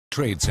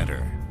Trade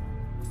Center,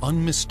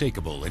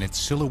 unmistakable in its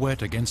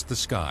silhouette against the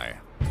sky.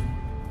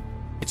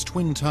 Its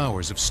twin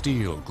towers of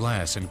steel,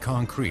 glass, and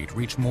concrete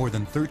reach more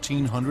than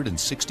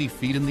 1,360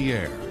 feet in the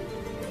air,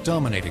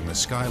 dominating the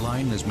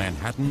skyline as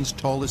Manhattan's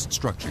tallest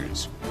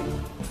structures.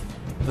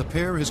 The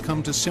pair has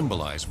come to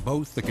symbolize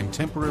both the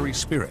contemporary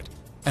spirit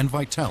and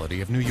vitality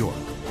of New York.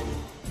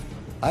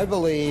 I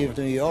believe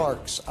New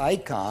York's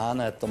icon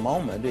at the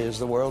moment is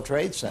the World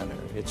Trade Center.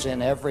 It's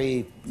in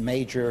every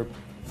major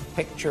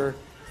picture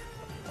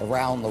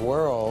around the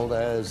world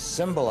as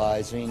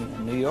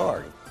symbolizing New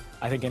York.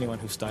 I think anyone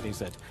who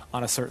studies it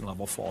on a certain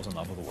level falls in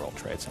love with the World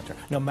Trade Center.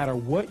 No matter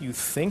what you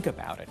think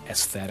about it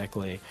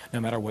aesthetically, no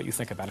matter what you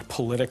think about it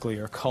politically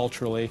or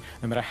culturally,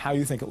 no matter how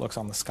you think it looks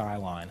on the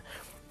skyline,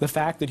 the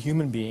fact that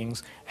human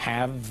beings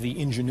have the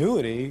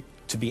ingenuity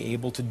to be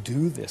able to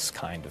do this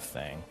kind of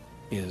thing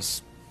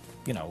is,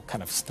 you know,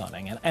 kind of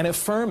stunning and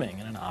affirming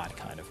in an odd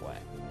kind of way.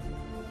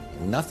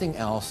 Nothing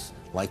else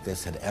like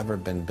this had ever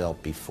been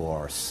built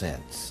before or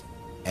since.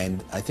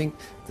 And I think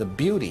the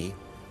beauty,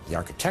 the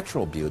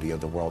architectural beauty of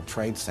the World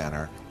Trade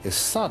Center is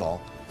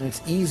subtle, and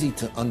it's easy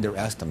to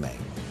underestimate.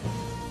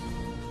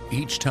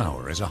 Each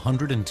tower is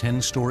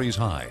 110 stories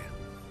high,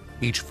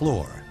 each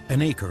floor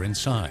an acre in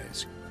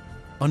size.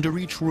 Under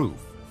each roof,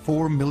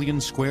 4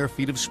 million square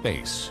feet of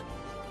space.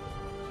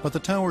 But the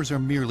towers are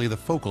merely the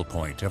focal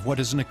point of what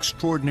is an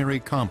extraordinary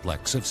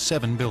complex of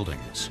 7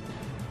 buildings.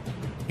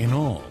 In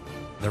all,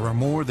 there are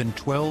more than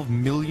 12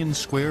 million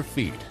square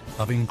feet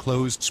of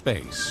enclosed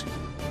space.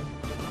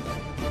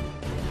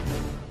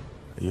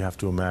 You have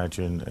to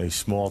imagine a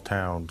small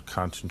town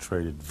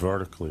concentrated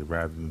vertically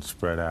rather than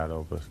spread out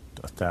over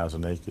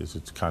 1,000 acres.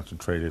 It's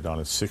concentrated on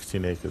a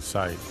 16-acre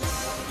site.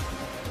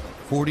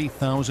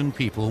 40,000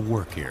 people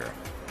work here.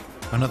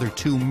 Another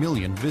 2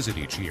 million visit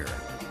each year.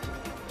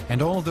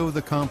 And although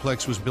the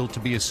complex was built to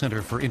be a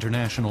center for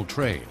international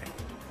trade,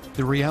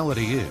 the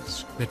reality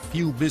is that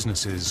few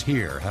businesses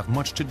here have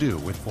much to do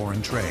with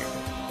foreign trade.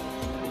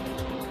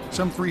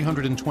 Some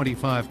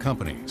 325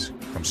 companies,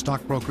 from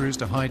stockbrokers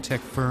to high-tech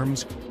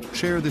firms,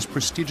 share this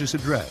prestigious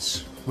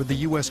address with the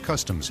U.S.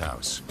 Customs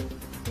House,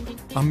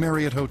 a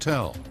Marriott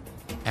hotel,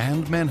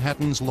 and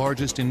Manhattan's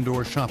largest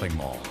indoor shopping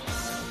mall.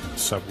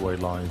 Subway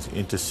lines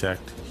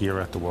intersect here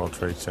at the World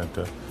Trade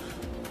Center,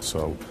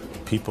 so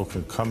people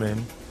can come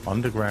in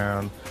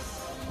underground,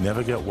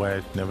 never get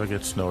wet, never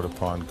get snowed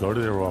upon, go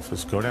to their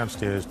office, go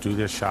downstairs, do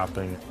their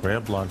shopping,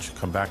 grab lunch,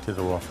 come back to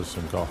their office,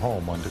 and go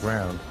home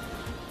underground,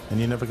 and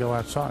you never go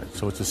outside.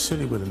 So it's a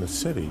city within a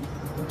city.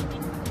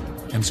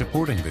 And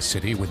supporting the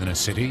city within a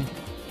city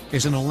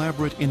is an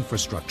elaborate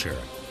infrastructure,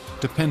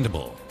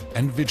 dependable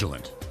and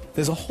vigilant.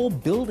 There's a whole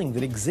building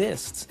that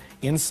exists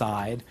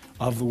inside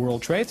of the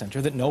World Trade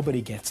Center that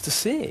nobody gets to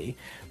see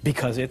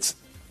because it's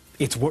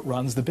what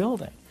runs the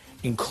building,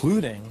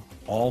 including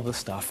all the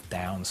stuff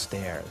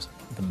downstairs,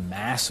 the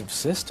massive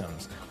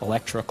systems,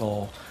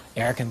 electrical,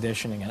 air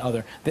conditioning, and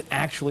other, that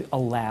actually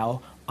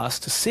allow us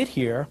to sit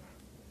here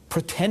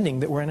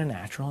pretending that we're in a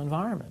natural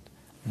environment.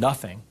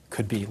 Nothing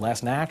could be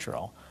less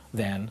natural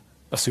than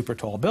a super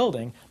tall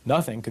building.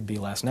 Nothing could be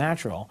less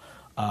natural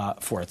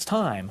for its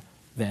time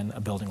than a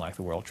building like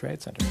the World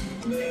Trade Center.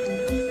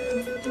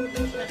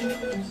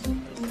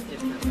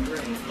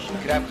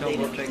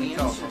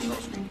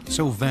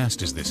 So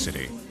vast is this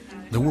city,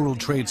 the World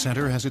Trade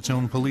Center has its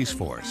own police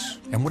force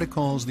and what it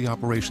calls the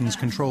Operations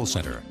Control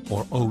Center,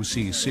 or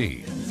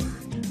OCC.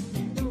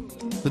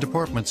 The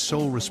department's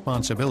sole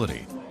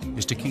responsibility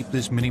is to keep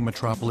this mini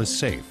metropolis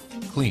safe,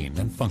 clean,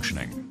 and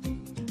functioning.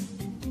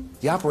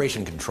 The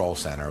Operation Control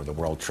Center of the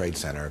World Trade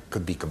Center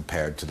could be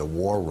compared to the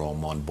war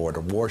room on board a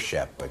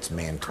warship. It's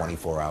manned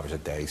 24 hours a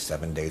day,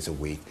 7 days a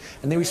week,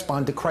 and they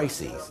respond to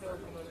crises.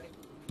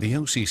 The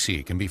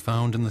OCC can be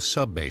found in the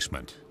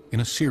sub-basement in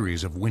a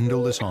series of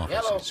windowless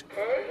offices.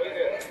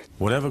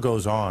 Whatever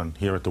goes on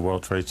here at the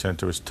World Trade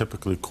Center is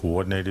typically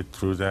coordinated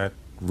through that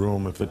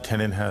room. If a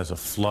tenant has a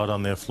flood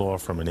on their floor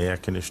from an air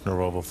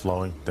conditioner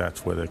overflowing,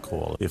 that's where they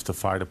call. If the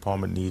fire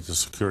department needs a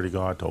security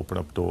guard to open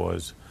up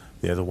doors,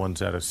 they're the ones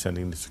that are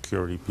sending the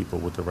security people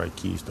with the right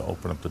keys to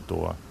open up the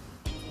door.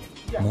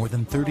 More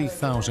than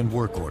 30,000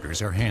 work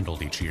orders are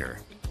handled each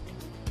year.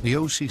 The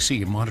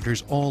OCC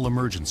monitors all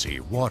emergency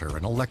water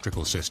and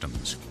electrical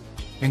systems,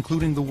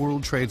 including the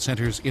World Trade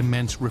Center's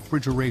immense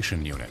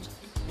refrigeration unit.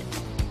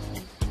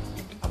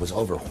 I was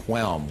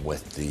overwhelmed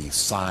with the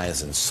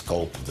size and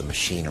scope of the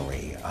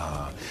machinery.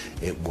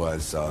 It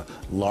was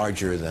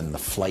larger than the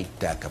flight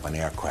deck of an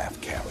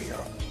aircraft carrier.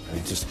 I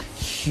mean, just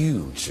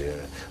huge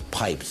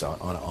pipes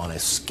on a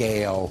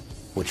scale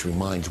which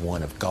reminds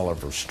one of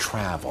Gulliver's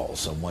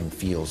Travels, so one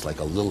feels like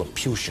a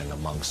Lilliputian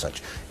among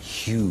such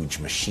huge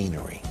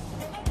machinery.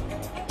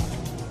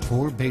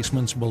 4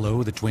 basements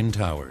below the Twin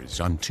Towers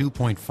on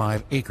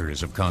 2.5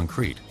 acres of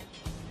concrete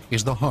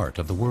is the heart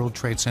of the World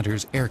Trade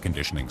Center's air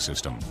conditioning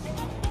system.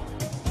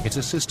 It's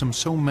a system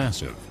so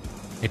massive,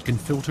 it can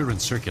filter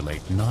and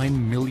circulate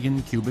 9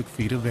 million cubic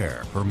feet of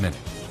air per minute.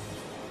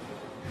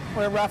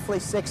 We're roughly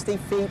 60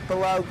 feet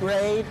below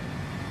grade.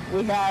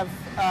 We have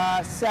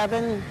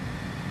 7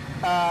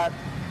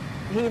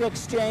 heat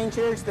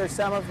exchangers. They're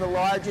some of the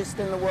largest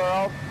in the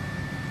world.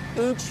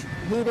 Each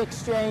heat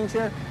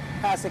exchanger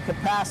has a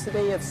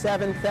capacity of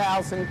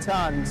 7,000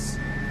 tons.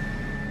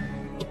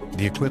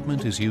 The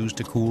equipment is used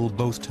to cool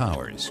both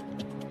towers,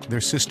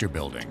 their sister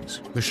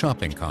buildings, the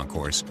shopping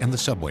concourse, and the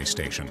subway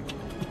station.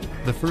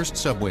 The first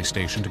subway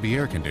station to be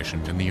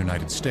air-conditioned in the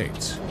United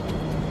States.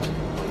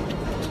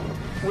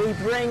 We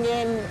bring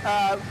in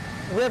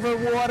river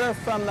water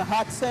from the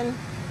Hudson,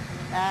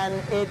 and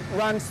it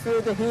runs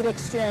through the heat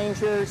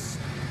exchangers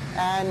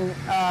and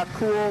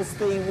cools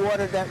the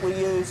water that we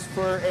use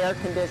for air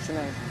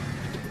conditioning.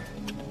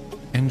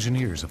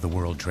 Engineers of the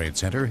World Trade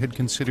Center had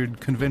considered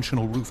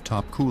conventional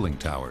rooftop cooling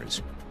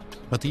towers,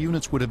 but the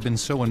units would have been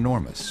so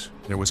enormous,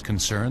 there was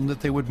concern that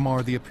they would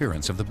mar the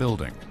appearance of the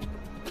building.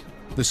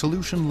 The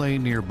solution lay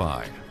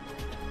nearby.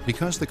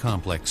 Because the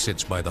complex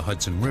sits by the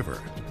Hudson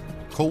River,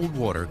 cold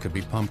water could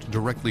be pumped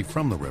directly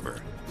from the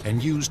river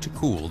and used to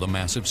cool the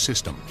massive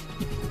system.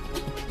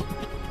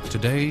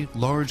 Today,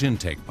 large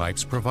intake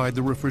pipes provide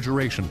the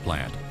refrigeration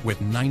plant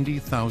with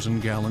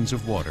 90,000 gallons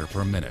of water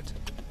per minute.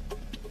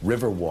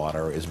 River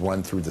water is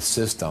run through the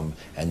system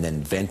and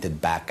then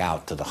vented back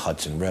out to the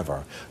Hudson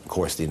River. Of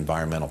course, the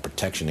Environmental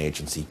Protection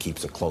Agency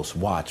keeps a close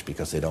watch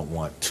because they don't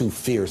want too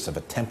fierce of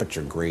a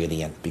temperature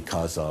gradient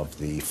because of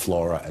the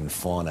flora and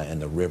fauna in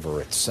the river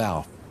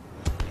itself.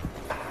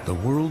 The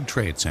World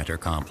Trade Center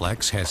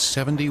complex has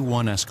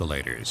 71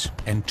 escalators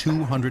and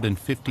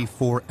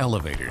 254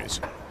 elevators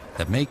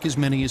that make as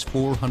many as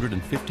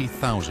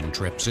 450,000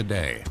 trips a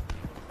day.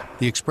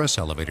 The express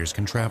elevators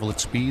can travel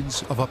at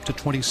speeds of up to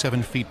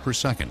 27 feet per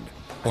second,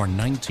 or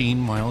 19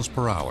 miles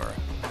per hour.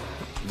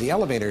 The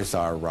elevators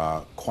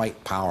are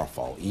quite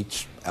powerful.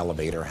 Each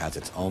elevator has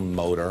its own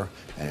motor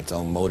and its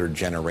own motor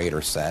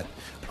generator set,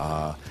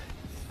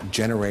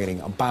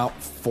 generating about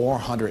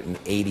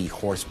 480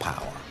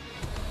 horsepower.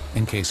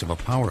 In case of a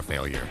power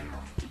failure,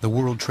 the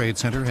World Trade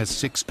Center has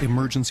 6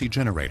 emergency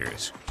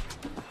generators.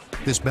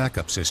 This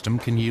backup system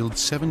can yield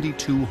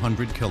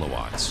 7,200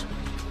 kilowatts,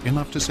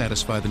 enough to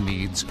satisfy the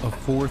needs of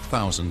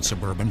 4,000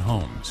 suburban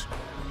homes.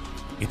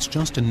 It's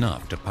just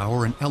enough to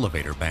power an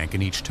elevator bank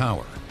in each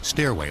tower,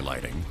 stairway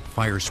lighting,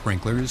 fire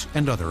sprinklers,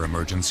 and other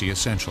emergency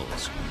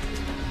essentials.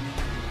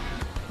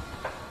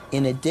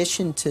 In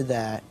addition to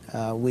that,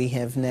 we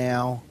have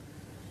now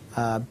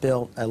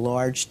built a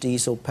large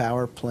diesel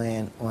power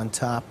plant on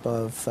top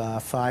of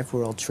 5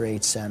 World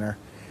Trade Center,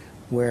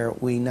 where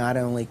we not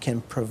only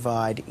can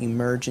provide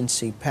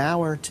emergency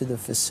power to the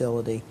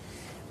facility,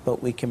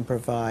 but we can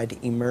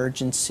provide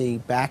emergency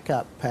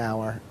backup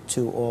power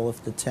to all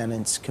of the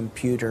tenants'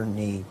 computer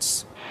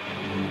needs.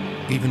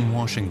 Even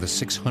washing the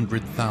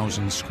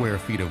 600,000 square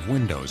feet of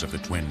windows of the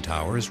Twin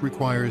Towers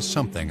requires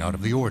something out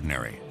of the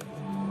ordinary.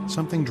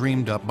 Something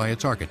dreamed up by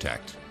its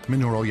architect,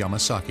 Minoru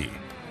Yamasaki,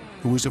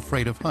 who was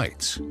afraid of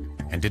heights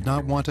and did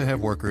not want to have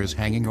workers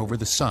hanging over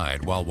the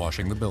side while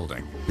washing the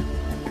building.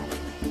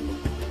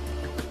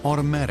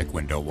 Automatic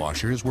window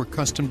washers were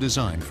custom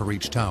designed for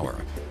each tower.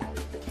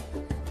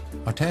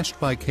 Attached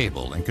by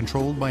cable and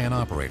controlled by an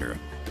operator,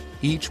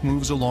 each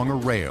moves along a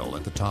rail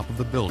at the top of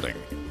the building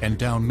and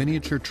down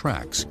miniature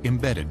tracks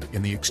embedded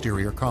in the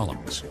exterior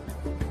columns.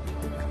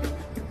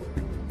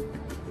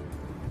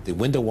 The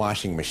window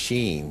washing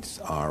machines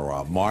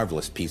are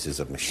marvelous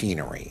pieces of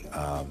machinery.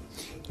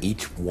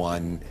 Each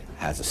one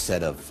has a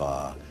set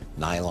of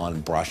nylon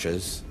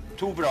brushes.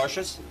 2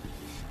 brushes,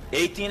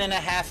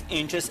 18.5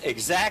 inches,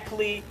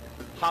 exactly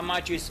how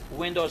much is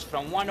windows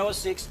from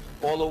 106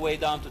 all the way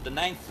down to the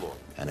 9th floor.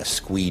 And a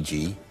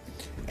squeegee,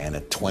 and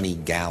a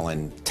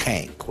 20-gallon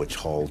tank, which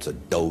holds a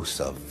dose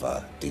of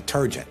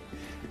detergent.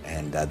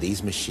 And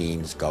these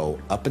machines go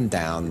up and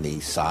down the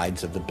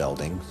sides of the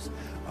buildings,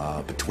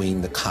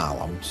 between the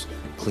columns,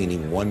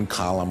 cleaning 1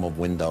 column of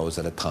windows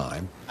at a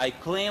time. I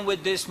clean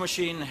with this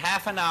machine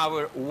half an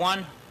hour,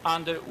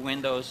 100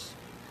 windows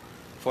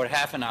for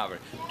half an hour.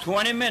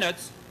 20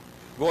 minutes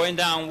going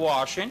down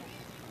washing,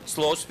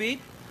 slow speed.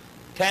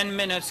 10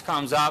 minutes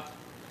comes up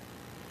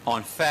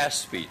on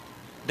fast speed.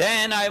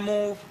 Then I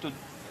move to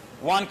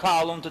 1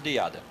 column to the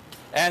other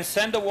and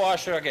send the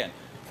washer again.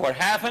 For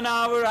half an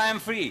hour I am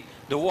free.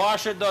 The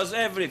washer does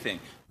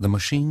everything. The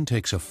machine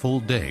takes a full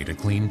day to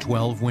clean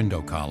 12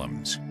 window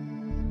columns,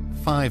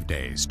 5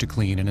 days to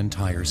clean an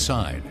entire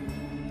side.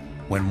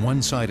 When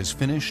one side is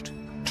finished,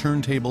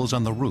 turntables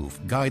on the roof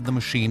guide the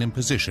machine in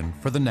position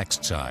for the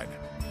next side.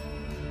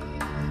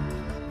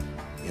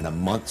 In a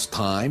month's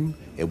time,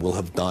 it will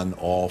have done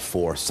all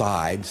 4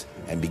 sides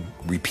and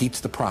repeats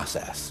the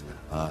process.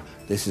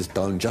 This is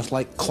done just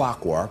like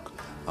clockwork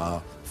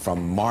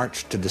from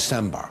March to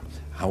December.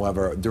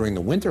 However, during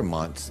the winter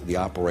months, the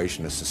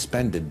operation is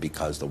suspended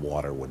because the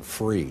water would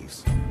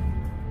freeze.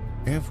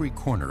 Every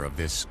corner of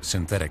this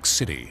synthetic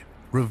city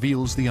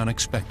reveals the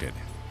unexpected.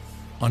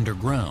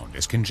 Underground,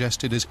 as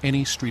congested as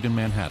any street in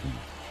Manhattan.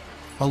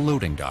 A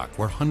loading dock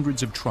where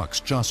hundreds of trucks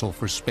jostle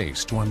for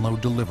space to unload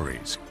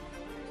deliveries.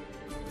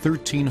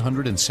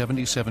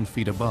 1,377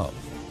 feet above,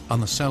 on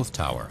the South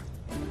Tower,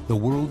 the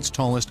world's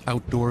tallest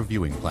outdoor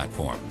viewing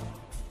platform.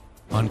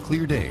 On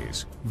clear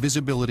days,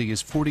 visibility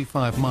is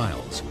 45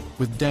 miles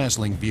with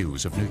dazzling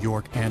views of New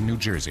York and New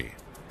Jersey.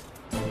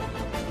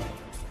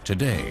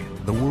 Today,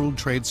 the World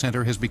Trade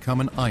Center has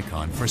become an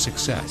icon for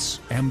success,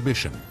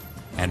 ambition,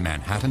 and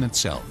Manhattan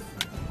itself.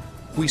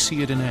 We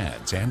see it in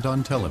ads and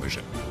on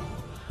television.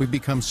 We've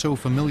become so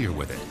familiar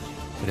with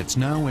it that it's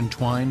now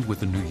entwined with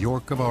the New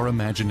York of our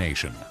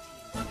imagination.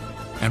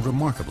 And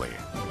remarkably,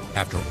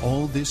 after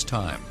all this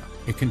time,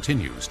 it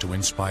continues to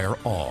inspire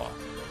awe.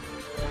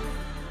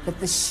 But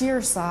the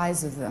sheer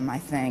size of them, I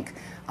think,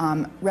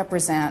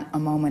 represent a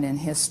moment in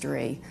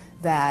history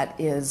that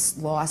is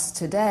lost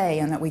today,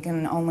 and that we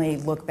can only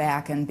look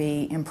back and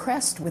be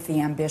impressed with the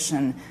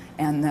ambition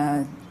and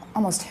the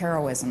almost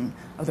heroism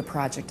of the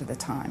project at the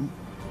time.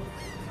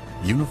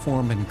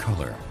 Uniform in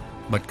color,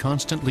 but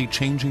constantly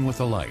changing with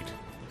the light,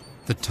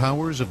 the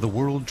towers of the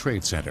World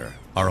Trade Center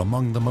are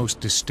among the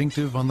most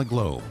distinctive on the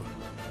globe.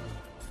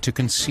 To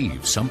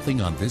conceive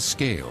something on this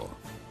scale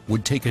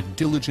would take a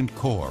diligent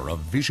corps of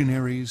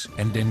visionaries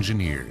and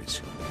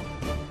engineers.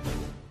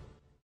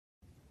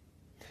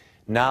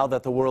 Now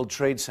that the World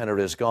Trade Center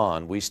is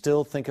gone, we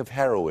still think of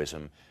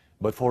heroism,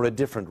 but for a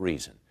different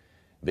reason.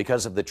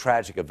 Because of the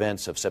tragic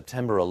events of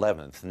September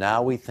 11th,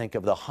 now we think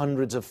of the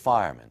hundreds of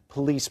firemen,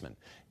 policemen,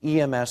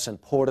 EMS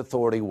and Port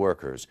Authority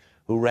workers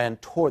who ran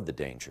toward the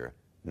danger,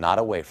 not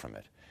away from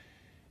it.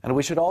 And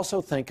we should also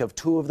think of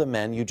two of the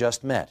men you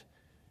just met.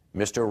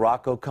 Mr.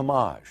 Rocco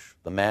Camage,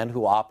 the man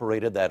who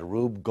operated that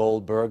Rube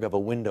Goldberg of a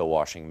window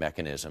washing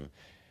mechanism,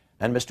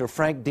 and Mr.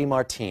 Frank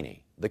DiMartini,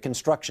 the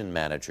construction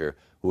manager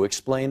who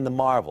explained the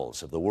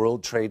marvels of the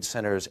World Trade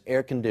Center's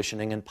air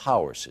conditioning and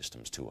power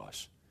systems to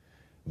us.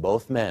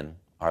 Both men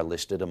are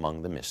listed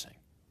among the missing.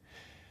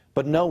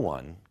 But no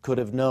one could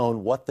have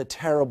known what the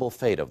terrible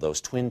fate of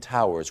those twin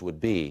towers would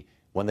be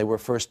when they were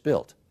first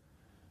built.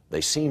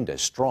 They seemed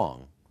as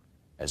strong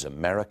as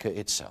America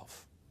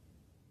itself.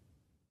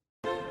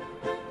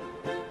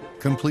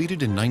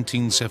 Completed in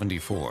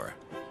 1974,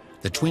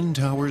 the Twin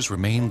Towers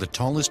remain the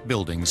tallest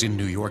buildings in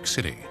New York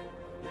City.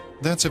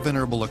 That's a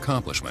venerable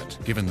accomplishment,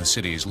 given the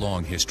city's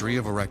long history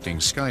of erecting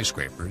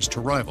skyscrapers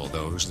to rival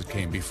those that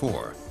came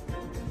before.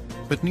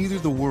 But neither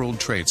the World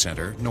Trade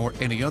Center nor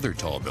any other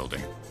tall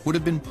building would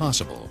have been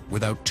possible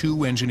without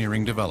two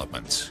engineering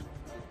developments.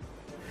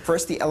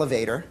 First, the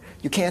elevator.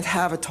 You can't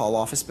have a tall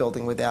office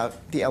building without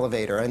the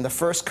elevator. And the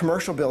first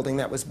commercial building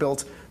that was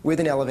built with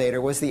an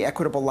elevator was the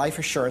Equitable Life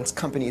Assurance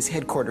Company's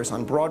headquarters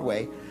on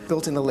Broadway,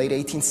 built in the late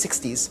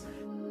 1860s.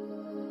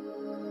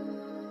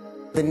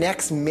 The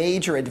next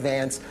major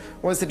advance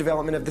was the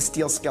development of the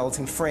steel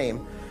skeleton frame,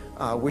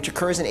 which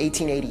occurs in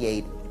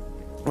 1888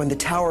 when the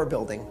Tower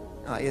Building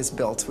is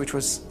built, which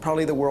was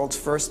probably the world's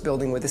first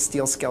building with a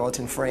steel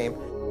skeleton frame.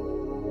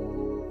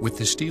 With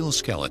the steel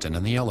skeleton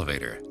and the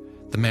elevator,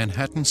 the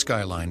Manhattan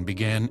skyline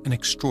began an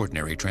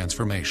extraordinary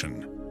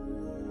transformation.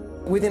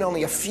 Within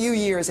only a few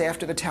years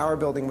after the Tower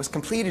Building was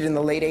completed in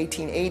the late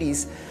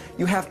 1880s,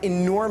 you have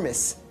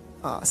enormous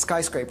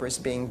skyscrapers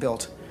being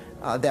built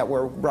that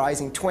were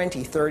rising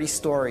 20, 30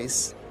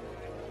 stories.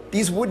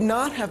 These would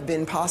not have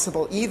been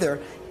possible either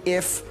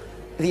if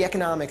the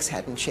economics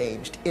hadn't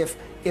changed,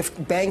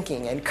 if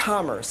banking and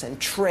commerce and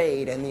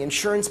trade and the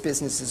insurance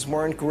businesses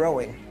weren't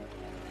growing.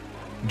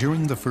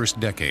 During the first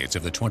decades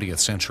of the 20th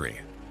century,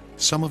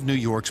 some of New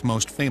York's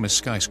most famous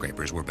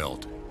skyscrapers were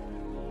built.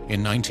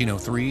 In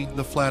 1903,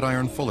 the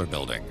Flatiron Fuller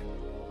Building.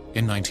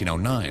 In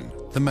 1909,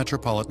 the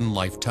Metropolitan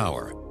Life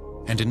Tower.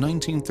 And in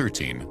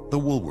 1913, the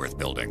Woolworth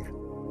Building.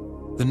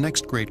 The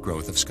next great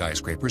growth of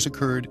skyscrapers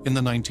occurred in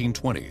the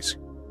 1920s.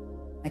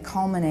 It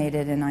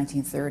culminated in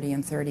 1930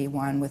 and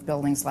 31 with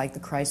buildings like the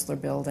Chrysler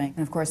Building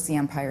and, of course, the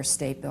Empire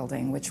State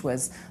Building, which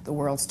was the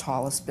world's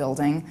tallest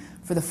building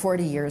for the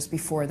 40 years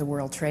before the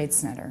World Trade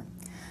Center.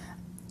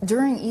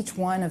 During each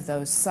one of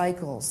those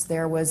cycles,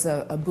 there was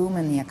a boom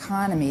in the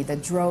economy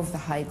that drove the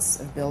heights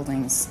of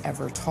buildings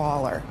ever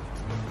taller.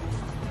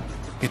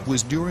 It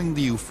was during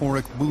the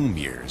euphoric boom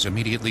years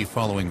immediately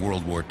following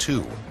World War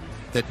II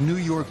that New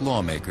York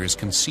lawmakers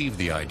conceived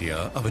the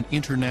idea of an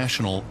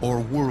international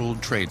or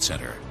World Trade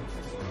Center.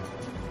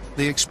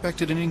 They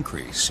expected an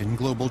increase in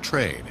global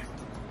trade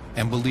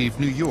and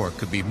believed New York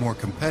could be more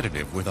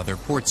competitive with other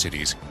port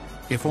cities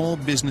if all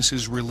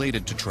businesses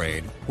related to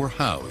trade were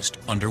housed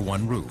under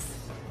one roof.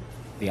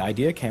 The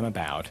idea came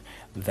about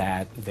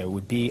that there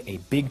would be a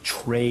big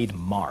trade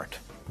mart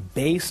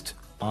based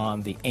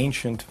on the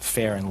ancient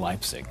fair in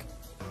Leipzig,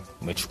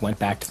 which went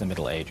back to the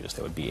Middle Ages.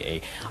 There would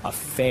be a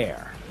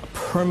fair, a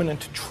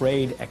permanent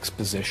trade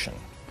exposition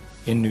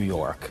in New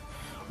York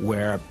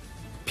where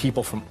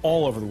people from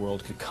all over the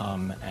world could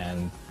come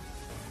and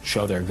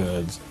show their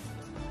goods.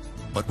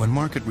 But when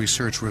market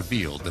research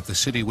revealed that the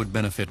city would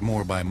benefit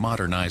more by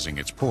modernizing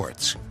its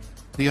ports,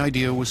 the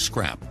idea was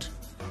scrapped.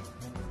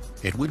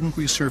 It wouldn't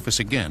resurface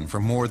again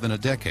for more than a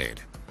decade,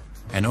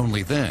 and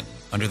only then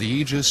under the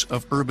aegis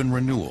of urban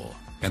renewal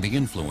and the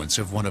influence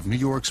of one of New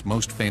York's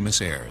most famous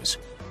heirs,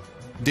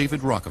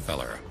 David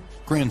Rockefeller,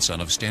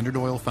 grandson of Standard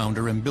Oil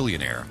founder and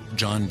billionaire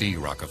John D.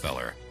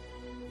 Rockefeller.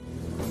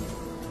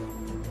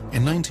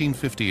 In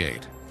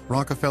 1958,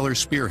 Rockefeller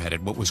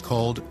spearheaded what was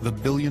called the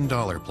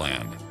billion-dollar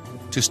plan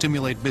to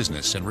stimulate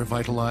business and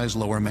revitalize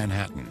Lower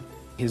Manhattan.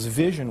 His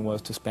vision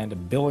was to spend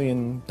 $1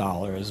 billion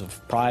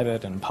of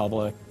private and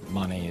public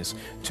monies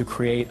to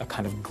create a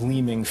kind of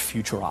gleaming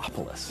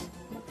futuropolis.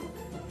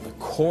 The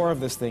core of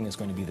this thing is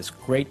going to be this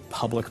great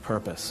public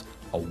purpose,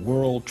 a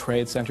World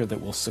Trade Center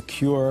that will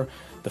secure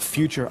the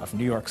future of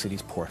New York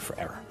City's port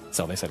forever.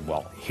 So they said,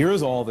 well,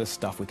 here's all this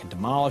stuff we can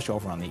demolish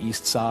over on the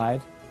east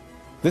side.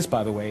 This,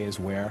 by the way, is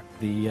where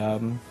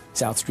the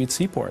South Street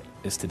Seaport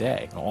is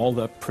today. All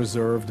the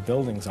preserved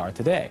buildings are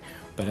today.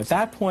 But at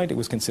that point, it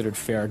was considered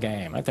fair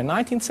game. Like, they're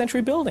 19th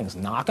century buildings,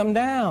 knock them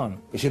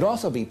down. It should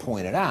also be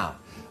pointed out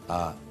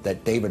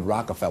that David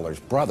Rockefeller's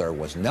brother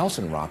was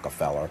Nelson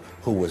Rockefeller,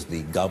 who was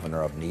the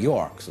governor of New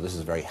York. So this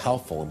is very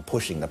helpful in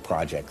pushing the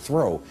project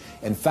through.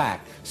 In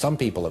fact, some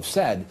people have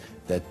said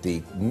that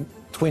the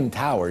Twin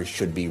Towers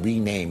should be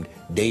renamed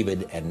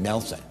David and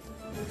Nelson.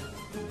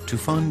 To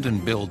fund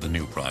and build the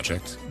new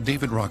project,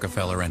 David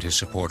Rockefeller and his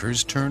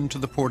supporters turned to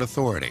the Port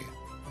Authority,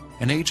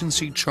 an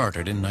agency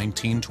chartered in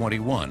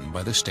 1921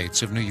 by the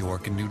states of New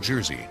York and New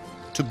Jersey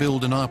to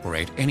build and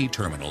operate any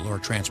terminal or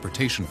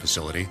transportation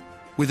facility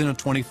within a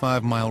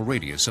 25-mile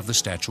radius of the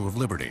Statue of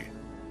Liberty.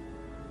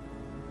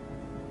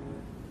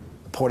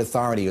 The Port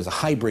Authority is a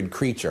hybrid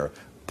creature,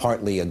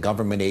 partly a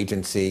government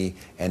agency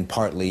and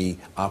partly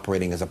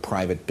operating as a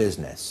private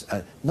business.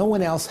 No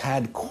one else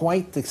had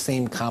quite the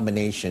same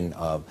combination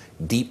of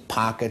deep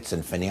pockets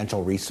and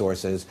financial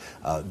resources,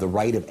 the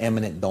right of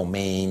eminent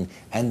domain,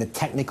 and the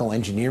technical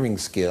engineering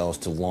skills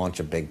to launch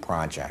a big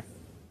project.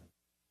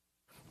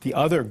 The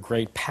other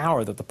great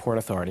power that the Port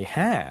Authority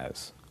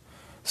has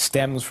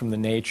stems from the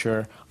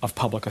nature of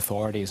public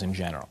authorities in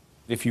general.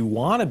 If you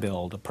want to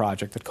build a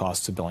project that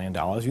costs $1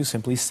 billion, you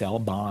simply sell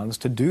bonds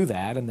to do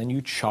that, and then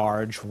you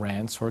charge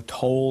rents or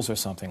tolls or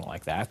something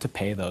like that to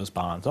pay those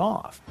bonds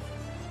off.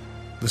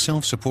 The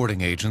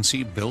self-supporting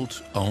agency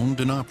built, owned,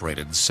 and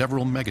operated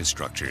several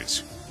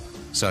megastructures,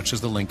 such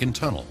as the Lincoln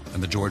Tunnel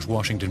and the George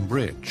Washington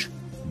Bridge.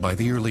 By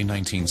the early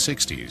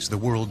 1960s, the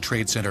World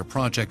Trade Center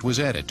project was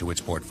added to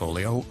its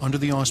portfolio under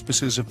the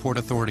auspices of Port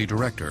Authority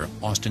Director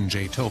Austin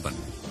J. Tobin.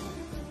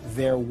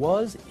 There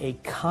was a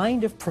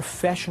kind of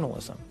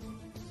professionalism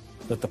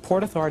that the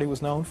Port Authority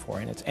was known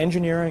for in its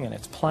engineering and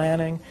its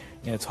planning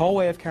and its whole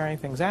way of carrying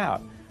things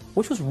out,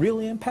 which was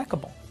really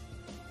impeccable.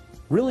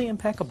 Really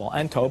impeccable.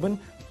 And Tobin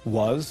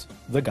was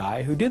the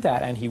guy who did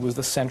that, and he was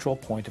the central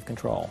point of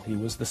control. He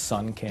was the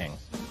Sun King.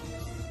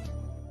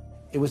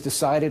 It was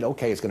decided,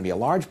 okay, it's going to be a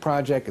large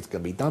project, it's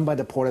going to be done by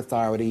the Port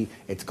Authority,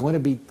 it's going to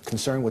be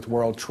concerned with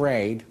world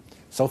trade.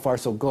 So far,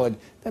 so good.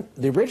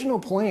 The original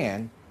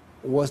plan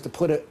was to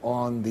put it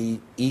on the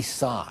east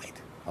side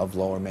of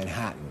Lower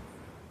Manhattan.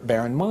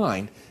 Bear in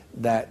mind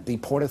that the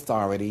Port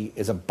Authority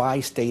is a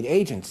bi-state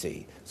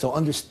agency. So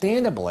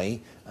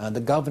understandably, the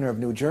governor of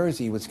New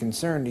Jersey was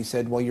concerned. He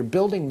said, well, you're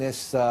building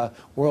this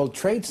World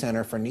Trade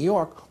Center for New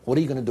York. What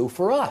are you going to do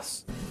for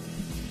us?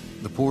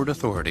 The Port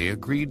Authority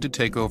agreed to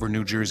take over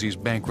New Jersey's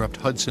bankrupt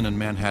Hudson and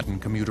Manhattan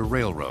Commuter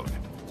Railroad,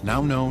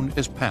 now known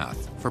as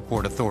PATH for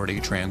Port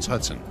Authority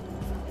Trans-Hudson.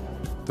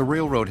 The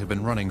railroad had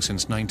been running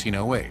since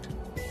 1908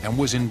 and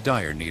was in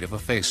dire need of a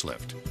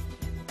facelift.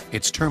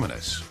 Its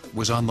terminus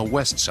was on the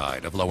west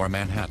side of Lower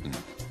Manhattan.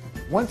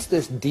 Once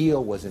this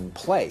deal was in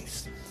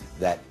place,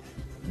 that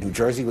New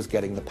Jersey was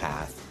getting the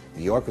PATH,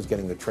 New York was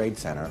getting the Trade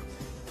Center,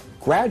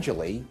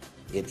 gradually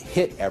it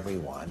hit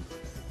everyone.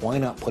 Why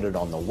not put it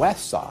on the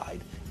west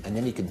side, and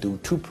then you could do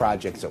two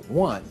projects at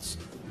once?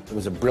 It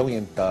was a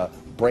brilliant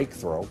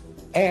breakthrough,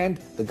 and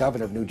the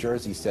governor of New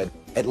Jersey said,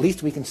 at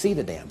least we can see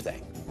the damn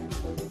thing.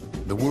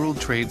 The World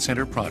Trade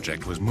Center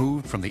project was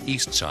moved from the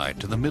east side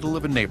to the middle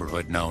of a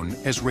neighborhood known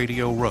as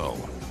Radio Row.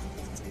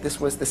 This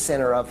was the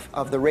center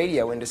of the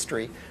radio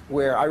industry,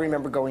 where I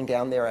remember going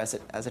down there as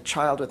a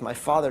child with my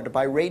father to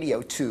buy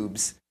radio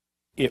tubes.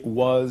 It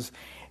was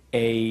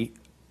a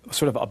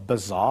sort of a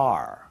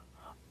bazaar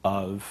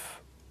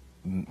of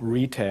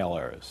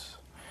retailers,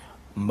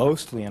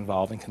 mostly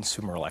involving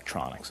consumer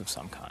electronics of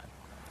some kind.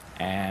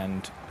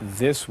 And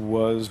this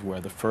was where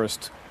the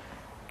first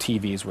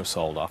TVs were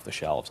sold off the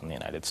shelves in the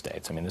United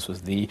States. I mean, this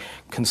was the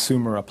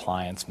consumer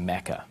appliance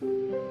mecca.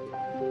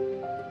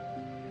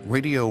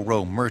 Radio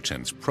Row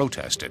merchants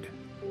protested,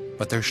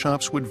 but their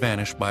shops would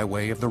vanish by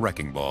way of the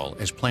wrecking ball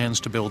as plans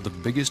to build the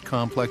biggest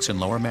complex in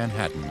Lower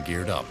Manhattan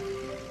geared up.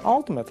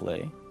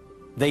 Ultimately,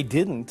 they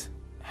didn't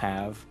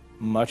have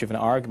much of an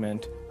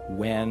argument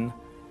when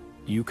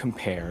you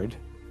compared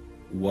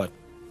what,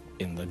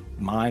 in the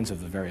minds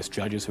of the various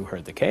judges who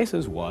heard the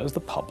cases, was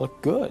the public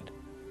good.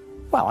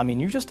 Well, I mean,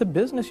 you're just a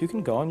business. You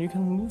can go and you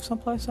can move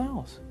someplace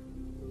else.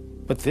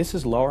 But this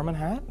is Lower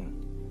Manhattan,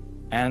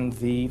 and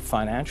the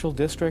financial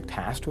district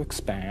has to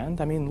expand.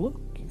 I mean, look,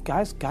 you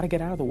guys got to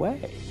get out of the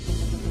way.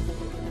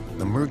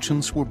 The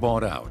merchants were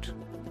bought out.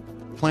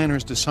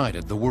 Planners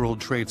decided the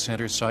World Trade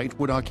Center site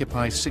would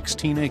occupy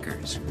 16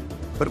 acres,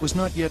 but it was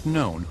not yet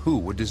known who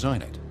would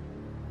design it.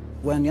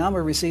 When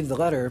Yama received the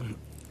letter,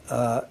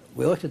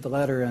 we looked at the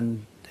letter,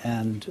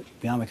 and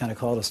Yama kind of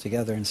called us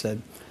together and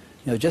said,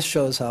 You know, it just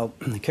shows how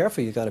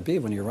careful you've got to be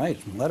when you write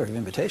a letter of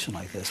invitation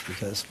like this,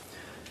 because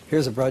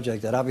here's a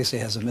project that obviously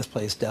has a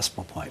misplaced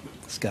decimal point.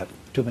 It's got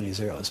too many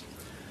zeros.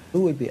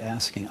 Who would be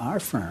asking our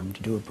firm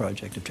to do a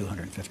project of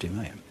 $250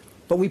 million?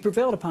 But we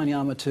prevailed upon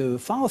Yama to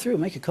follow through,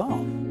 make a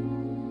call.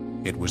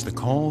 It was the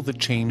call that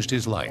changed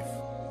his life.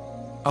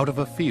 Out of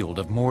a field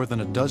of more than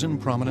a dozen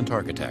prominent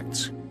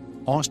architects,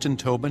 Austin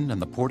Tobin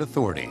and the Port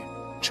Authority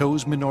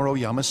chose Minoru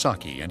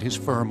Yamasaki and his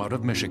firm out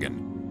of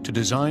Michigan to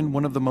design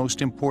one of the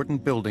most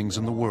important buildings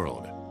in the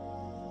world.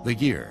 The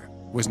year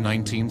was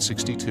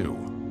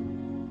 1962.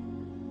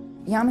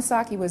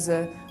 Yamasaki was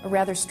a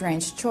rather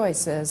strange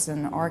choice as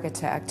an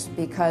architect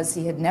because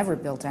he had never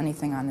built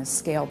anything on this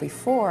scale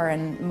before,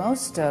 and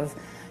most of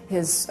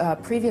his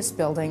previous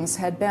buildings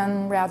had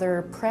been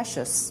rather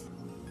precious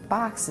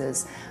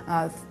boxes,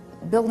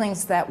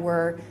 buildings that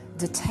were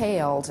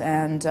detailed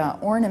and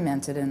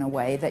ornamented in a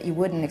way that you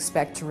wouldn't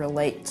expect to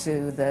relate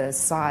to the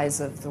size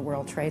of the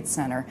World Trade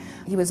Center.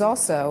 He was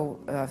also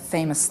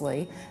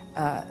famously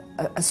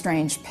a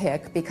strange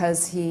pick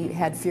because he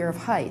had fear of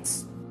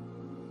heights.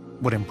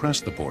 What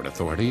impressed the Port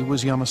Authority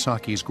was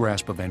Yamasaki's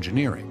grasp of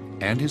engineering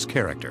and his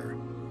character.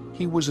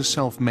 He was a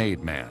self-made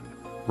man,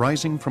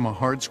 rising from a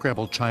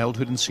hardscrabble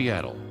childhood in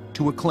Seattle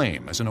to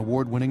acclaim as an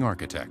award-winning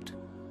architect.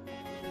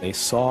 They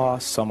saw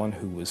someone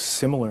who was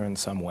similar in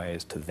some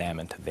ways to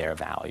them and to their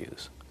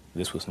values.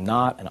 This was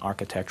not an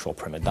architectural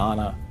prima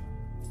donna.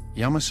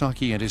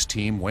 Yamasaki and his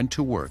team went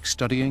to work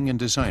studying and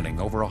designing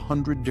over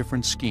 100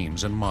 different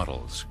schemes and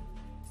models.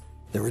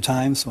 There were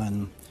times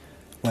when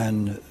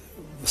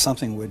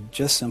something would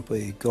just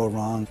simply go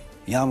wrong.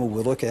 Yama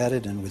would look at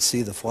it and would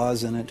see the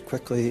flaws in it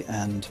quickly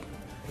and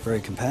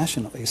very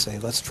compassionately say,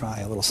 let's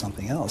try a little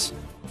something else.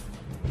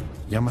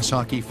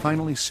 Yamasaki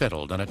finally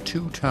settled on a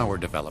two-tower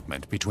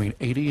development between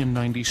 80 and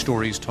 90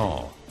 stories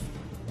tall.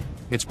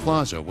 Its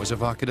plaza was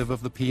evocative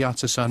of the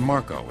Piazza San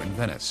Marco in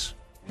Venice.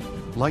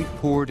 Light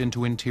poured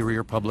into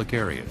interior public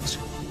areas,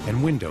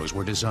 and windows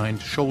were designed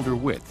shoulder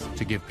width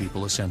to give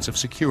people a sense of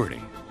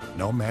security,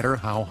 no matter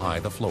how high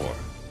the floor.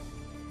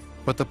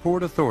 But the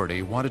Port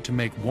Authority wanted to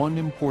make one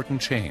important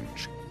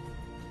change.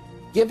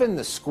 Given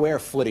the square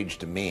footage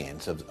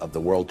demands of the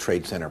World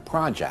Trade Center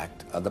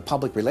project, the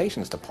Public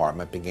Relations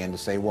Department began to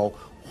say, well,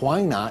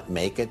 why not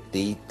make it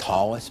the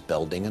tallest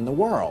building in the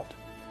world?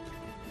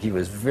 He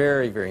was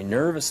very, very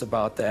nervous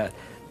about that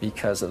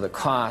because of the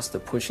cost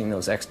of pushing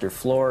those extra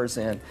floors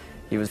in.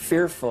 He was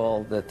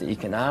fearful that the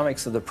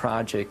economics of the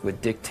project would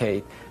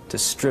dictate to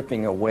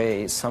stripping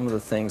away some of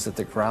the things at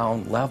the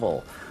ground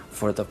level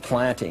for the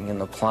planting in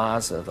the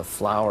plaza, the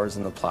flowers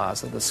in the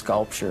plaza, the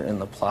sculpture in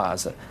the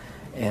plaza.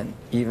 And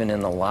even in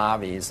the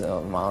lobbies, the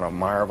amount of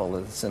marble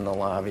that's in the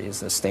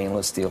lobbies, the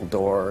stainless steel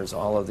doors,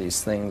 all of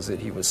these things that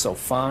he was so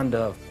fond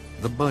of.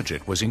 The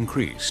budget was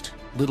increased.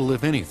 Little,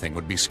 if anything,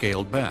 would be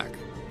scaled back.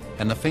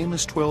 And the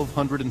famous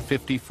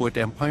 1,250-foot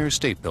Empire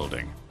State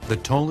Building, the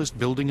tallest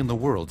building in the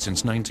world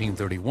since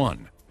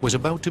 1931, was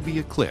about to be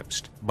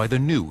eclipsed by the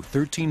new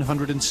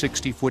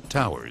 1,360-foot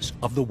towers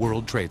of the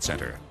World Trade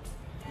Center.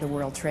 The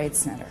World Trade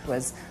Center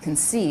was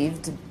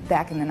conceived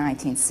back in the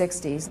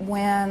 1960s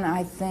when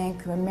I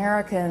think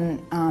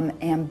American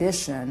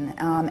ambition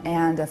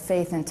and a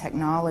faith in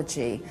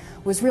technology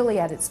was really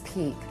at its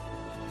peak.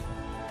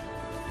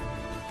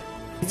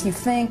 If you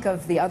think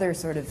of the other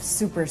sort of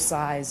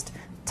supersized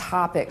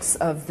topics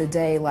of the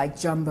day like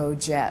jumbo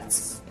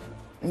jets,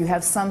 you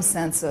have some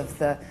sense of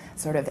the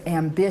sort of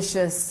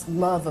ambitious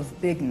love of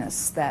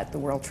bigness that the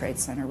World Trade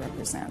Center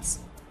represents.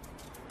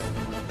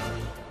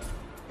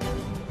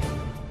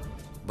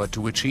 But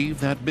to achieve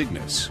that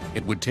bigness,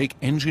 it would take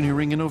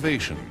engineering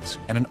innovations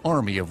and an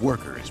army of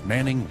workers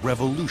manning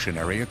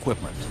revolutionary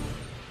equipment.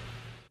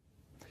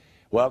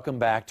 Welcome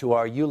back to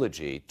our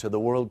eulogy to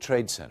the World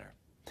Trade Center.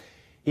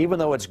 Even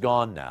though it's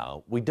gone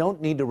now, we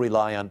don't need to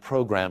rely on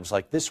programs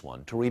like this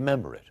one to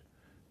remember it,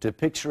 to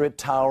picture it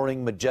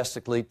towering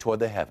majestically toward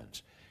the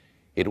heavens.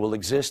 It will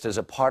exist as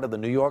a part of the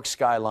New York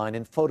skyline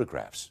in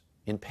photographs,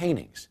 in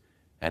paintings,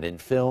 and in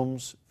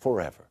films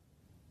forever.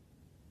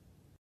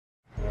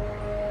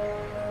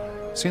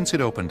 Since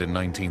it opened in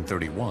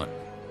 1931,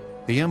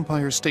 the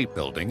Empire State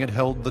Building had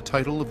held the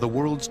title of the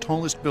world's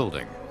tallest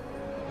building.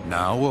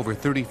 Now, over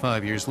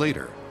 35 years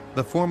later,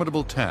 the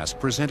formidable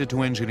task presented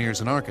to engineers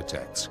and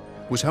architects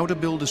was how to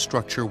build a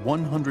structure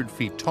 100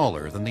 feet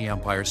taller than the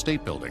Empire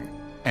State Building,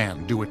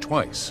 and do it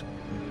twice.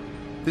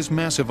 This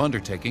massive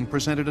undertaking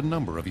presented a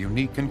number of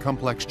unique and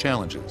complex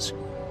challenges.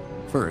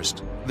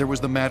 First, there was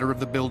the matter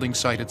of the building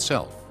site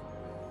itself.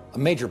 A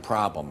major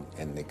problem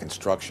in the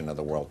construction of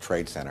the World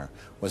Trade Center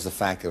was the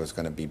fact that it was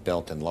going to be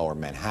built in Lower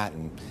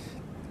Manhattan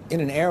in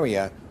an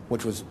area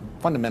which was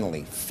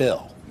fundamentally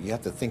fill. You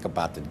have to think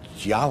about the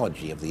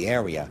geology of the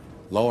area.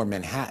 Lower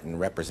Manhattan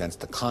represents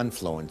the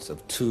confluence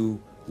of two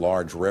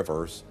large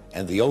rivers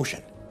and the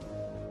ocean.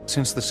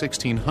 Since the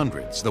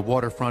 1600s, the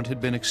waterfront had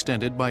been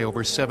extended by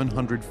over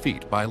 700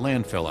 feet by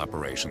landfill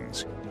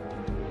operations.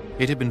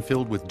 It had been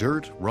filled with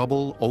dirt,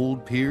 rubble,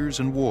 old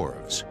piers, and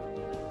wharves.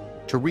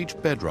 To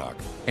reach bedrock,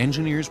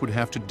 engineers would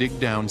have to dig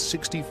down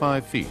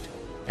 65 feet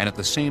and at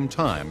the same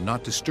time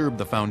not disturb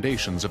the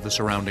foundations of the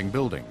surrounding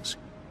buildings.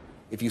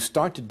 If you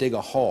start to dig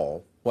a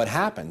hole, what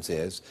happens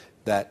is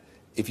that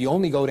if you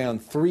only go down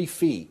 3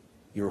 feet,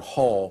 your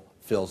hole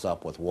fills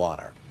up with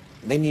water.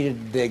 They needed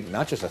to dig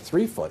not just a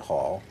 3-foot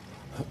hole,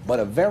 but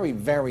a very,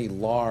 very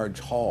large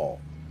hole.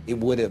 It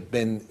would have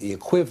been the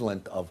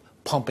equivalent of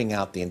pumping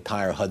out the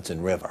entire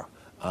Hudson River.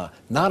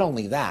 Not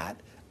only that,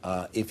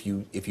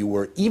 even if you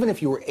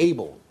were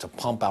able to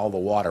pump all the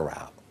water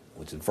out,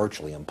 which is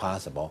virtually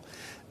impossible,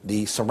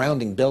 the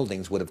surrounding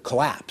buildings would have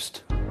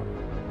collapsed.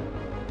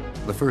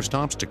 The first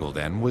obstacle,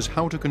 then, was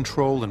how to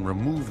control and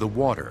remove the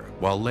water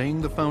while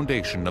laying the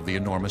foundation of the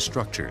enormous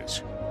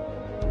structures.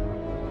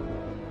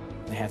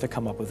 They had to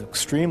come up with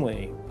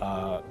extremely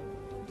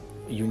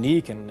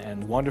unique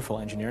and wonderful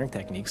engineering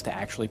techniques to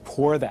actually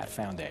pour that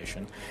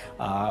foundation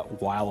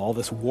while all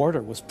this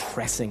water was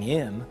pressing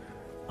in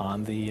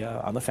on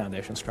the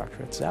foundation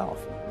structure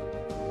itself.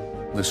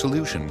 The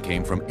solution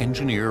came from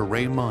engineer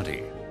Ray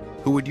Monty,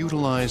 who would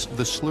utilize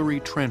the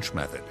slurry trench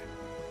method.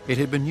 It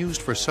had been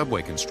used for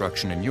subway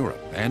construction in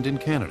Europe and in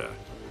Canada,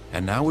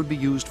 and now would be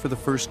used for the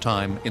first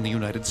time in the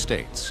United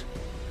States.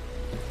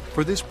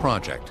 For this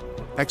project,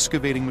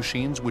 excavating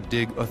machines would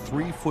dig a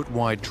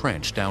 3-foot-wide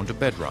trench down to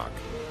bedrock.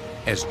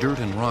 As dirt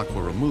and rock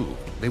were removed,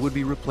 they would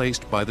be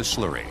replaced by the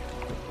slurry.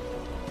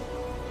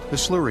 The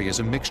slurry is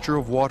a mixture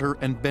of water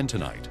and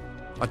bentonite,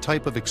 a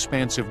type of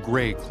expansive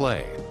gray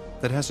clay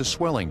that has a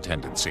swelling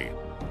tendency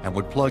and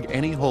would plug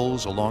any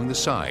holes along the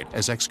side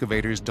as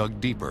excavators dug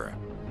deeper.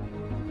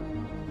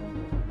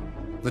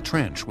 The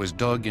trench was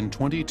dug in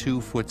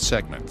 22-foot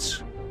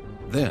segments.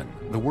 Then,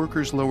 the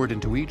workers lowered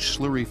into each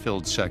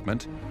slurry-filled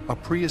segment a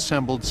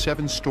pre-assembled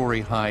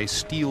 7-story high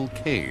steel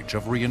cage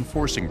of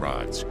reinforcing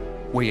rods,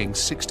 weighing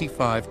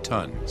 65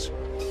 tons.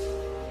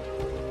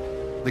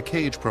 The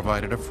cage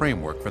provided a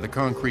framework for the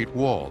concrete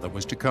wall that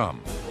was to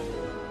come.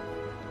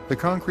 The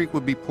concrete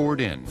would be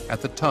poured in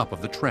at the top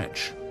of the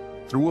trench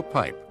through a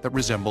pipe that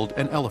resembled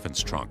an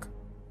elephant's trunk.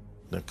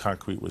 The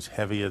concrete was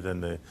heavier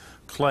than the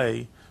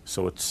clay,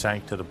 so it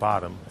sank to the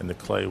bottom, and the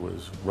clay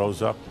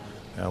rose up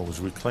and was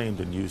reclaimed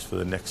and used for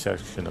the next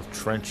section of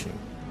trenching.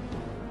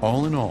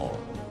 All in all,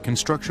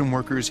 construction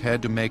workers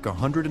had to make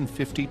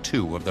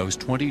 152 of those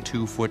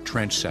 22-foot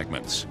trench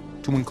segments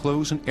to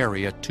enclose an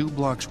area 2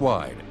 blocks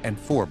wide and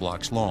 4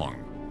 blocks long.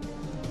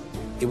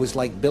 It was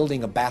like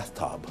building a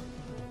bathtub,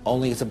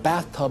 only it's a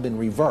bathtub in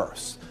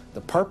reverse.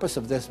 The purpose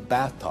of this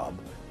bathtub,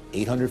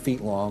 800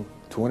 feet long,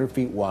 200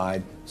 feet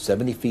wide,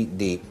 70 feet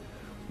deep,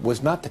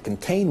 was not to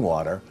contain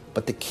water,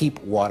 but to keep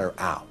water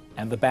out.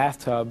 And the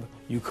bathtub,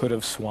 you could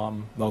have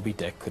swum, Moby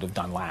Dick could have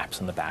done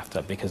laps in the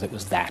bathtub because it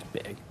was that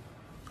big.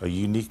 A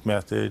unique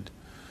method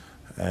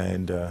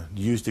and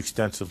used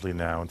extensively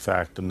now. In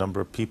fact, a number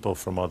of people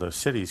from other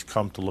cities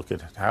come to look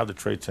at how the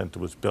Trade Center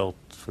was built,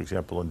 for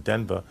example, in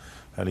Denver,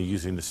 and are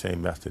using the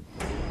same method.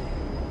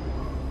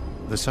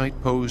 The site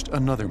posed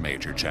another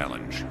major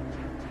challenge.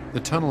 The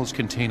tunnels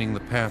containing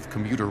the PATH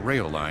commuter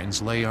rail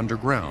lines lay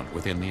underground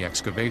within the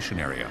excavation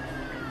area.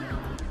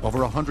 Over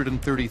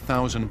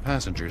 130,000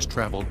 passengers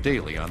traveled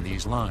daily on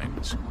these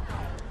lines.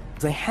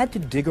 They had to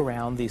dig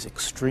around these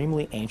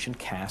extremely ancient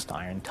cast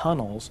iron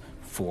tunnels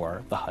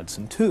for the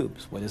Hudson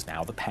Tubes, what is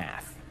now the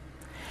PATH,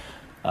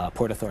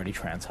 Port Authority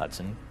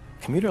Trans-Hudson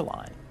commuter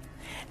line.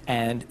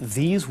 And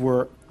these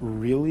were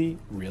really,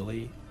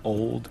 really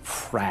old,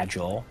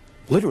 fragile,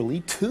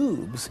 literally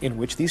tubes in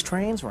which these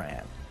trains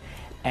ran.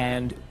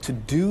 And to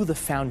do the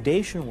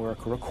foundation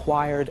work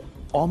required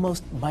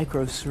almost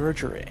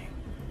microsurgery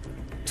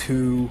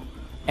to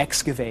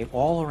excavate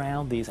all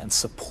around these and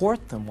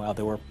support them while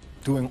they were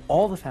doing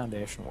all the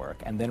foundation work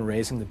and then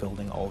raising the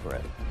building over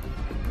it.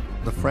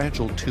 The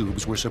fragile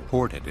tubes were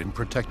supported in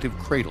protective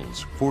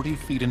cradles 40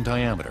 feet in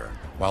diameter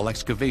while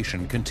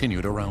excavation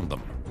continued around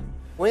them.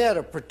 We had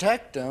to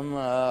protect them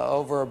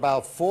over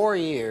about 4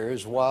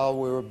 years while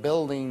we were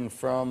building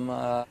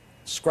from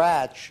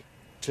scratch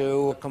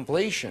to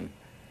completion.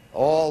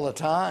 All the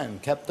time,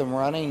 kept them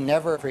running,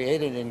 never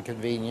created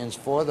inconvenience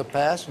for the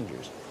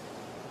passengers.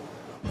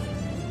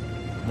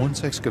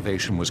 Once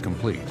excavation was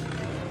complete,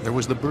 there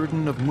was the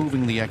burden of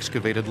moving the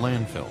excavated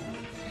landfill.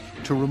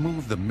 To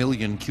remove the 1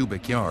 million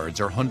cubic yards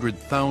or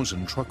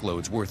 100,000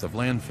 truckloads worth of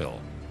landfill,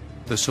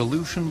 the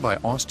solution by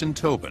Austin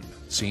Tobin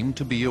seemed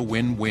to be a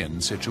win-win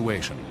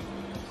situation.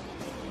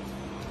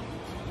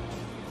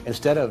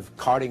 Instead of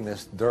carting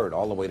this dirt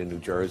all the way to New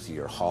Jersey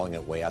or hauling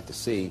it way out to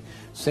sea,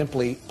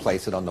 simply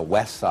place it on the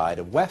west side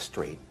of West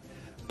Street.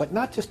 But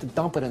not just to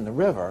dump it in the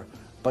river,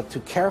 but to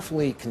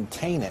carefully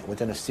contain it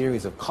within a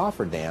series of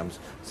cofferdams,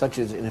 such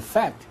as, in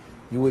effect,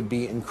 you would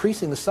be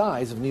increasing the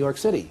size of New York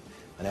City.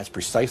 And that's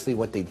precisely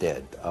what they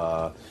did.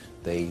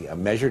 They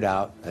measured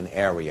out an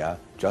area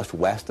just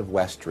west of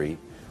West Street,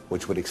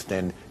 which would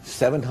extend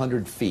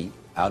 700 feet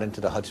out into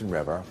the Hudson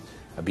River,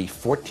 be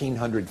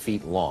 1,400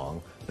 feet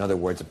long, in other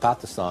words,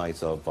 about the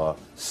size of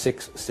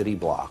 6 city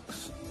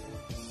blocks.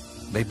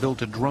 They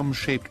built a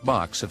drum-shaped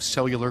box of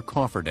cellular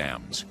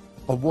cofferdams,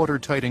 a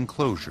watertight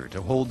enclosure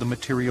to hold the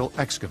material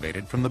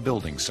excavated from the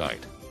building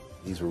site.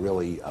 These were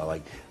really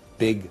like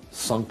big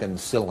sunken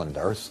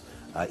cylinders,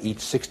 each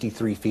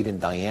 63 feet in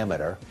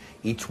diameter,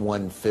 each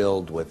one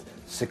filled with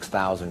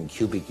 6,000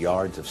 cubic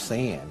yards of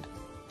sand.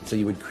 So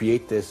you would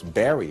create this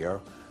barrier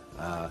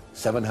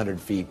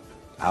 700 feet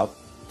out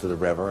to the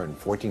river and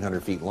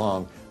 1,400 feet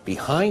long,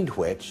 behind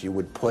which you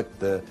would put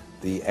the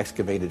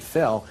excavated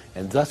fill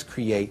and thus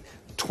create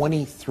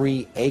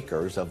 23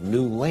 acres of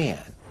new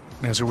land.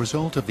 As a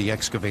result of the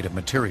excavated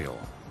material,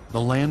 the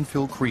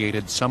landfill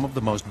created some of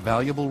the most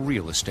valuable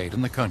real estate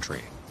in the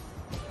country.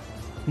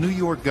 New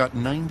York got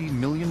 $90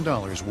 million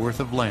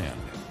worth of land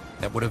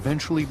that would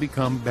eventually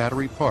become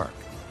Battery Park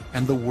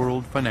and the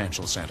World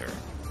Financial Center.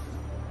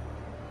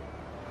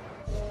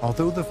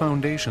 Although the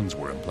foundations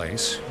were in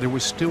place, there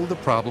was still the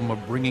problem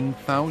of bringing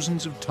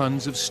thousands of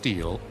tons of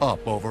steel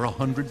up over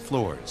 100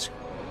 floors.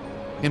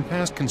 In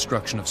past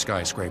construction of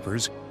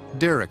skyscrapers,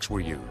 derricks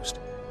were used.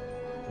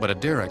 But a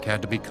derrick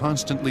had to be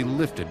constantly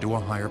lifted to a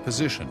higher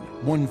position,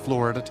 one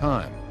floor at a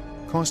time,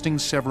 costing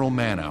several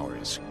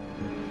man-hours.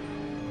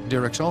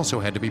 Derricks also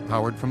had to be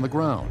powered from the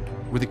ground,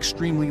 with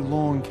extremely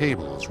long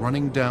cables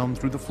running down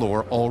through the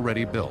floor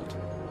already built.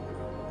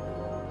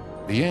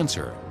 The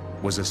answer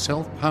was a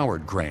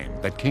self-powered crane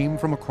that came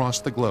from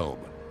across the globe.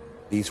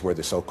 These were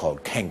the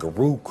so-called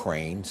kangaroo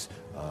cranes,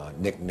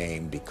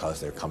 nicknamed because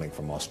they're coming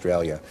from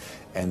Australia,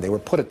 and they were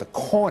put at the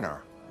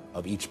corner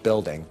of each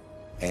building.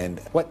 And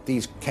what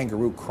these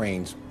kangaroo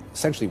cranes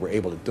essentially were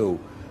able to do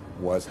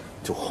was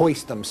to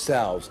hoist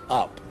themselves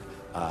up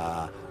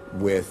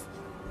with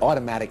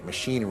automatic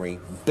machinery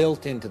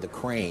built into the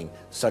crane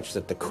such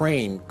that the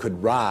crane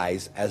could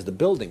rise as the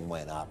building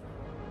went up.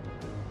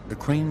 The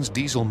crane's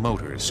diesel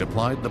motors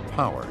supplied the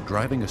power,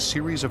 driving a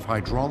series of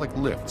hydraulic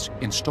lifts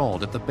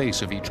installed at the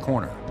base of each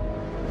corner.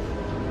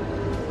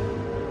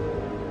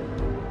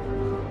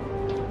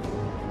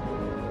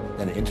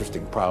 And an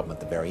interesting problem at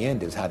the very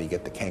end is how do you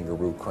get the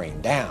kangaroo crane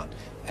down?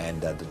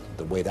 And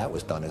the way that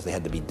was done is they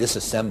had to be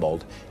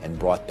disassembled and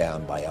brought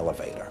down by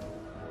elevator.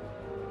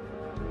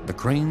 The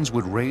cranes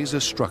would raise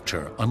a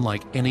structure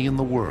unlike any in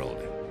the world.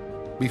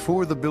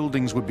 Before the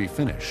buildings would be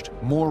finished,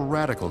 more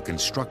radical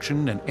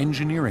construction and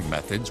engineering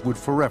methods would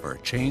forever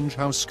change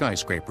how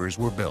skyscrapers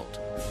were built.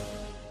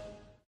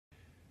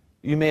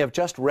 You may have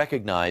just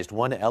recognized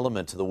one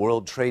element to the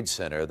World Trade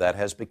Center that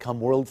has become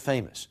world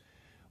famous.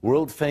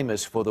 World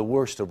famous for the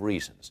worst of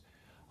reasons.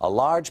 A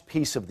large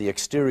piece of the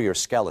exterior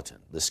skeleton,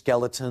 the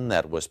skeleton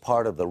that was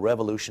part of the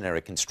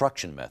revolutionary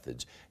construction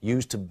methods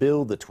used to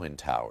build the Twin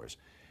Towers,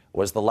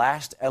 was the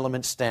last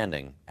element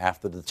standing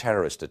after the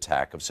terrorist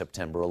attack of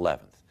September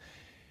 11th.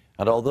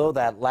 And although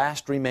that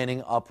last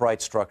remaining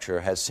upright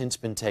structure has since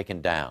been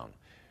taken down,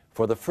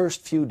 for the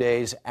first few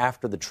days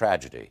after the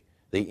tragedy,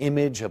 the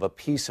image of a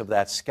piece of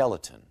that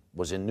skeleton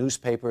was in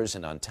newspapers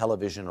and on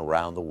television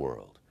around the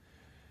world.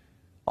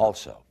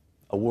 Also,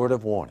 a word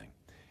of warning.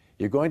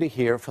 You're going to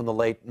hear from the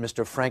late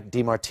Mr. Frank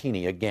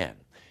DeMartini again,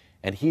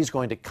 and he's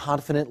going to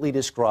confidently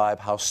describe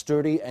how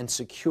sturdy and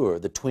secure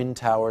the Twin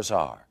Towers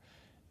are,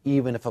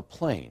 even if a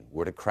plane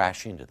were to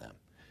crash into them.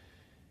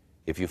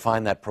 If you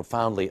find that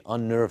profoundly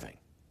unnerving,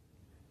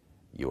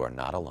 you are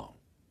not alone.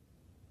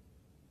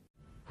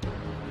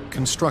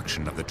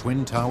 Construction of the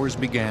Twin Towers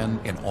began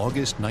in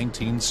August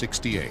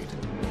 1968.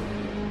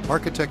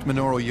 Architect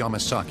Minoru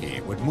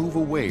Yamasaki would move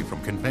away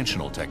from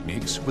conventional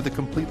techniques with a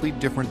completely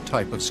different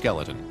type of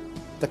skeleton.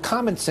 The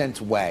common sense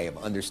way of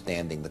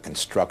understanding the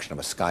construction of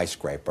a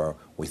skyscraper,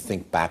 we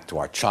think back to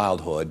our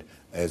childhood,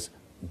 is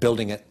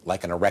building it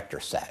like an erector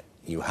set.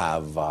 You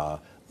have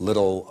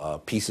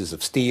little pieces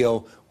of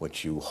steel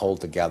which you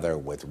hold together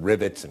with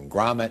rivets and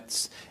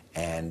grommets,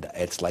 and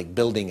it's like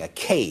building a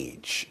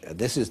cage.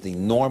 This is the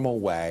normal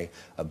way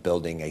of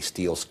building a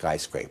steel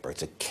skyscraper.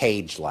 It's a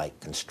cage-like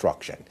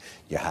construction.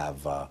 You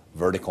have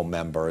vertical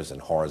members and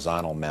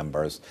horizontal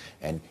members,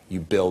 and you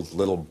build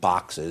little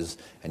boxes,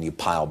 and you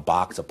pile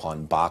box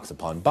upon box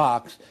upon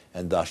box,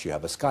 and thus you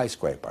have a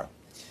skyscraper.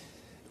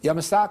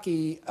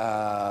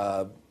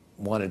 Yamasaki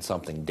wanted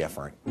something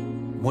different.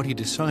 What he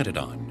decided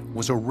on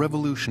was a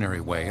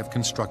revolutionary way of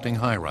constructing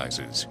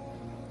high-rises,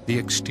 the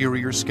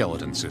exterior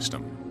skeleton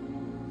system.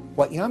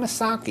 What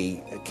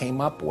Yamasaki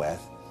came up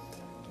with,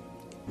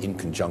 in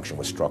conjunction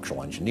with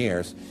structural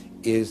engineers,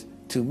 is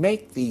to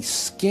make the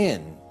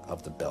skin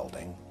of the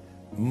building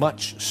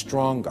much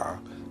stronger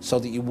so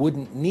that you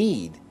wouldn't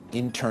need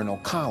internal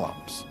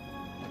columns.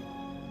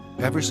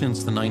 Ever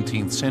since the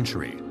 19th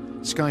century,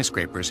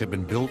 skyscrapers have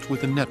been built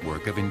with a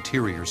network of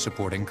interior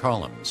supporting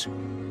columns.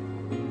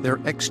 Their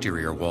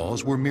exterior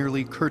walls were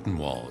merely curtain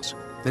walls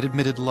that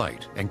admitted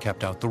light and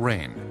kept out the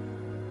rain.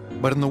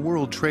 But in the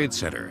World Trade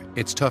Center,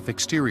 its tough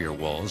exterior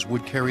walls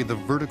would carry the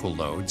vertical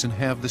loads and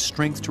have the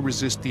strength to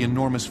resist the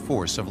enormous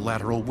force of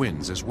lateral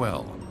winds as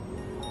well.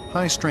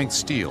 High-strength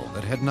steel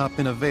that had not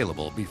been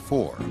available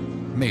before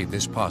made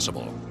this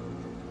possible.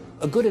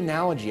 A good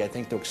analogy, I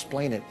think, to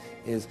explain it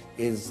is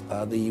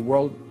the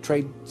World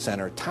Trade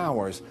Center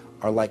towers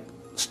are like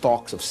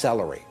stalks of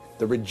celery.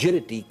 The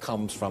rigidity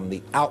comes from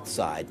the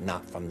outside,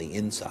 not from the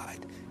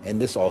inside.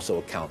 And this also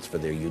accounts for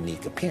their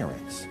unique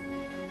appearance.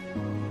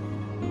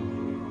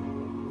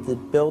 The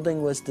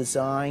building was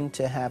designed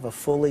to have a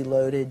fully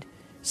loaded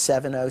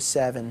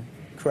 707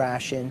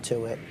 crash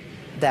into it.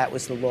 That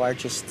was the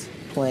largest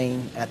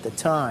plane at the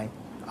time.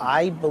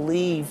 I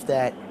believe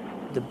that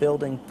the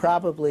building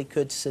probably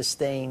could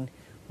sustain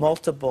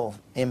multiple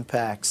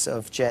impacts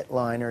of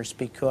jetliners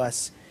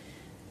because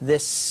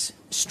this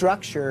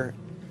structure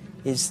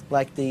is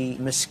like the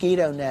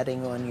mosquito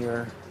netting on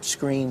your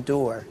screen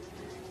door,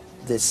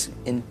 this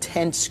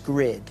intense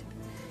grid,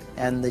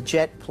 and the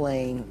jet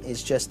plane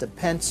is just a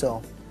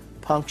pencil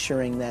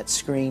puncturing that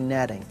screen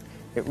netting.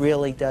 It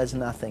really does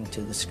nothing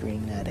to the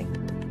screen netting.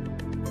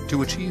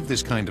 To achieve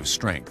this kind of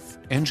strength,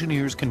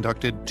 engineers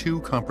conducted two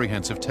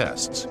comprehensive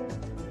tests.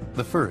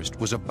 The first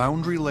was a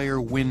boundary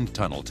layer wind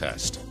tunnel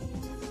test.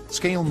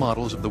 Scale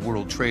models of the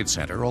World Trade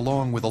Center,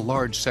 along with a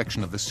large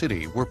section of the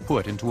city, were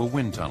put into a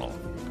wind tunnel.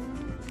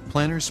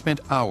 Planners spent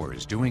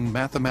hours doing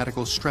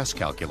mathematical stress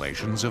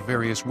calculations of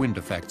various wind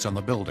effects on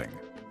the building.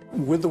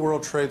 With the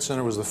World Trade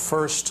Center was the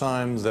first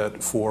time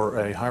that for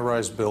a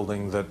high-rise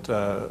building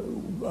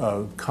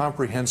that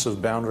comprehensive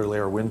boundary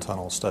layer wind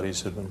tunnel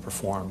studies had been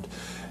performed.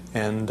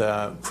 And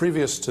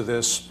previous to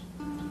this,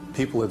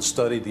 people had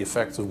studied the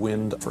effect of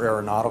wind for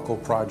aeronautical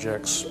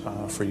projects,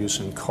 for use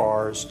in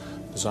cars,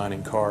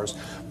 designing cars,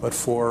 but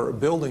for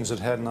buildings it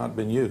had not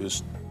been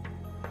used.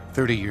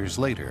 30 years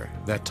later,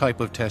 that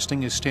type of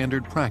testing is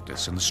standard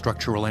practice in the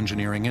structural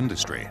engineering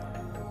industry.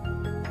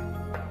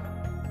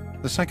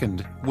 The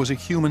second was a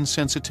human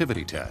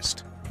sensitivity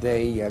test.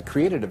 They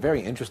created a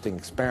very interesting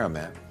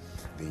experiment.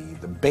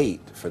 The bait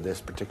for this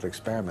particular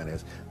experiment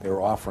is they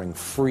were offering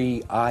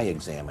free eye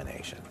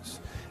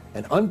examinations.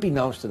 And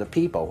unbeknownst to the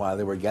people, while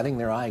they were getting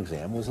their eye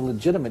exam, it was a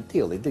legitimate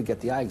deal. They did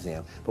get the eye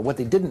exam, but what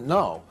they didn't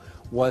know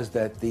was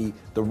that the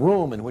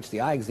room in which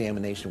the eye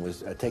examination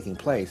was taking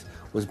place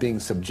was being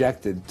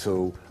subjected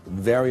to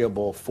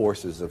variable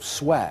forces of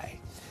sway.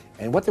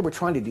 And what they were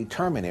trying to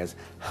determine is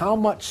how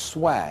much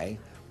sway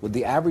would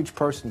the average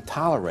person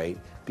tolerate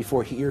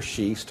before he or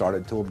she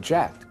started to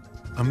object.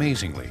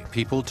 Amazingly,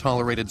 people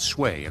tolerated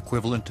sway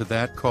equivalent to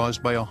that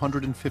caused by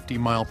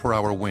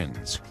 150-mile-per-hour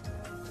winds.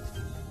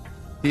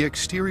 The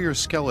exterior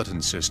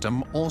skeleton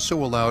system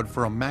also allowed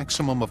for a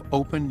maximum of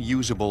open,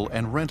 usable,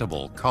 and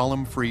rentable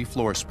column-free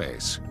floor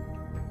space.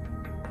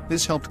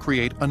 This helped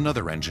create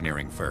another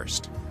engineering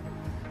first.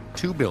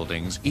 Two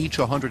buildings, each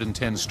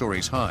 110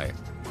 stories high,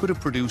 could have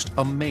produced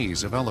a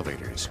maze of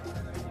elevators.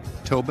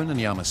 Tobin and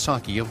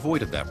Yamasaki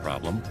avoided that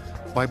problem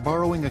by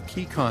borrowing a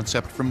key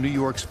concept from New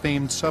York's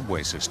famed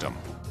subway system.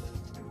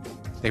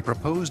 They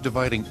proposed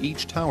dividing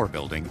each tower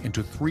building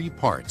into 3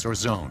 parts or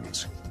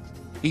zones.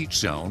 Each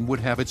zone would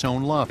have its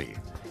own lobby,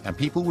 and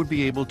people would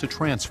be able to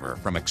transfer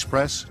from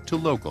express to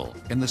local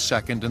in the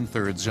 2nd and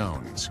 3rd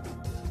zones.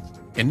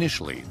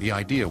 Initially, the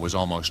idea was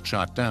almost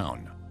shot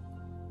down.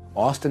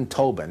 Austin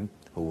Tobin,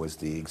 who was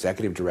the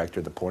executive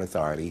director of the Port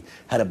Authority,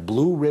 had a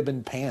blue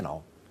ribbon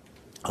panel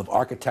of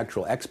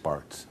architectural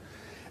experts,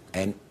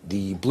 and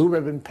the blue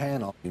ribbon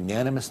panel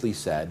unanimously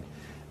said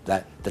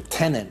that the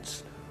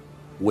tenants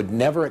would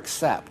never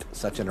accept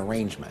such an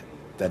arrangement,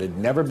 that had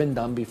never been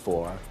done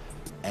before,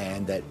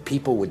 and that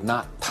people would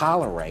not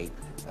tolerate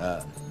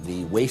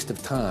the waste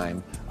of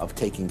time of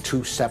taking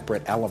 2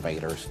 separate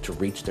elevators to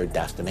reach their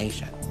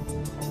destination.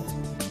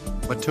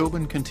 But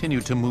Tobin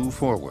continued to move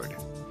forward,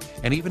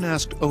 and even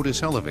asked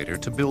Otis Elevator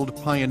to build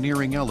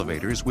pioneering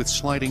elevators with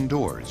sliding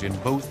doors in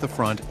both the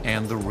front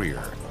and the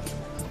rear.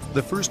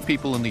 The first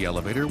people in the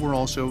elevator were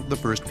also the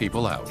first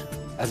people out.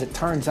 As it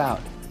turns out,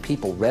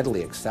 people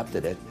readily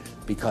accepted it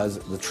because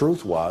the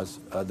truth was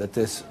that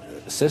this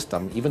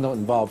system, even though it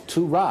involved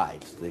 2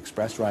 rides, the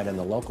express ride and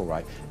the local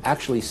ride,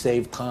 actually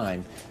saved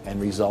time and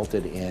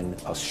resulted in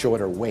a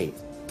shorter wait.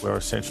 We're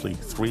essentially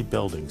 3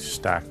 buildings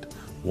stacked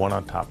one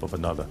on top of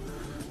another.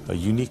 A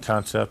unique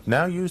concept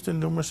now used in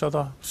numerous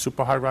other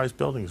super high-rise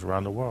buildings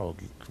around the world,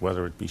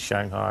 whether it be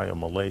Shanghai or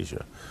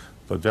Malaysia,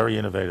 but very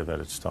innovative at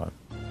its time.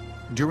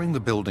 During the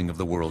building of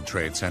the World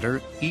Trade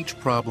Center, each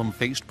problem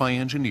faced by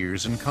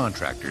engineers and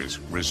contractors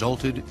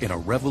resulted in a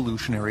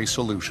revolutionary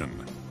solution.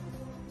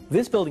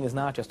 This building is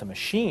not just a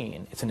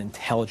machine, it's an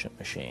intelligent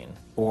machine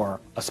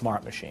or a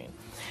smart machine.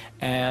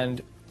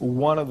 And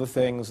one of the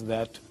things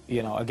that,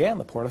 again,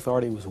 the Port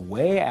Authority was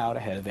way out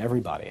ahead of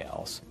everybody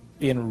else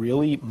in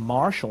really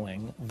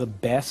marshaling the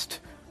best,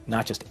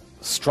 not just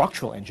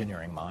structural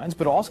engineering minds,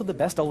 but also the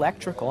best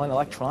electrical and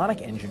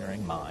electronic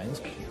engineering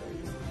minds.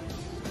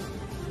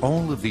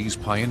 All of these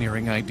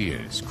pioneering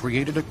ideas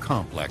created a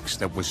complex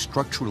that was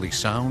structurally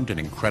sound and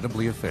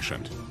incredibly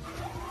efficient.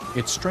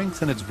 Its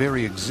strength and its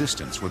very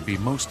existence would be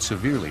most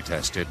severely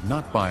tested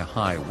not by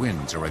high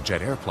winds or a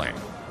jet airplane,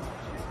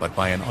 but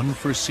by an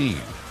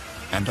unforeseen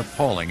and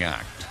appalling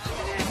act.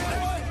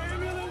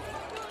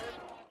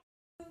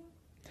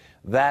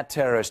 That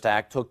terrorist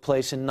act took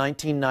place in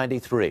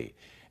 1993,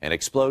 an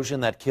explosion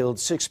that killed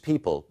 6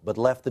 people but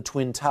left the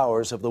Twin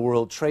Towers of the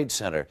World Trade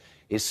Center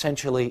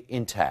essentially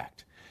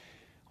intact.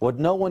 What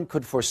no one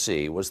could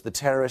foresee was the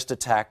terrorist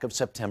attack of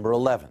September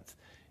 11th.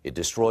 It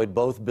destroyed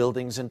both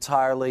buildings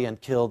entirely and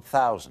killed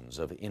thousands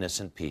of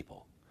innocent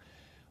people.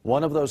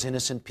 One of those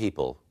innocent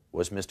people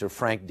was Mr.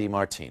 Frank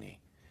DiMartini.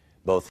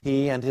 Both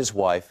he and his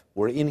wife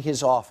were in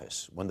his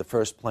office when the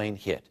first plane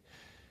hit.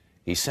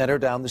 He sent her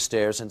down the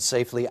stairs and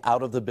safely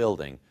out of the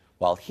building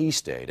while he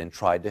stayed and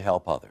tried to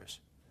help others.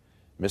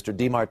 Mr.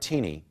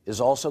 DiMartini is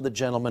also the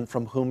gentleman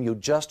from whom you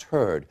just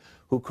heard,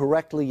 who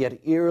correctly yet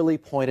eerily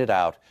pointed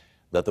out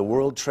that the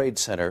World Trade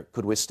Center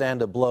could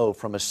withstand a blow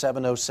from a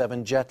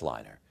 707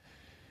 jetliner.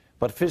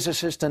 But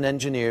physicists and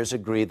engineers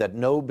agree that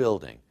no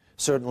building,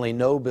 certainly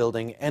no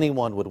building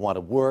anyone would want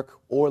to work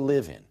or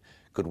live in,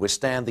 could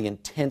withstand the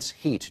intense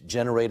heat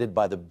generated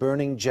by the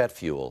burning jet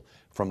fuel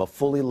from a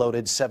fully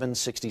loaded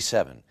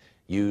 767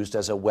 used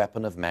as a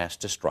weapon of mass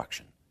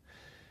destruction.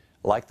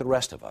 Like the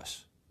rest of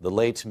us, the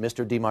late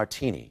Mr.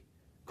 DiMartini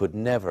could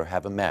never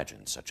have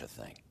imagined such a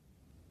thing.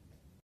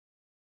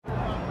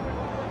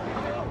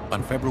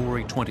 On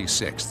February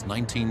 26,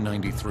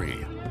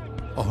 1993,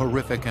 a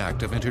horrific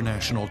act of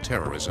international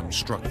terrorism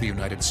struck the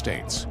United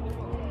States.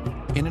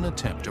 In an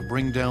attempt to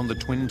bring down the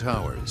Twin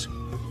Towers,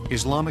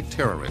 Islamic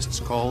terrorists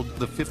called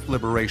the Fifth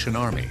Liberation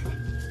Army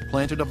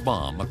planted a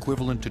bomb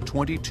equivalent to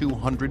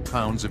 2,200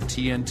 pounds of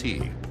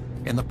TNT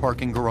in the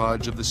parking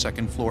garage of the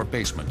second-floor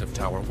basement of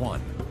Tower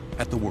 1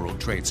 at the World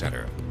Trade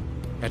Center.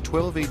 At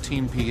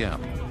 12:18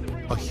 p.m.,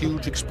 a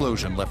huge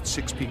explosion left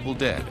 6 people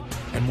dead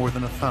and more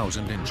than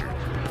 1,000 injured.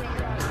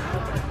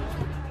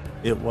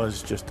 It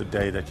was just a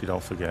day that you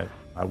don't forget.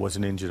 I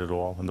wasn't injured at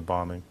all in the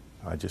bombing.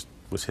 I just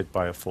was hit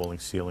by a falling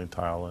ceiling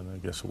tile, and I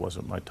guess it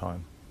wasn't my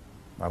time.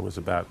 I was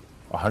about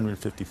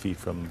 150 feet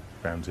from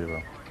ground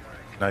zero.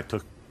 And I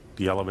took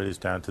the elevators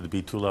down to the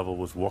B2 level,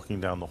 was walking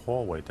down the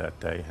hallway that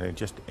day, and I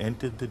just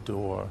entered the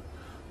door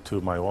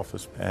to my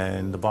office,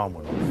 and the bomb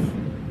went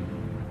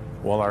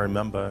off. All I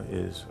remember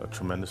is a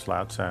tremendous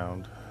loud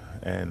sound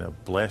and a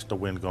blast of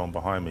wind going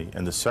behind me,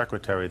 and the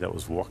secretary that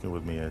was walking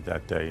with me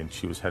that day, and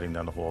she was heading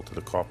down the hall to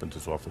the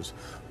carpenter's office,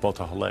 both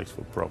of her legs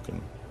were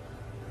broken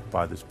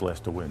by this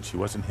blast of wind. She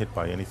wasn't hit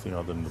by anything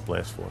other than the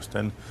blast force.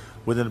 Then,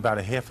 within about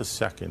a half a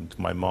second,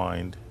 my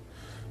mind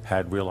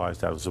had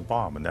realized that it was a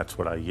bomb, and that's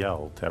what I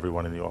yelled to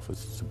everyone in the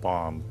office: "It's a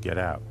bomb, get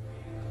out."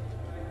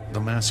 The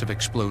massive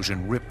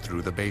explosion ripped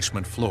through the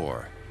basement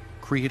floor,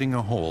 creating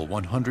a hole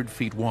 100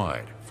 feet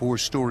wide, 4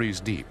 stories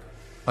deep,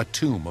 a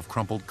tomb of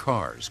crumpled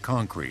cars,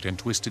 concrete, and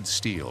twisted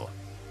steel.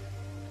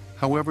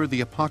 However,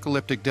 the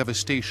apocalyptic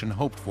devastation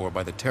hoped for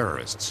by the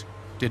terrorists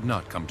did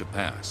not come to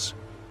pass.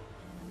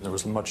 There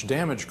was much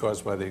damage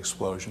caused by the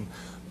explosion,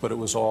 but it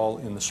was all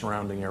in the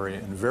surrounding area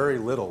and very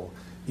little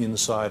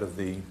inside of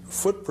the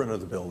footprint of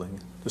the building,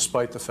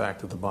 despite the fact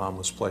that the bomb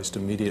was placed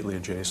immediately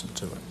adjacent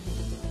to it.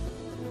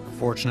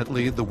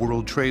 Fortunately, the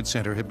World Trade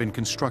Center had been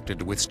constructed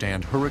to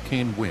withstand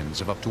hurricane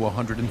winds of up to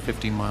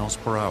 150 miles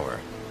per hour.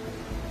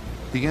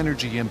 The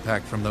energy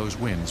impact from those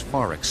winds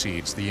far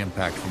exceeds the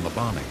impact from the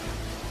bombing.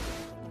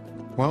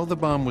 While the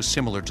bomb was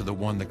similar to the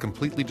one that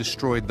completely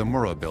destroyed the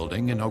Murrah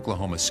building in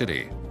Oklahoma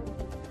City,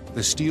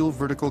 the steel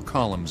vertical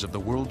columns of the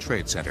World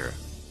Trade Center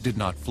did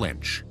not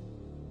flinch.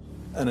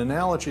 An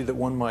analogy that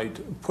one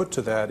might put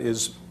to that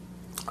is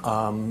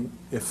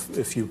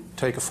if you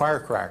take a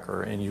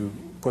firecracker and you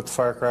put the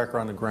firecracker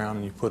on the ground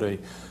and you put a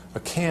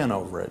can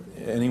over it.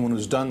 Anyone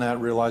who's done that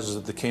realizes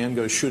that the can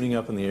goes shooting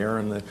up in the air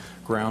and the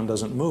ground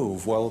doesn't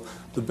move. Well,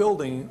 the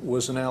building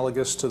was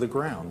analogous to the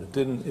ground.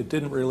 It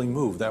didn't really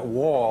move. That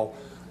wall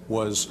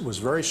was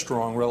very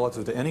strong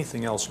relative to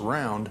anything else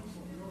around,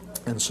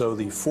 and so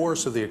the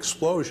force of the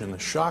explosion, the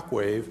shock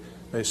wave,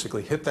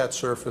 basically hit that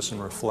surface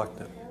and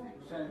reflected.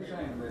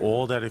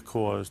 All that it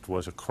caused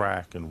was a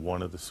crack in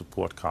one of the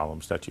support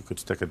columns that you could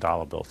stick a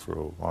dollar bill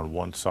through on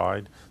one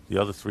side. The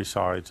other 3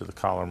 sides of the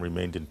column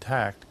remained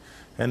intact,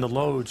 and the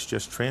loads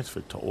just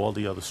transferred to all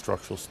the other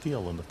structural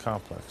steel in the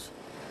complex.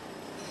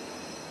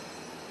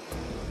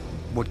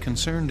 What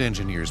concerned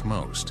engineers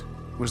most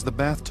was the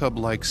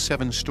bathtub-like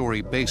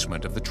 7-story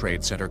basement of the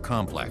Trade Center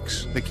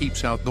complex that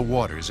keeps out the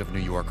waters of New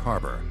York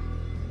Harbor.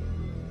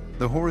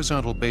 The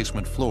horizontal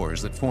basement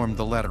floors that formed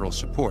the lateral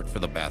support for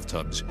the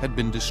bathtubs had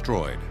been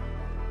destroyed.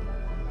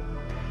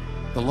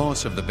 The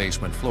loss of the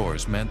basement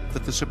floors meant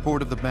that the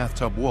support of the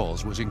bathtub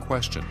walls was in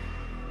question.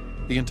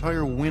 The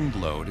entire wind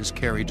load is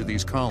carried to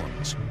these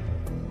columns.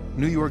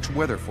 New York's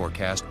weather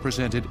forecast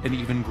presented an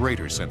even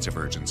greater sense of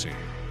urgency.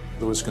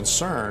 There was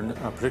concern,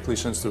 particularly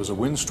since there was a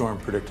windstorm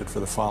predicted for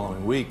the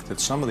following week, that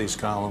some of these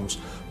columns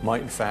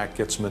might in fact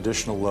get some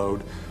additional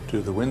load due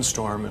to the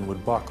windstorm and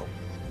would buckle.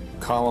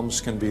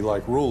 Columns can be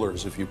like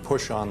rulers. If you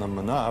push on them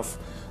enough,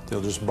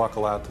 they'll just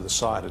buckle out to the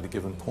side at a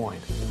given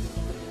point.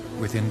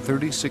 Within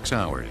 36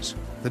 hours,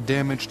 the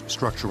damaged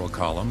structural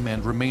column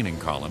and remaining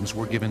columns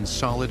were given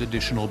solid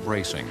additional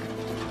bracing.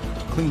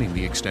 Cleaning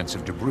the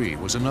extensive debris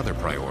was another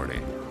priority.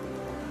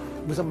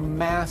 It was a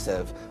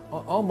massive,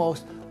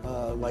 almost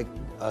like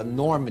a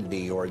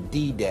Normandy or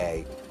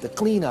D-Day. The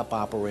cleanup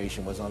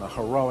operation was on a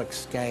heroic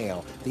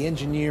scale. The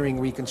engineering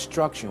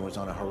reconstruction was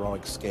on a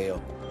heroic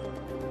scale.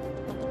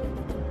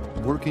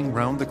 Working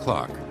round the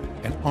clock,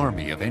 an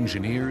army of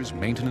engineers,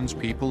 maintenance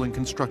people, and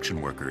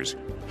construction workers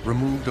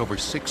removed over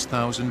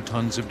 6,000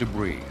 tons of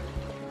debris.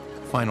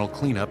 final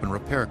cleanup and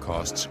repair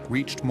costs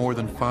reached more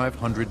than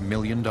 $500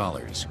 million.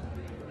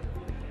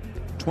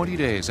 20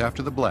 days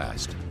after the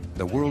blast,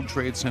 the World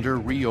Trade Center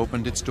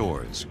reopened its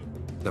doors.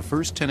 The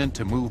first tenant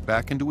to move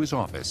back into his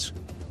office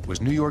was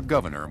New York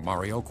Governor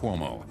Mario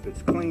Cuomo.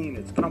 It's clean,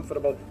 it's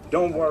comfortable,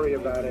 don't worry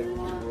about it.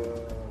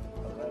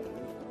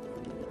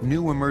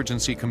 New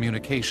emergency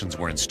communications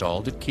were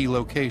installed at key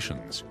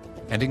locations,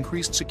 and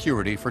increased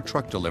security for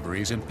truck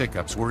deliveries and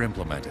pickups were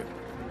implemented.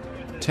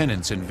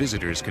 Tenants and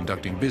visitors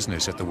conducting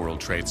business at the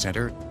World Trade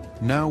Center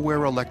now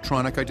wear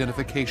electronic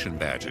identification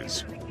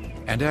badges,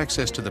 and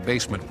access to the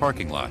basement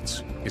parking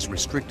lots is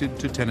restricted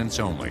to tenants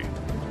only.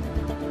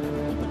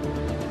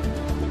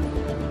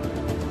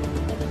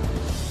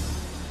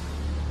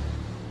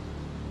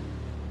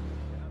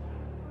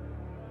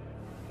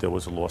 There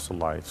was a loss of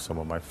life. Some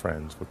of my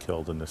friends were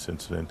killed in this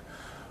incident.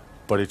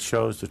 But it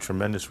shows the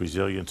tremendous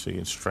resiliency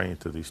and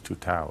strength of these two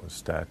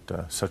towers, that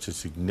such a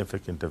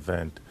significant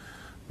event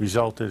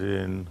resulted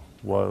in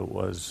what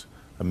was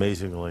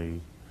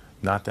amazingly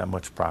not that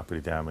much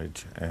property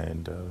damage,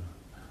 and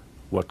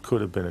what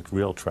could have been a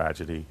real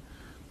tragedy,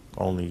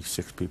 only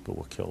 6 people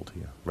were killed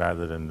here,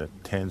 rather than the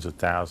tens of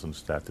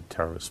thousands that the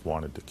terrorists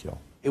wanted to kill.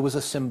 It was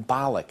a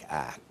symbolic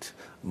act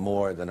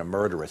more than a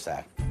murderous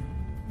act.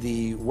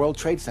 The World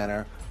Trade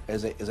Center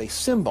is a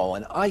symbol,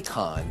 an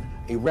icon,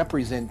 a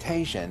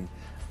representation,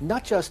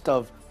 not just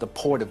of the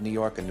Port of New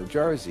York and New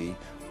Jersey,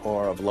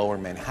 or of Lower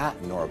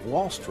Manhattan, or of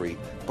Wall Street,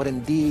 but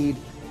indeed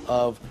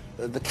of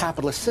the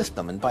capitalist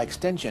system, and by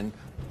extension,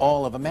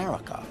 all of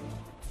America.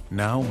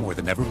 Now more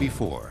than ever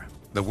before,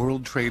 the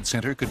World Trade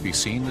Center could be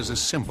seen as a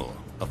symbol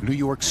of New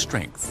York's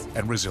strength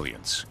and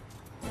resilience.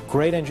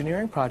 Great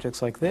engineering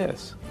projects like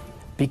this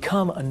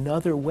become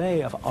another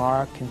way of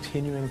our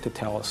continuing to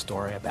tell a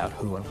story about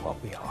who and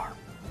what we are.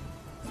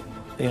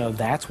 You know,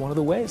 that's one of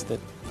the ways that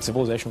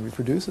civilization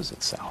reproduces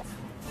itself.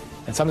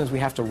 And sometimes we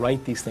have to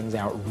write these things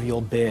out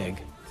real big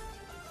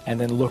and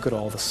then look at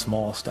all the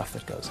small stuff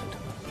that goes into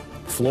them,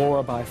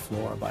 floor by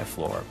floor by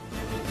floor.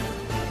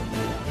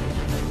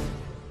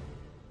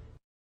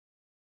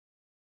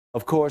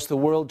 Of course, the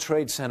World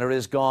Trade Center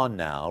is gone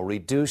now,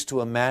 reduced to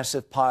a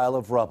massive pile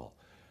of rubble.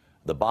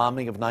 The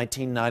bombing of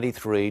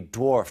 1993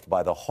 dwarfed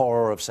by the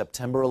horror of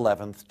September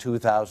 11th,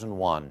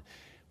 2001,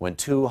 when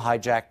 2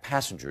 hijacked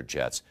passenger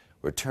jets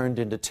were turned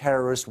into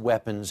terrorist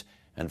weapons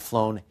and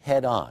flown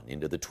head-on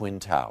into the Twin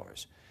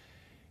Towers.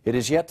 It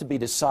is yet to be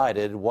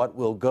decided what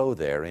will go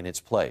there in its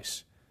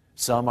place.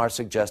 Some are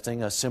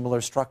suggesting a similar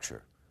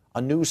structure,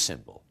 a new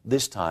symbol,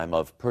 this time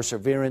of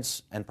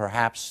perseverance and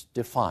perhaps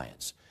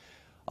defiance.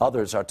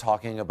 Others are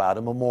talking about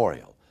a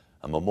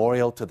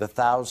memorial to the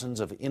thousands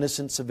of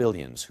innocent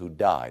civilians who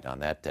died on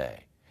that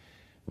day.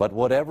 But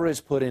whatever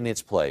is put in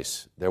its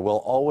place, there will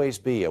always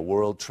be a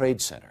World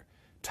Trade Center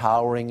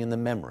towering in the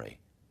memory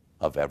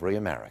of every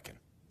American.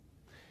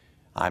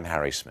 I'm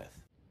Harry Smith.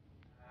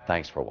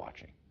 Thanks for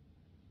watching.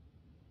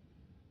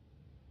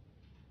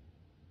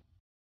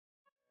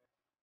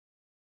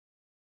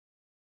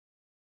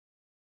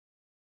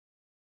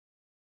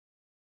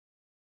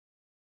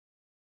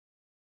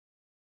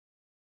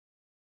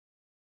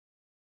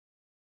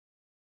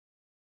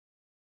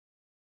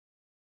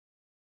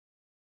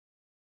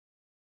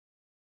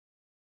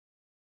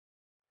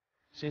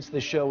 Since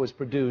the show was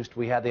produced,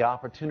 we had the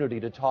opportunity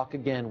to talk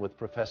again with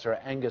Professor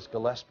Angus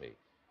Gillespie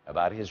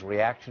about his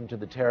reaction to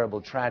the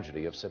terrible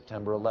tragedy of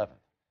September 11th.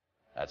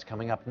 That's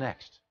coming up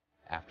next,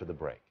 after the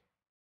break.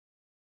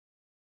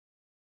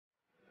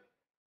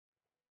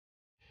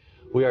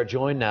 We are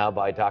joined now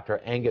by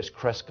Dr. Angus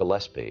Cress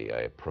Gillespie,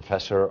 a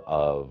professor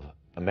of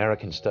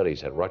American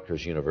Studies at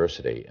Rutgers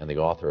University and the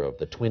author of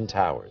The Twin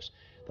Towers,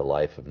 The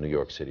Life of New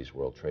York City's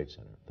World Trade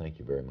Center. Thank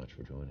you very much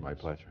for joining us. My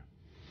pleasure.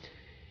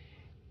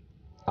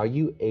 Are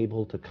you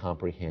able to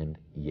comprehend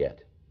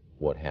yet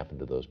what happened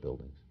to those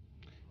buildings?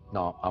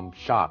 No, I'm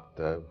shocked.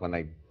 When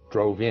I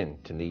drove in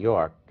to New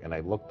York and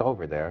I looked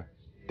over there,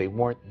 they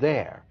weren't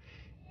there.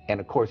 And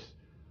of course,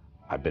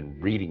 I've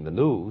been reading the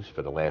news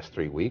for the last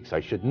 3 weeks. I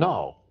should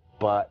know,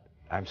 but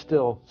I'm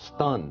still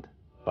stunned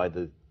by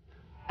the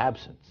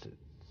absence.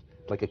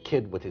 It's like a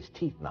kid with his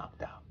teeth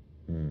knocked out.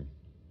 Mm.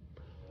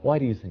 Why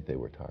do you think they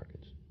were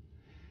targets?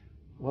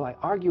 Well, I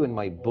argue in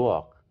my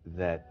book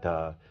that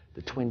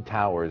the Twin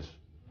Towers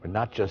are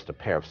not just a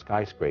pair of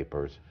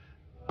skyscrapers,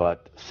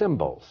 but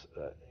symbols.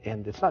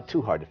 And it's not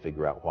too hard to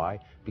figure out why.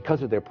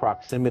 Because of their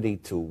proximity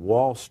to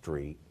Wall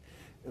Street,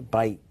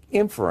 by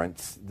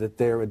inference that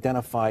they're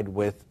identified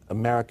with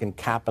American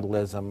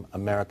capitalism,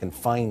 American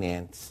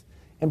finance,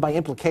 and by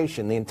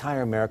implication, the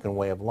entire American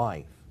way of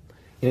life.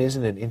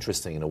 Isn't it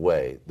interesting in a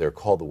way? They're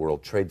called the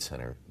World Trade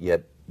Center,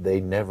 yet they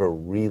never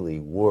really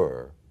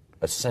were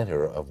a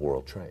center of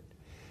world trade.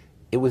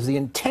 It was the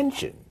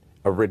intention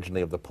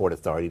originally of the Port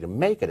Authority to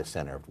make it a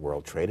center of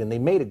world trade, and they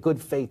made a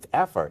good faith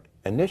effort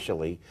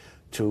initially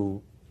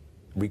to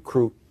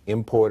recruit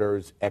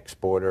importers,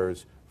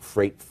 exporters,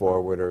 freight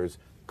forwarders,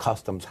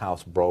 customs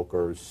house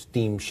brokers,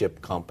 steamship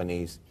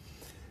companies.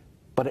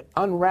 But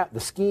the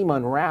scheme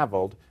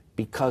unraveled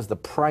because the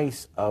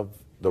price of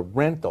the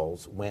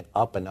rentals went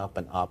up and up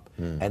and up,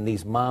 and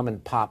these mom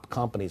and pop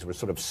companies were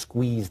sort of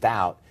squeezed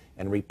out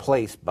and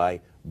replaced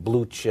by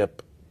blue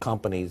chip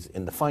companies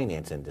in the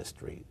finance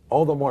industry.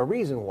 All the more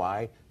reason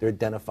why they're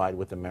identified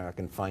with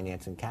American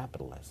finance and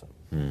capitalism.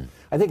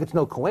 I think it's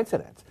no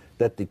coincidence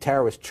that the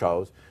terrorists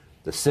chose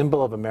the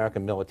symbol of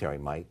American military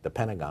might, the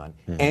Pentagon,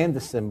 and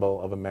the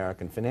symbol of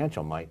American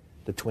financial might,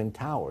 the Twin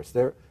Towers.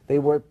 They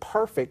were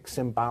perfect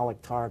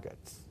symbolic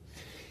targets.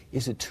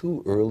 Is it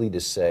too early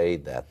to say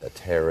that the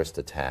terrorist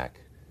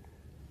attack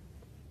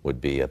would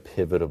be a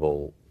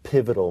pivotal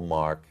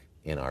mark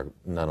in our,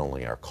 not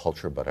only our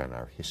culture, but in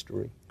our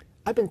history?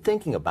 I've been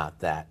thinking about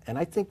that, and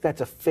I think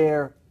that's a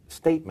fair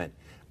statement.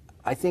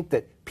 I think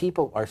that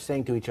people are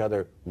saying to each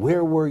other,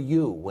 where were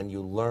you when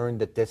you learned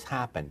that this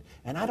happened?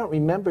 And I don't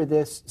remember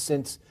this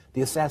since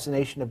the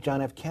assassination of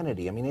John F.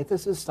 Kennedy. I mean,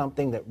 this is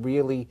something that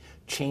really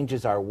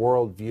changes our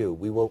worldview.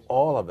 We will,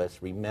 all of us,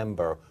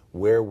 remember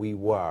where we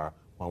were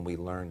when we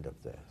learned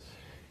of this.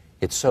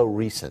 It's so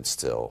recent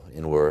still,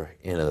 and we're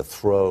in the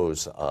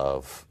throes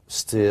of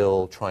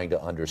still trying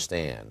to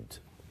understand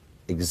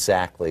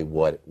exactly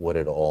what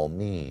it all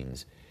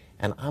means.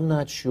 And I'm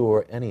not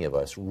sure any of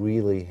us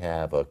really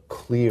have a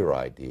clear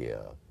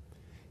idea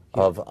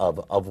of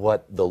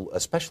what,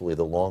 especially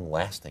the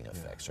long-lasting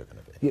effects are going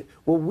to be. Yeah.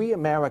 Well, we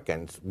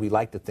Americans, we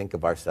like to think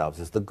of ourselves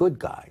as the good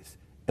guys.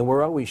 And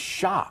we're always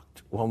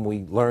shocked when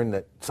we learn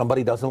that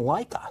somebody doesn't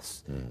like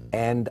us.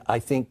 And I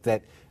think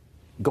that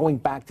going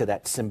back to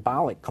that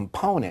symbolic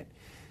component,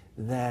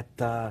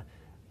 that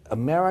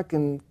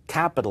American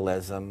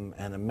capitalism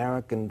and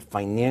American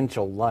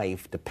financial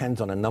life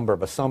depends on a number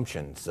of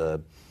assumptions.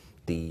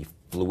 The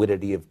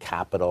fluidity of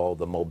capital,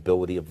 the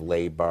mobility of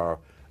labor,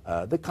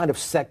 the kind of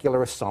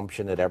secular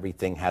assumption that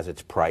everything has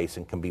its price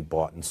and can be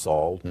bought and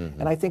sold.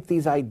 And I think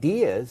these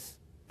ideas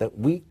that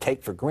we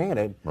take for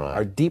granted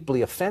are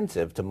deeply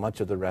offensive to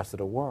much of the rest of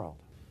the world.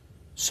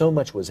 So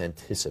much was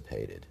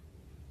anticipated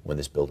when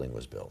this building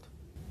was built.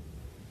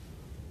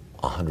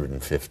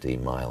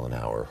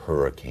 150-mile-an-hour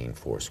hurricane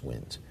force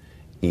winds,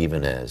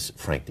 even as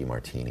Frank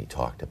DeMartini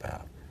talked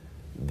about,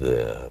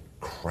 the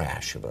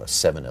crash of a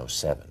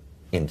 707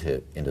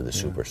 into the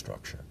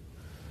superstructure.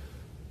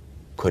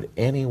 Could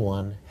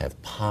anyone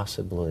have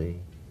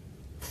possibly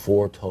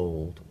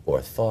foretold or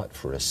thought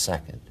for a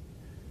second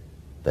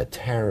that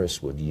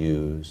terrorists would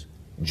use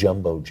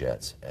jumbo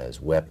jets as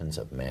weapons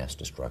of mass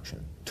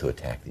destruction to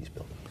attack these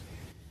buildings?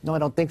 No, I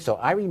don't think so.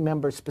 I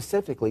remember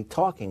specifically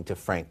talking to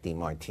Frank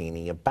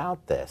DeMartini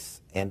about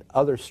this and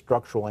other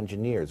structural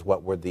engineers,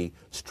 what were the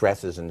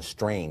stresses and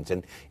strains.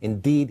 And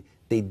indeed,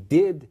 they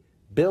did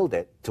build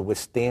it to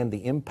withstand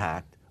the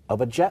impact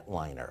of a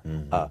jetliner.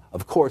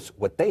 Of course,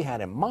 what they had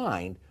in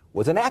mind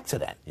was an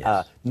accident.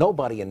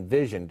 Nobody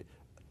envisioned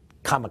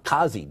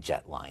kamikaze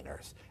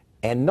jetliners.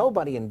 And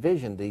nobody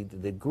envisioned the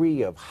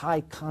degree of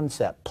high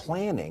concept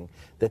planning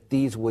that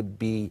these would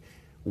be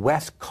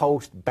West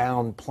Coast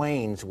bound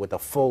planes with a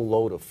full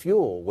load of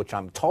fuel, which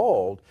I'm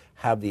told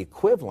have the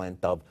equivalent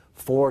of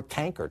 4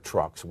 tanker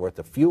trucks worth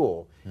of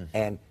fuel.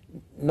 And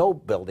no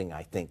building,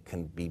 I think,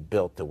 can be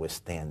built to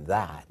withstand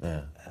that.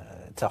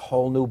 It's a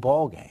whole new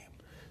ballgame.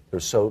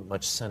 There's so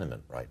much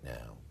sentiment right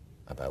now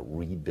about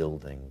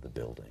rebuilding the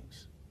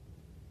buildings.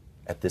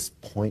 At this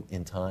point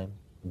in time,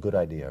 good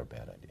idea or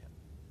bad idea?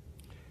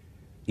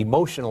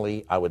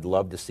 Emotionally, I would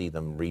love to see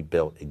them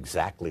rebuilt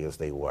exactly as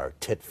they were,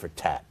 tit for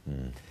tat.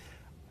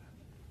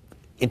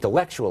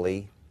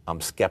 Intellectually,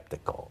 I'm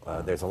skeptical.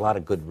 There's a lot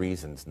of good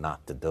reasons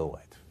not to do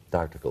it.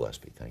 Dr.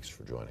 Gillespie, thanks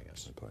for joining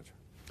us. My pleasure.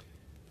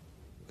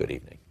 Good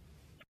evening.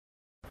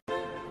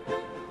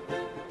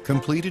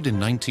 Completed in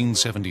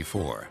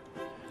 1974,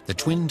 the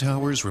Twin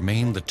Towers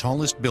remain the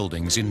tallest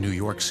buildings in New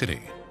York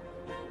City.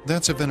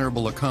 That's a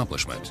venerable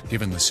accomplishment,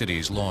 given the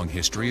city's long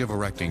history of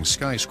erecting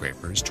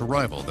skyscrapers to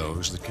rival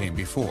those that came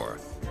before.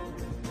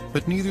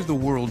 But neither the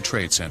World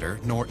Trade Center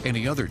nor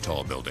any other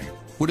tall building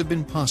would have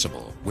been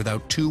possible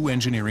without 2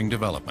 engineering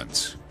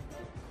developments.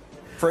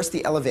 First,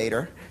 the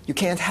elevator. You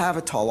can't have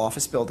a tall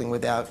office building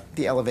without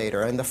the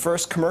elevator. And the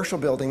first commercial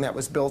building that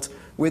was built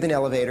with an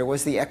elevator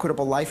was the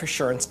Equitable Life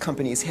Assurance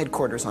Company's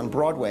headquarters on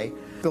Broadway,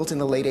 built in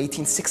the late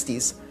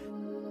 1860s.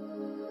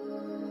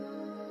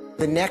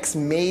 The next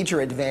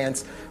major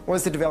advance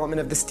was the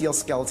development of the steel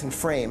skeleton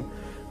frame,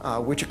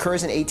 which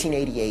occurs in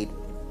 1888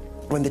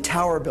 when the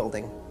Tower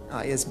building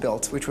is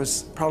built, which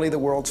was probably the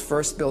world's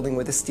first building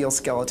with a steel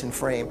skeleton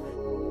frame.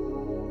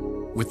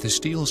 With the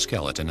steel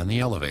skeleton and the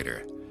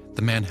elevator,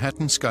 the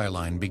Manhattan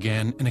skyline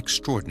began an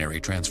extraordinary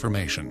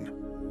transformation.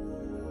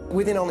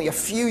 Within only a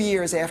few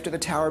years after the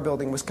Tower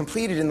building was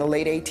completed in the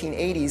late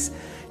 1880s,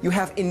 you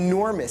have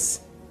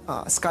enormous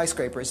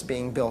skyscrapers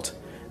being built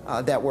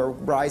that were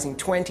rising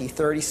 20,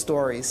 30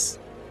 stories.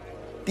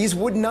 These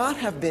would not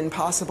have been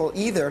possible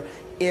either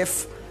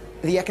if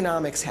the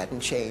economics hadn't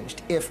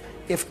changed, if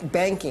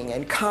banking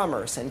and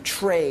commerce and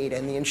trade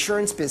and the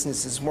insurance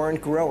businesses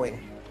weren't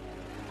growing.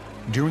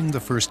 During the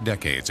first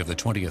decades of the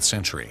 20th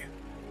century,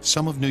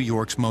 some of New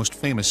York's most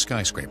famous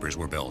skyscrapers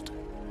were built.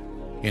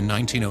 In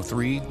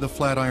 1903, the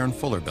Flatiron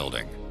Fuller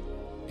Building.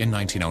 In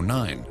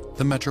 1909,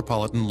 the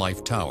Metropolitan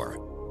Life Tower,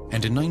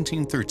 and in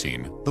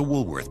 1913, the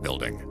Woolworth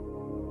Building.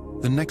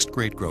 The next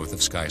great growth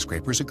of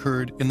skyscrapers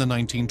occurred in the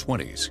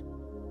 1920s.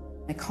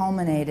 It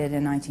culminated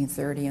in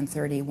 1930 and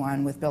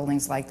 31 with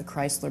buildings like the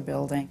Chrysler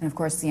Building and, of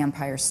course, the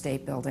Empire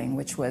State Building,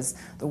 which was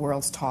the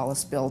world's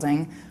tallest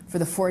building for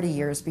the 40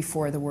 years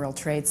before the World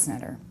Trade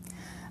Center.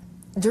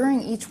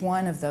 During each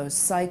one of those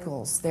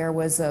cycles, there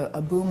was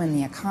a boom in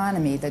the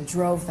economy that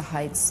drove the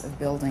heights of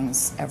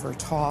buildings ever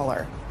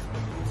taller.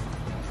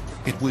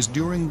 It was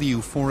during the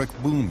euphoric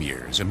boom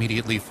years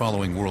immediately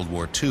following World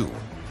War II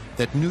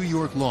that New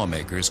York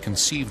lawmakers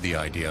conceived the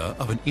idea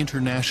of an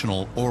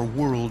international or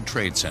World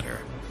Trade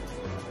Center.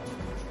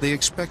 They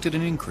expected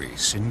an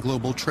increase in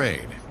global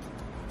trade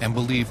and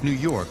believed New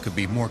York could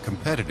be more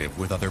competitive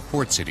with other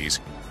port cities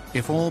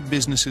if all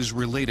businesses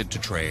related to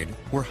trade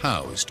were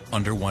housed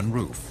under one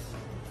roof.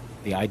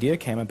 The idea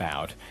came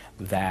about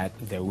that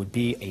there would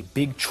be a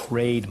big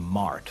trade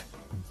mart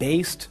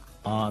based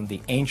on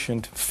the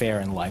ancient fair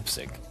in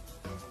Leipzig,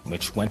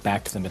 which went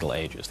back to the Middle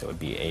Ages. There would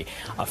be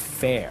a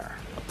fair,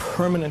 a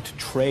permanent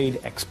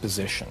trade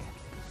exposition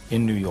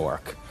in New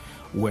York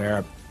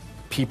where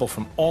people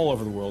from all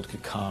over the world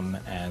could come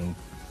and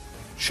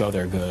show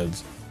their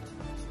goods.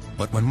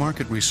 But when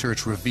market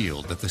research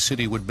revealed that the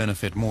city would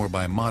benefit more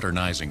by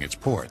modernizing its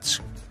ports,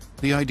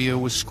 the idea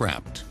was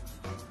scrapped.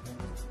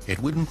 It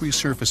wouldn't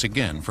resurface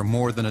again for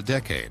more than a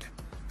decade,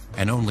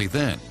 and only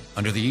then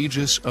under the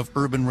aegis of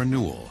urban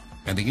renewal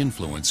and the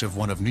influence of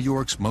one of New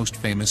York's most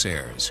famous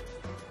heirs,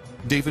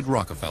 David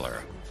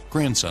Rockefeller,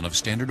 grandson of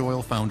Standard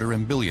Oil founder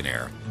and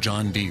billionaire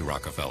John D.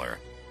 Rockefeller.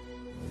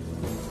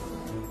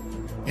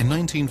 In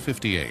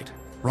 1958,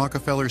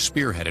 Rockefeller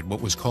spearheaded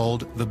what was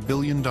called the $1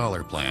 billion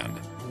plan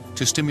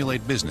to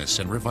stimulate business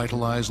and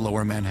revitalize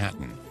Lower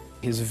Manhattan.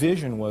 His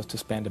vision was to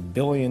spend $1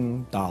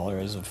 billion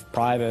of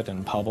private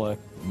and public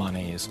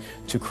monies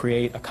to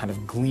create a kind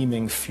of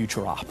gleaming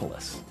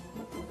futuropolis.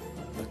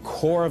 The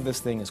core of this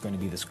thing is going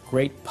to be this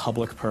great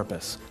public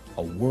purpose,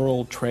 a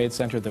World Trade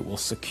Center that will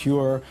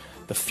secure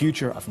the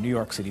future of New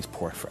York City's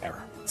port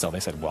forever. So they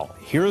said, well,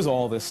 here's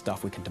all this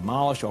stuff we can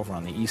demolish over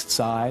on the east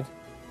side.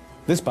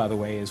 This, by the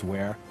way, is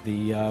where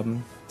the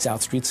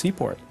South Street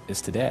Seaport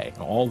is today.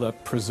 All the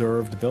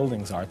preserved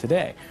buildings are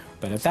today.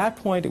 But at that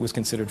point, it was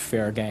considered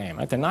fair game.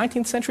 Right? They're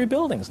 19th century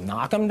buildings,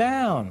 knock them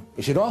down.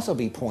 It should also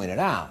be pointed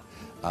out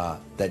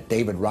that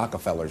David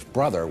Rockefeller's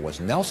brother was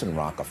Nelson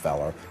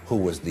Rockefeller, who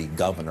was the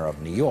governor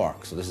of New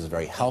York. So this is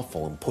very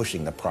helpful in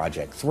pushing the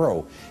project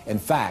through. In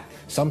fact,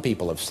 some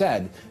people have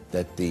said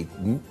that the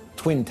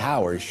Twin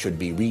Towers should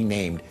be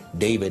renamed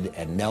David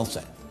and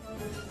Nelson.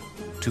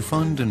 To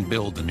fund and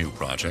build the new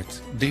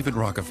project, David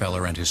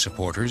Rockefeller and his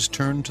supporters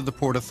turned to the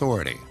Port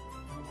Authority,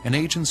 an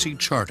agency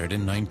chartered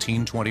in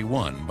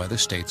 1921 by the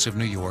states of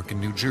New York and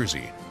New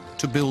Jersey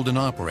to build and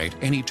operate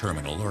any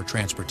terminal or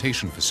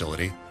transportation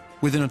facility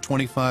within a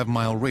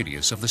 25-mile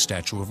radius of the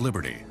Statue of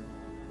Liberty.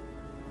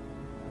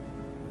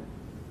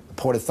 The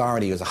Port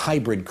Authority is a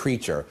hybrid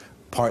creature,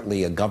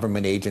 partly a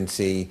government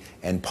agency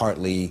and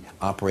partly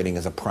operating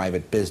as a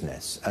private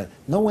business.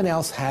 No one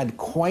else had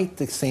quite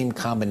the same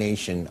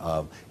combination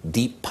of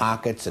deep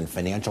pockets and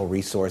financial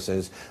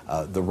resources,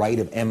 the right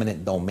of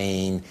eminent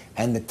domain,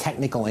 and the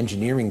technical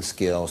engineering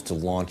skills to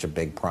launch a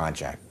big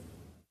project.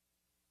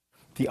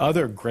 The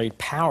other great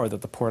power that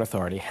the Port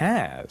Authority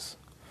has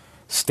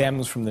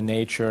stems from the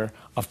nature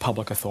of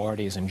public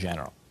authorities in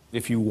general.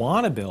 If you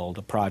want to build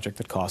a project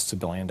that costs $1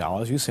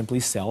 billion, you simply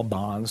sell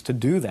bonds to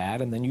do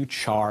that, and then you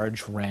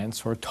charge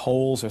rents or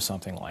tolls or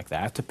something like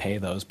that to pay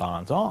those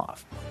bonds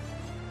off.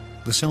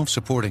 The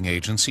self-supporting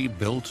agency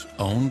built,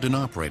 owned, and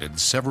operated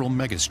several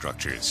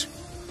megastructures,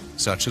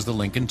 such as the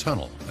Lincoln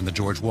Tunnel and the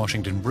George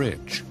Washington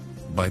Bridge.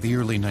 By the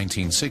early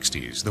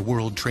 1960s, the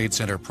World Trade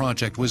Center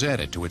project was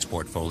added to its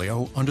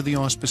portfolio under the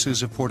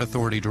auspices of Port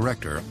Authority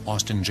Director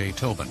Austin J.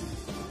 Tobin.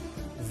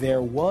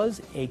 There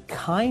was a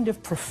kind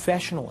of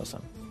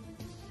professionalism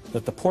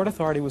that the Port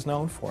Authority was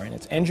known for in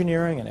its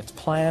engineering and its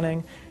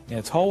planning and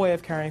its whole way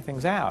of carrying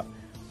things out,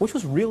 which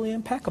was really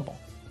impeccable.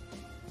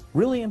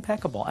 Really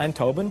impeccable. And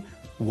Tobin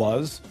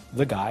was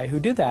the guy who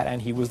did that,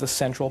 and he was the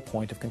central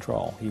point of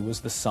control. He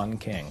was the Sun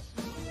King.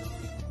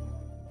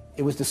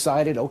 It was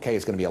decided, okay,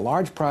 it's going to be a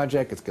large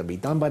project, it's going to be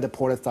done by the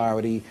Port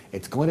Authority,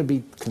 it's going to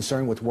be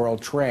concerned with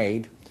world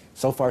trade.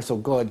 So far, so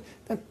good.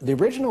 The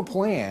original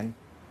plan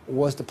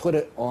was to put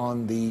it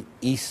on the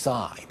east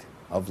side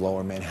of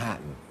Lower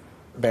Manhattan.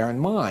 Bear in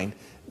mind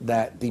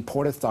that the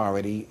Port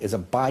Authority is a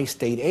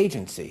bi-state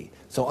agency.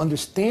 So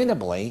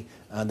understandably,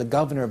 the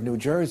governor of New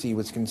Jersey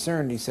was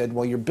concerned. He said,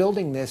 well, you're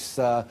building this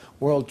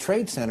World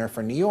Trade Center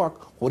for New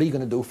York. What are you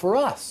going to do for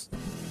us?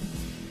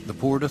 The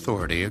Port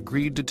Authority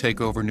agreed to take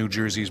over New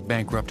Jersey's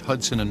bankrupt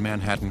Hudson and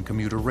Manhattan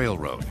Commuter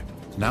Railroad,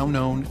 now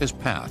known as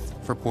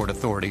PATH for Port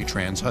Authority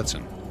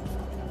Trans-Hudson.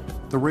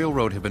 The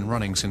railroad had been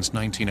running since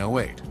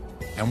 1908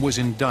 and was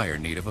in dire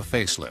need of a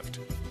facelift.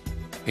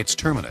 Its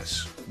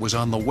terminus was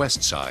on the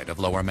west side of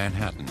Lower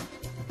Manhattan.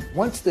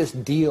 Once this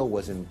deal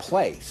was in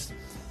place,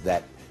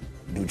 that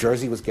New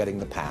Jersey was getting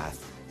the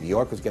PATH, New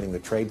York was getting the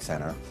Trade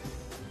Center,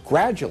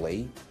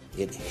 gradually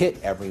It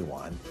hit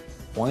everyone.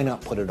 Why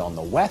not put it on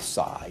the west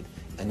side?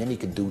 And then you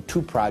could do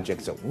two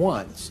projects at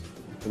once.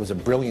 It was a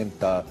brilliant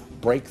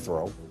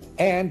breakthrough.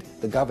 And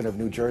the governor of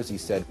New Jersey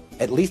said,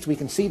 at least we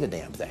can see the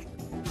damn thing.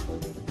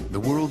 The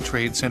World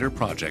Trade Center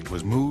project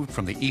was moved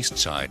from the east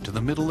side to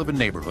the middle of a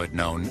neighborhood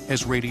known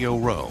as Radio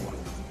Row.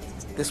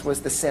 This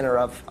was the center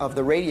of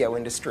the radio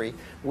industry,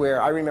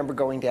 where I remember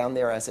going down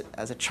there as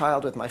a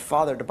child with my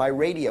father to buy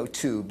radio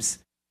tubes.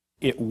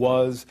 It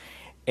was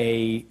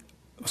a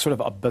sort of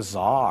a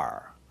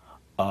bazaar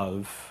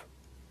of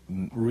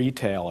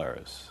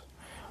retailers,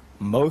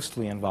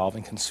 mostly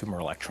involving consumer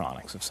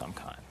electronics of some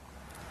kind.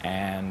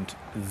 And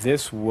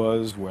this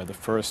was where the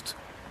first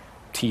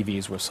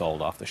TVs were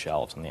sold off the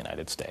shelves in the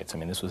United States. I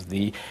mean, this was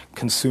the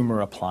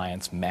consumer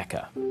appliance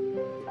mecca.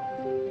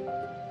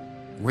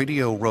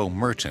 Radio Row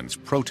merchants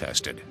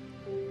protested,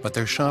 but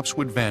their shops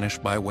would vanish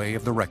by way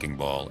of the wrecking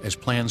ball as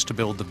plans to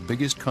build the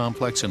biggest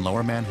complex in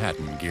Lower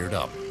Manhattan geared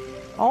up.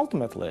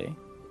 Ultimately,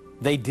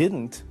 they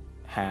didn't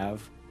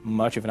have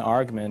much of an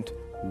argument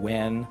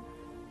when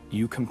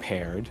you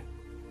compared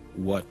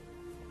what,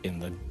 in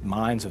the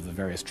minds of the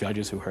various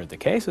judges who heard the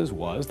cases,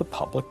 was the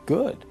public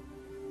good.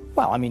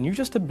 Well, I mean, you're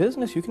just a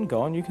business. You can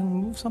go and you can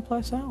move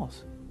someplace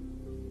else.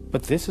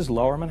 But this is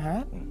Lower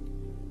Manhattan,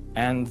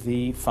 and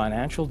the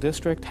financial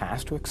district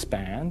has to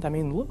expand. I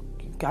mean, look,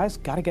 you guys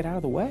got to get out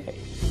of the way.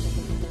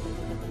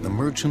 The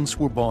merchants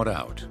were bought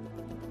out.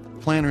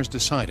 Planners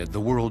decided the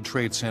World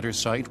Trade Center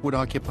site would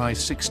occupy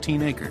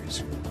 16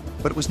 acres,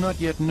 but it was not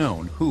yet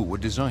known who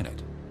would design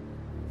it.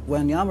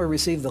 When Yama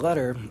received the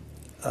letter,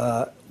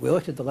 we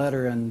looked at the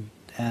letter,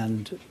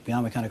 and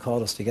Yama kind of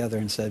called us together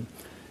and said,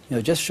 you know,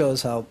 it just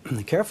shows how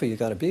careful you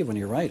got to be when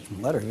you write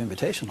a letter of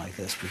invitation like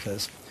this,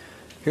 because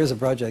here's a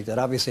project that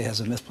obviously has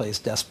a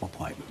misplaced decimal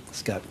point.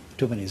 It's got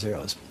too many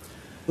zeros.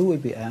 Who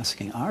would be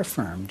asking our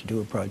firm to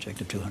do a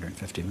project of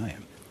 $250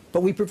 million?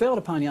 But we prevailed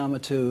upon Yama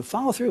to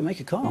follow through,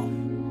 make a call.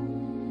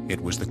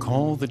 It was the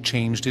call that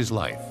changed his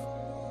life.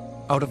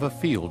 Out of a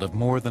field of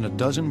more than a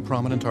dozen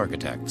prominent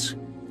architects,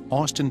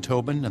 Austin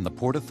Tobin and the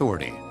Port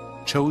Authority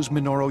chose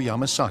Minoru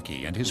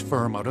Yamasaki and his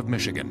firm out of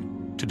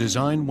Michigan to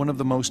design one of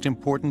the most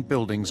important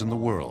buildings in the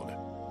world.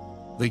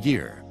 The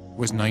year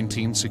was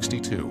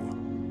 1962.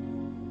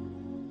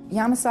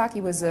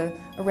 Yamasaki was a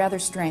rather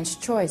strange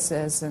choice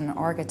as an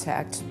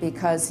architect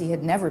because he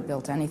had never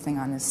built anything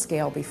on this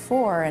scale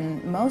before,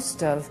 and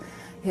most of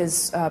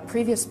his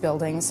previous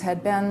buildings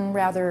had been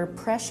rather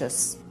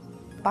precious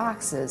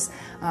boxes,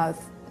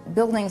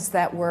 buildings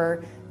that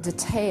were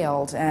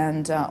detailed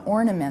and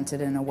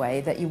ornamented in a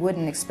way that you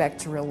wouldn't expect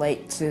to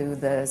relate to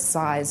the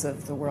size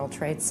of the World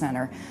Trade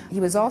Center. He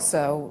was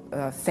also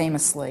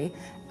famously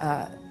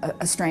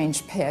a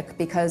strange pick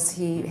because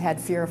he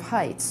had fear of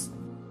heights.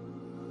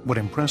 What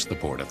impressed the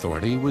Port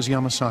Authority was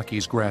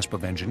Yamasaki's grasp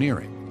of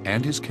engineering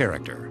and his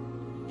character.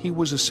 He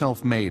was a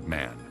self-made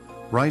man,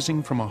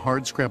 rising from a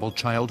hard-scrabble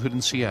childhood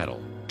in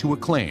Seattle to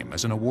acclaim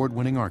as an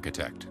award-winning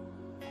architect.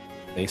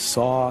 They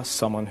saw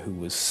someone who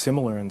was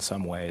similar in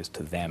some ways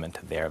to them and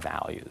to their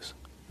values.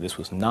 This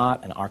was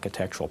not an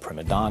architectural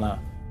prima donna.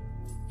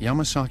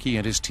 Yamasaki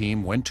and his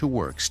team went to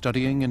work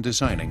studying and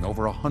designing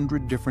over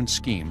 100 different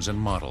schemes and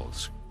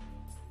models.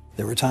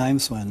 There were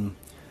times when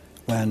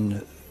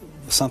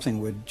something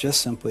would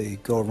just simply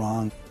go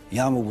wrong.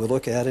 Yama would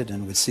look at it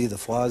and would see the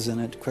flaws in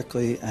it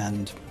quickly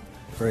and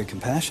very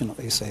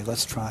compassionately say,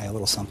 let's try a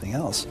little something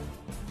else.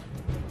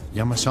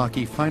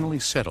 Yamasaki finally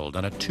settled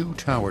on a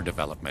two-tower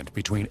development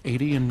between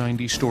 80 and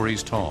 90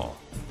 stories tall.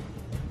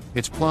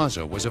 Its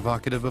plaza was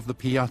evocative of the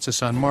Piazza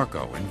San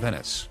Marco in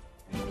Venice.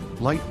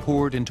 Light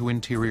poured into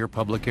interior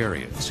public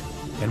areas,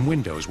 and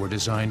windows were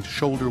designed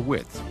shoulder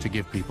width to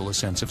give people a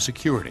sense of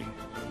security,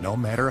 no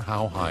matter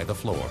how high the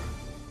floor.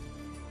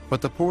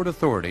 But the Port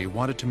Authority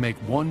wanted to make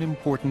one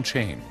important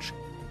change.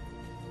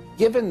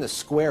 Given the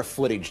square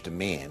footage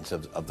demands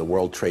of the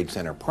World Trade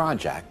Center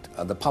project,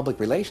 the Public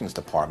Relations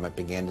Department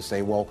began to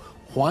say, well,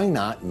 why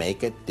not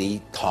make it the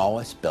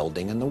tallest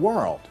building in the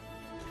world?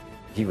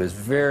 He was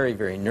very,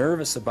 very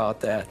nervous about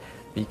that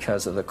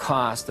because of the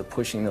cost of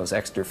pushing those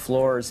extra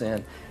floors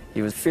in.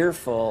 He was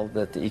fearful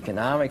that the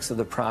economics of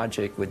the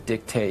project would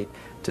dictate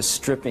to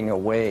stripping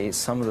away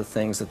some of the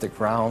things at the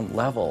ground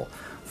level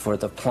for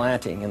the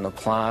planting in the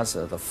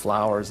plaza, the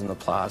flowers in the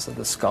plaza,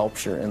 the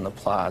sculpture in the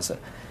plaza.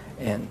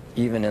 And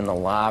even in the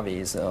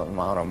lobbies, the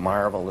amount of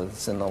marble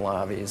that's in the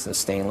lobbies, the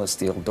stainless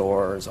steel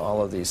doors,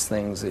 all of these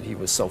things that he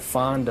was so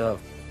fond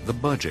of. The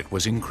budget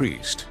was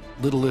increased.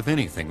 Little, if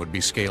anything, would be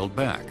scaled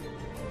back.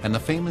 And the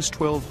famous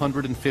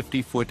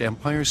 1,250-foot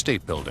Empire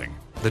State Building,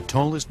 the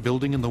tallest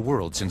building in the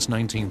world since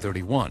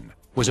 1931,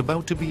 was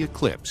about to be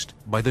eclipsed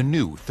by the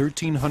new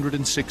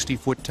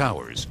 1,360-foot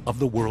towers of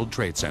the World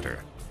Trade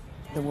Center.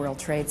 The World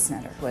Trade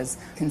Center was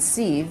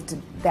conceived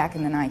back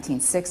in the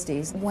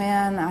 1960s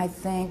when I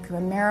think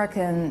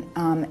American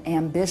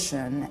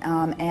ambition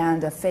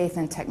and a faith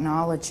in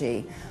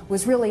technology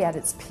was really at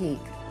its peak.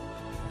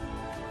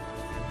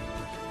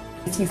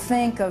 If you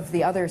think of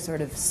the other sort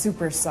of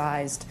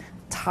supersized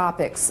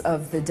topics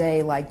of the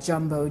day like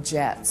jumbo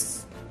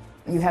jets,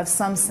 You have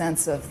some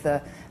sense of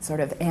the sort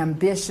of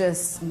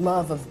ambitious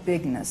love of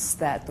bigness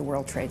that the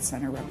World Trade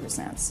Center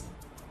represents.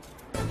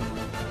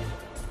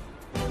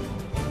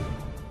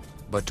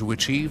 But to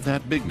achieve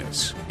that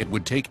bigness, it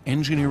would take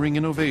engineering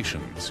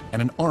innovations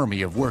and an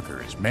army of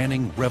workers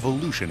manning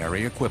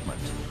revolutionary equipment.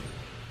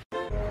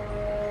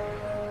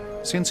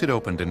 Since it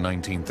opened in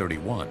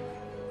 1931,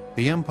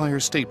 the Empire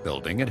State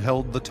Building had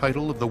held the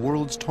title of the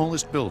world's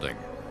tallest building.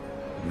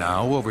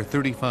 Now, over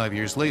 35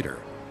 years later,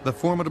 the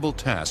formidable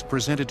task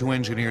presented to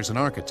engineers and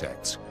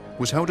architects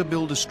was how to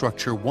build a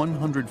structure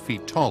 100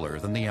 feet taller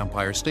than the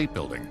Empire State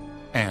Building,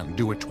 and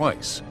do it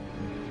twice.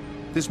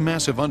 This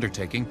massive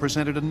undertaking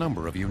presented a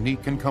number of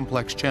unique and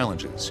complex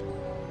challenges.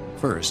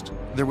 First,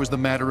 there was the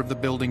matter of the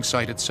building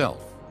site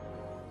itself.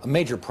 A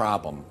major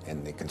problem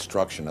in the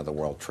construction of the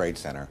World Trade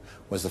Center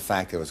was the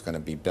fact that it was going to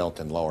be built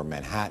in Lower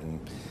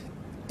Manhattan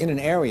in an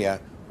area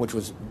which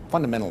was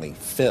fundamentally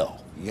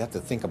fill. You have to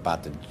think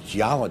about the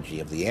geology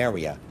of the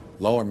area.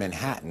 Lower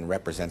Manhattan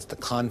represents the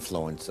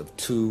confluence of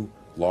two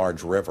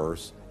large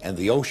rivers and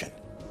the ocean.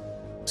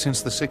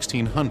 Since the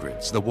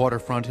 1600s, the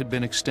waterfront had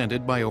been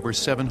extended by over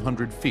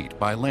 700 feet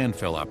by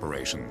landfill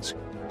operations.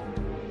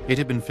 It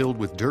had been filled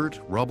with dirt,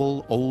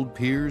 rubble, old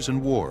piers,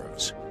 and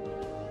wharves.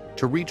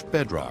 To reach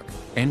bedrock,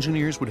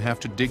 engineers would have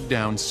to dig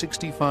down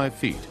 65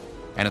 feet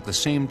and at the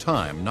same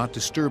time not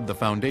disturb the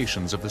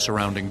foundations of the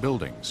surrounding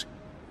buildings.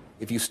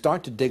 If you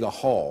start to dig a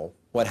hole,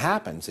 what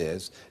happens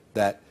is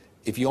that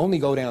if you only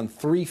go down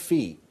 3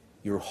 feet,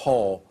 your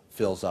hole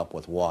fills up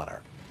with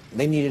water.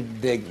 They needed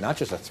to dig not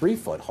just a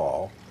 3-foot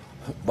hole,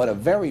 but a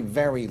very,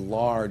 very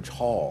large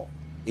hole.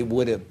 It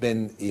would have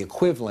been the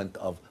equivalent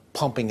of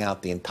pumping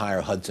out the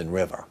entire Hudson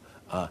River.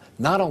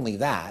 Not only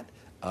that,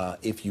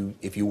 even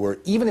if you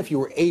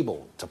were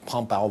able to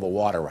pump all the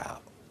water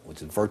out,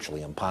 which is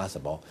virtually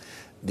impossible,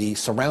 the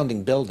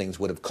surrounding buildings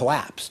would have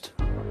collapsed.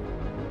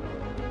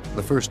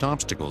 The first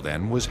obstacle,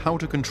 then, was how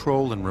to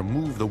control and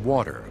remove the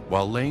water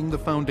while laying the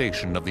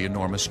foundation of the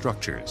enormous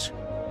structures.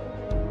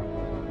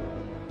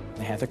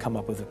 They had to come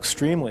up with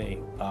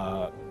extremely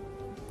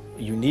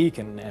unique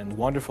and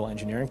wonderful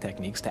engineering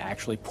techniques to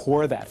actually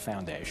pour that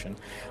foundation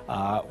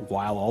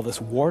while all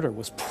this water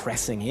was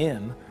pressing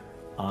in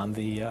on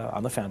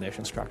the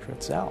foundation structure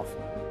itself.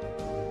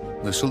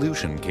 The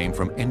solution came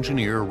from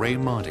engineer Ray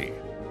Monty,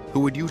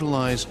 who would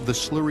utilize the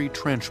slurry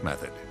trench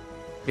method.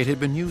 It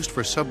had been used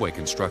for subway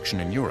construction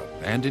in Europe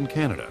and in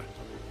Canada,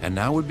 and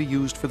now would be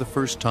used for the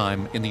first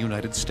time in the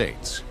United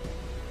States.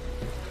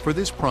 For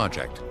this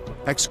project,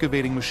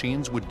 excavating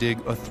machines would dig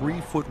a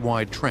 3-foot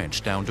wide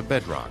trench down to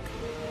bedrock.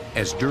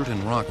 As dirt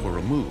and rock were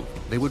removed,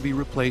 they would be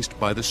replaced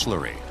by the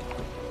slurry.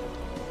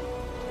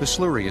 The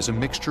slurry is a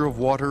mixture of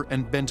water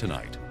and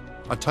bentonite,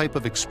 a type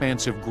of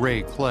expansive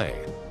gray clay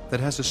that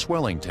has a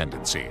swelling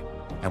tendency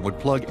and would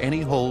plug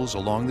any holes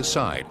along the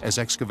side as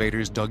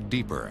excavators dug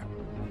deeper.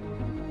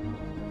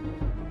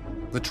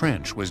 The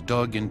trench was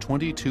dug in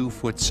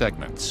 22-foot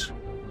segments.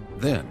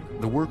 Then,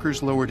 the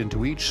workers lowered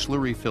into each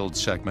slurry-filled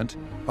segment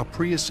a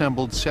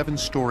pre-assembled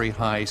 7-story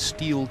high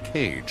steel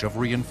cage of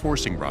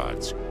reinforcing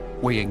rods,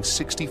 weighing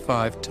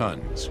 65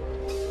 tons.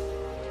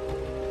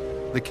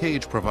 The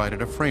cage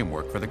provided a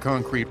framework for the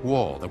concrete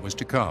wall that was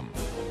to come.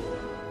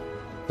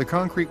 The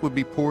concrete would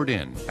be poured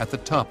in at the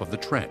top of the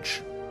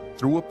trench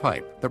through a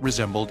pipe that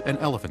resembled an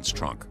elephant's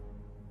trunk.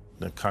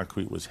 The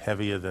concrete was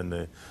heavier than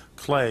the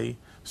clay,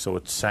 so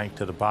it sank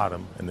to the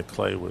bottom, and the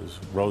clay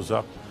rose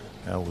up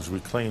and was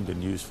reclaimed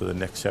and used for the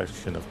next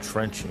section of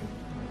trenching.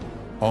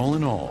 All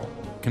in all,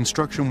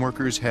 construction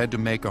workers had to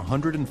make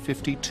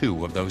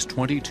 152 of those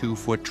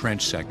 22-foot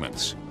trench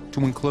segments to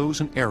enclose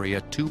an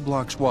area 2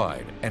 blocks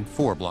wide and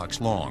 4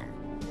 blocks long.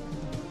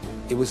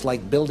 It was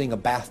like building a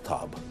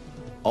bathtub,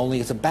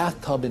 only it's a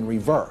bathtub in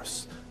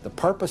reverse. The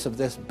purpose of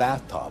this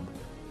bathtub,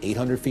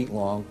 800 feet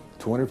long,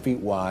 200 feet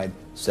wide,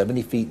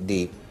 70 feet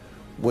deep,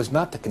 was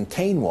not to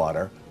contain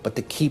water, but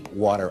to keep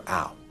water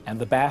out. And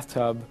the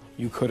bathtub,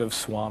 you could have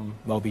swum,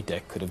 Moby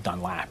Dick could have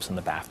done laps in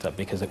the bathtub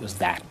because it was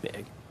that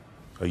big.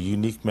 A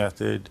unique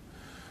method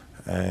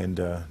and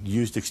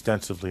used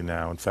extensively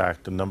now. In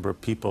fact, a number of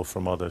people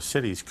from other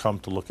cities come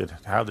to look at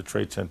how the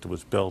Trade Center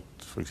was built,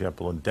 for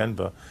example, in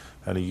Denver,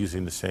 and are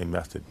using the same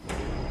method.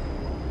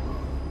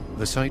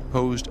 The site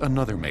posed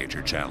another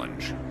major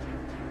challenge.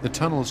 The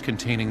tunnels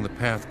containing the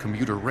PATH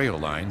commuter rail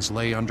lines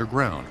lay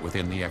underground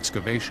within the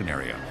excavation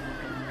area.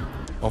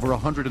 Over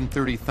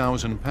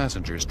 130,000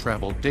 passengers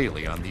traveled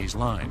daily on these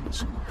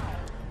lines.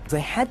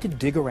 They had to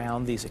dig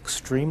around these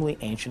extremely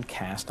ancient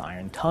cast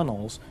iron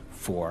tunnels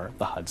for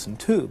the Hudson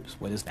Tubes,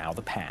 what is now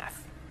the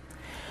PATH,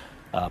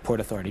 Port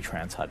Authority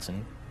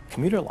Trans-Hudson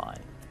commuter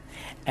line.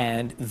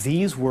 And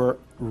these were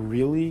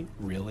really,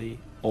 really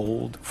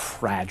old,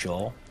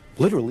 fragile,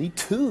 literally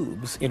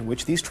tubes in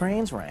which these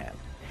trains ran.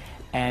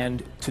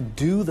 And to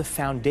do the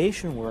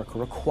foundation work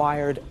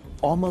required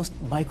almost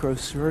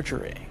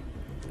microsurgery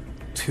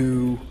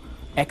to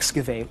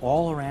excavate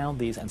all around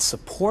these and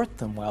support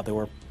them while they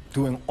were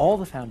doing all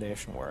the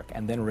foundation work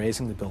and then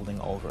raising the building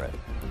over it.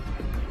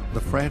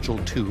 The fragile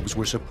tubes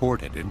were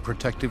supported in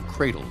protective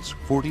cradles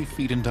 40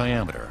 feet in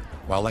diameter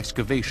while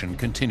excavation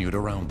continued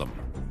around them.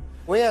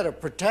 We had to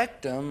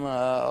protect them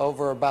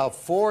over about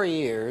 4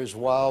 years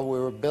while we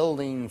were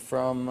building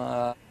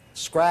from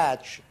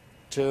scratch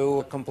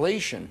to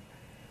completion.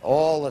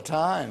 All the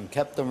time,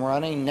 kept them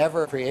running,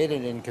 never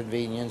created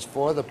inconvenience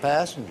for the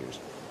passengers.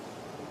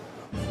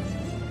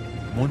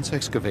 Once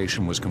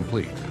excavation was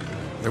complete,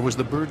 there was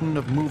the burden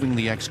of moving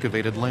the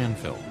excavated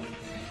landfill.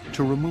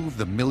 To remove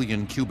the 1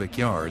 million cubic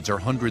yards or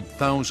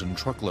 100,000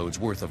 truckloads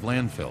worth of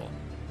landfill,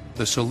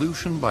 the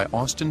solution by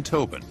Austin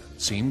Tobin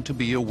seemed to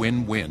be a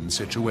win-win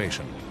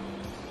situation.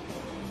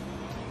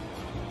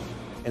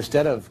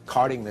 Instead of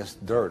carting this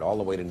dirt all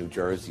the way to New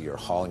Jersey or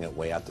hauling it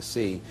way out to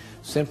sea,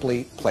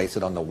 simply place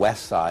it on the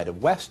west side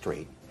of West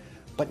Street.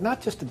 But not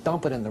just to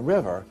dump it in the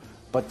river,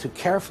 but to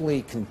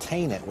carefully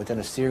contain it within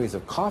a series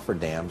of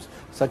cofferdams,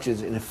 such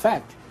as, in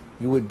effect,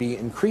 you would be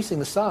increasing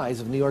the size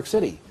of New York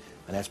City.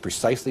 And that's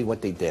precisely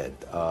what they did.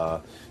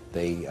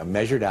 They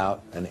measured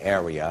out an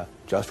area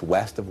just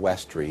west of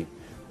West Street,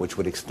 which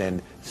would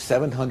extend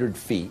 700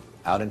 feet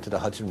out into the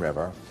Hudson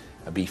River,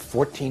 be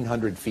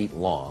 1,400 feet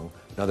long,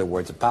 in other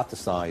words, about the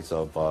size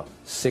of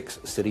 6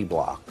 city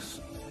blocks.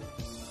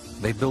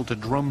 They built a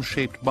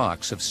drum-shaped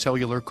box of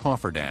cellular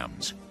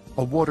cofferdams,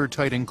 a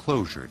watertight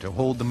enclosure to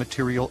hold the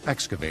material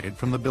excavated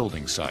from the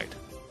building site.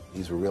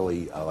 These were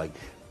really like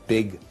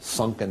big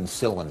sunken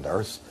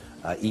cylinders,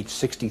 each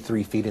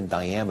 63 feet in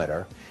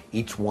diameter,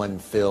 each one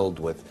filled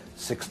with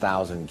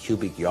 6,000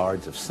 cubic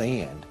yards of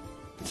sand.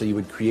 So you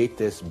would create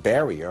this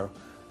barrier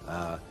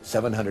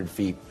 700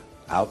 feet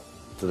out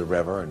to the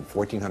river and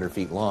 1,400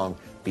 feet long,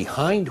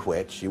 behind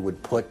which you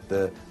would put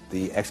the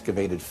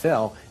excavated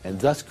fill and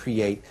thus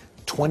create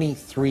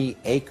 23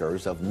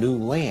 acres of new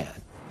land.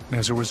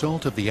 As a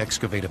result of the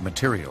excavated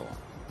material,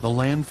 the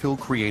landfill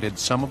created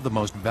some of the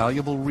most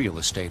valuable real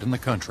estate in the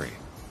country.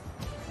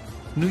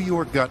 New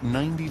York got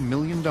 $90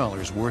 million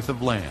worth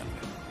of land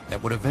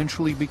that would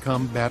eventually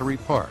become Battery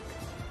Park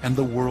and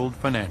the World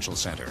Financial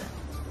Center.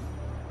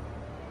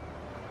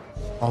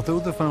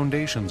 Although the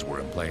foundations were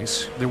in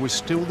place, there was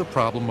still the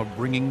problem of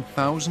bringing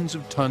thousands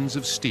of tons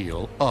of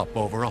steel up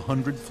over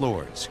 100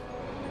 floors.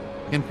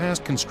 In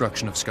past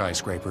construction of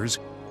skyscrapers,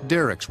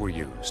 derricks were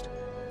used.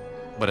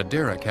 But a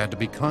derrick had to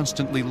be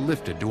constantly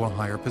lifted to a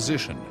higher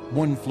position,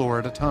 1 floor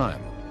at a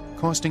time,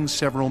 costing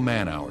several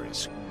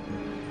man-hours.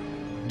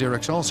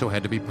 Derricks also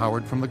had to be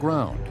powered from the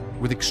ground,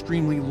 with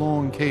extremely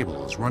long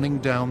cables running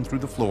down through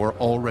the floor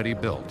already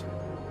built.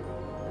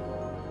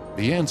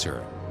 The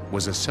answer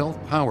was a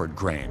self-powered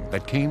crane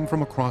that came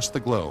from across the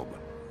globe.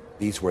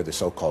 These were the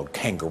so-called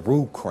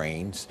kangaroo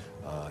cranes,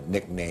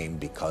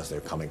 nicknamed because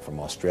they're coming from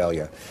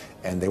Australia,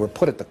 and they were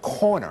put at the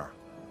corner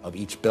of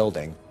each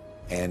building.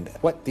 And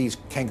what these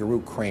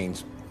kangaroo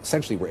cranes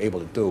essentially were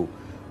able to do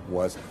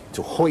was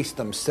to hoist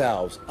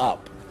themselves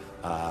up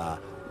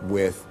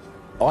with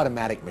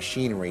automatic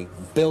machinery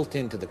built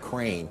into the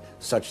crane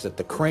such that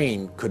the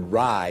crane could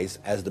rise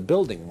as the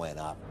building went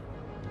up.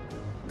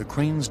 The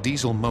crane's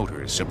diesel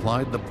motors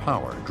supplied the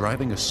power,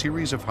 driving a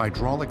series of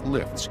hydraulic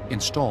lifts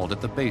installed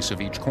at the base of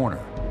each corner.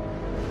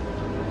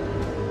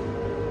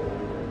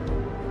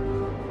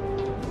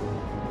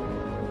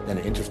 And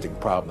an interesting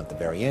problem at the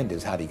very end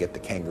is how do you get the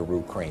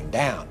kangaroo crane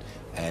down?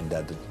 And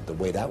the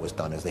way that was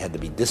done is they had to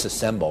be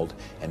disassembled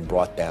and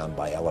brought down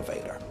by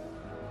elevator.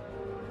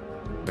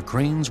 The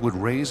cranes would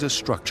raise a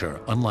structure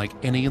unlike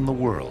any in the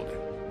world.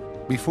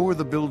 Before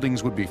the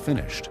buildings would be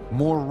finished,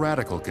 more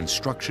radical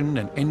construction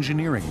and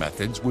engineering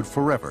methods would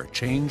forever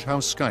change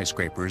how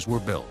skyscrapers were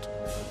built.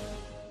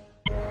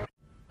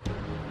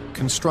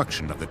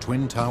 Construction of the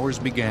Twin Towers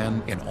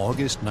began in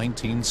August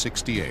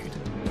 1968.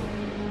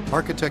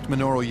 Architect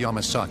Minoru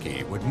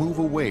Yamasaki would move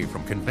away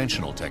from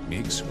conventional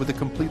techniques with a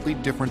completely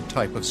different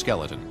type of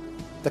skeleton.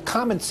 The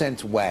common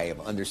sense way of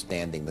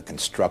understanding the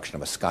construction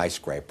of a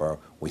skyscraper,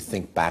 we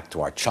think back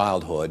to our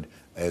childhood,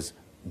 is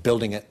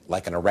building it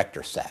like an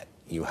erector set.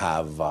 You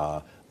have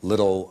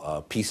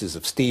little pieces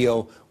of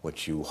steel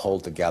which you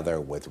hold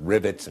together with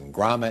rivets and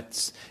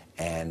grommets,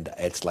 and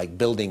it's like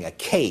building a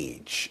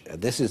cage.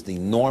 This is the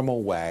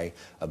normal way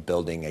of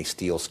building a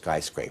steel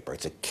skyscraper.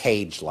 It's a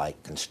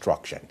cage-like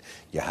construction.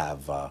 You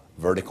have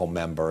vertical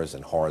members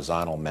and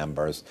horizontal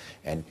members,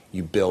 and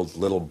you build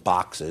little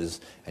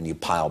boxes, and you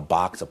pile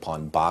box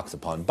upon box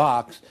upon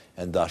box,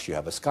 and thus you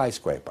have a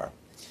skyscraper.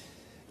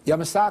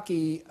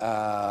 Yamasaki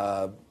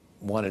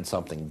wanted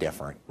something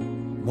different.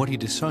 What he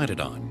decided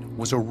on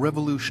was a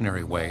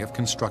revolutionary way of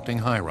constructing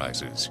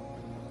high-rises,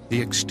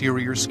 the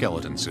exterior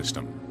skeleton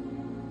system.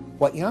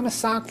 What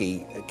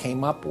Yamasaki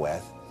came up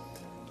with,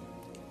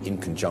 in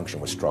conjunction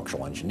with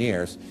structural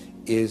engineers,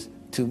 is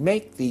to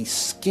make the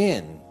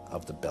skin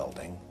of the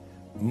building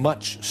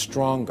much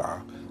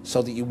stronger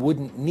so that you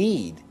wouldn't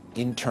need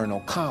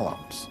internal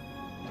columns.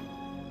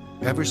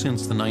 Ever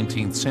since the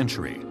 19th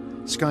century,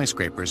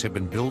 skyscrapers have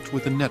been built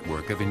with a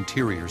network of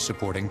interior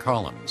supporting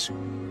columns.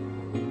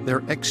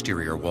 Their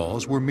exterior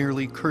walls were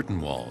merely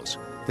curtain walls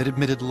that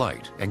admitted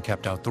light and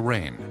kept out the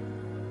rain.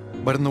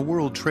 But in the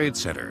World Trade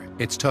Center,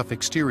 its tough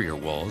exterior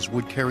walls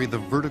would carry the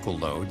vertical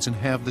loads and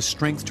have the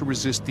strength to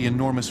resist the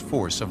enormous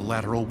force of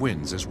lateral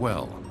winds as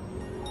well.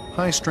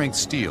 High-strength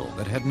steel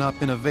that had not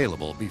been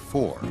available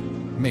before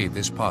made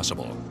this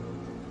possible.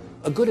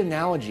 A good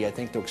analogy, I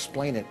think, to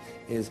explain it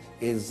is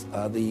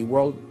the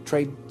World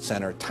Trade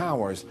Center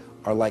towers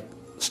are like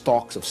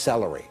stalks of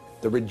celery.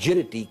 The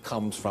rigidity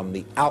comes from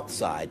the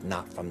outside,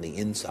 not from the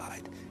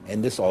inside.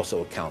 And this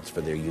also accounts for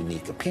their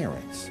unique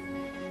appearance.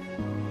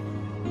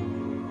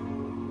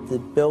 The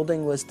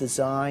building was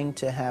designed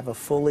to have a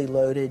fully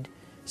loaded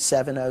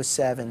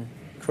 707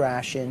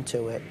 crash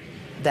into it.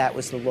 That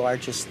was the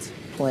largest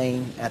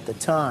plane at the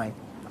time.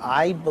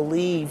 I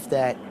believe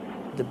that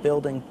the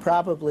building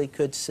probably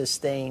could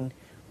sustain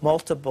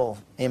multiple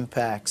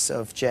impacts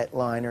of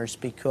jetliners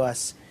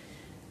because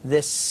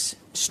this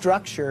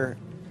structure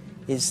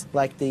is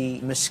like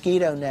the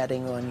mosquito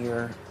netting on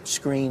your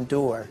screen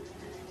door,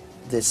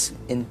 this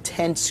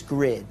intense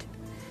grid,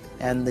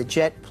 and the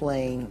jet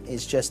plane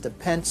is just a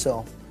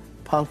pencil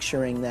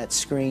puncturing that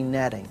screen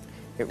netting.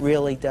 It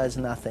really does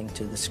nothing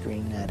to the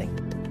screen netting.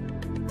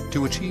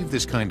 To achieve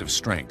this kind of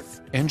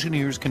strength,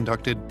 engineers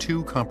conducted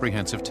two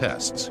comprehensive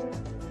tests.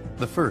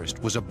 The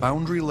first was a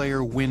boundary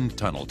layer wind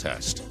tunnel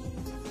test.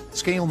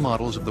 Scale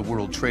models of the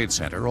World Trade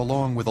Center,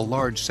 along with a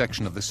large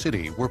section of the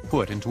city, were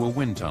put into a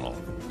wind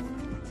tunnel.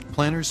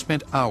 Planners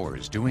spent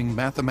hours doing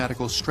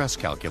mathematical stress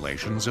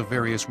calculations of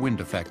various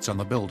wind effects on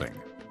the building.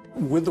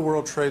 With the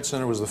World Trade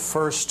Center was the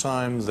first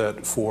time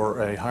that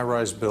for a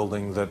high-rise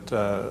building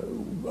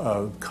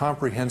that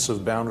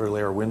comprehensive boundary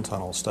layer wind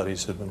tunnel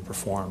studies had been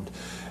performed.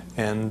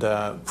 And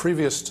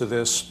previous to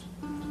this,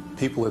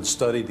 people had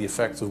studied the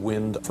effect of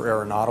wind for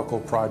aeronautical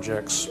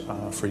projects,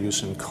 for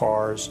use in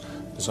cars,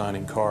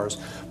 designing cars,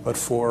 but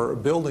for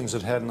buildings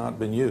that had not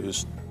been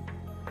used.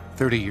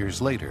 30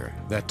 years later,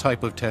 that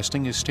type of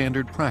testing is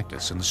standard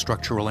practice in the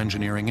structural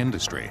engineering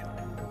industry.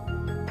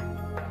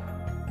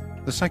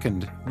 The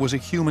second was a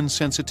human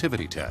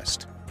sensitivity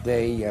test.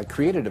 They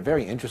created a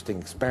very interesting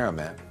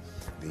experiment.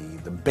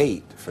 The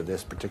bait for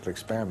this particular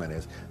experiment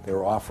is they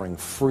were offering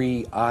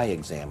free eye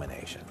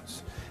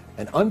examinations.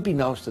 And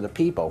unbeknownst to the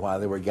people, while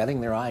they were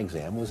getting their eye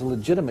exam, it was a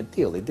legitimate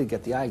deal. They did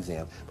get the eye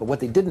exam. But what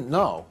they didn't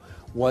know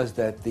was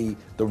that the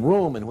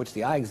room in which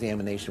the eye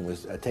examination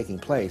was taking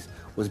place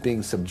was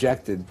being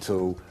subjected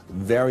to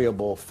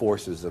variable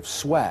forces of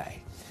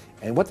sway.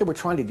 And what they were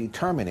trying to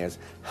determine is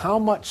how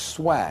much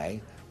sway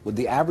would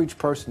the average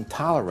person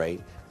tolerate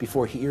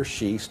before he or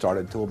she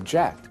started to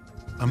object.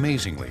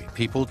 Amazingly,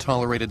 people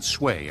tolerated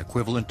sway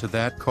equivalent to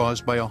that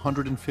caused by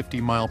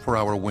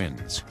 150-mile-per-hour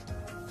winds.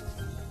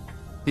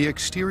 The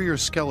exterior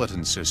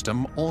skeleton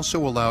system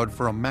also allowed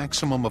for a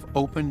maximum of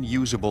open,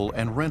 usable,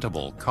 and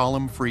rentable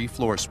column-free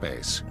floor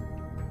space.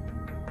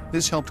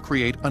 This helped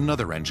create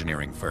another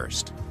engineering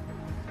first.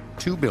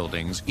 Two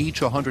buildings,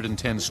 each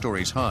 110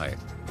 stories high,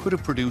 could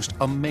have produced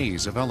a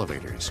maze of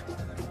elevators.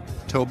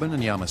 Tobin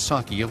and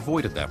Yamasaki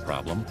avoided that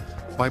problem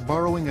by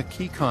borrowing a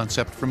key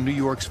concept from New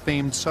York's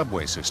famed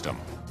subway system.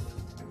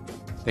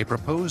 They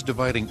proposed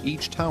dividing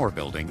each tower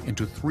building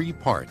into 3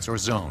 parts or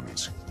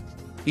zones.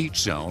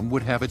 Each zone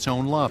would have its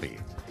own lobby,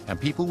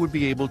 and people would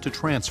be able to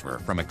transfer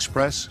from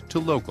express to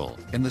local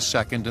in the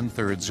second and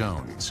third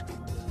zones.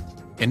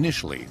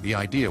 Initially, the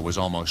idea was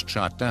almost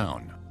shot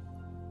down.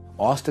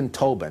 Austin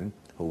Tobin,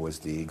 who was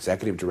the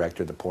executive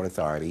director of the Port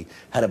Authority,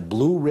 had a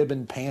blue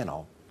ribbon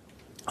panel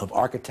of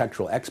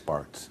architectural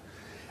experts,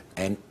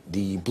 and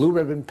the blue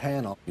ribbon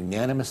panel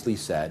unanimously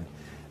said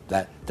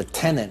that the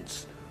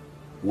tenants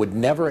would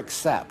never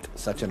accept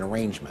such an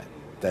arrangement,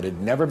 that had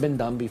never been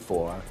done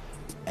before,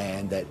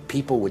 and that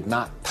people would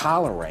not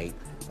tolerate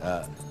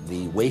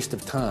the waste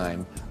of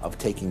time of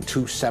taking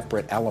 2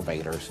 separate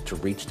elevators to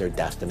reach their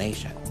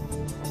destination.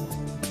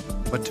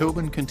 But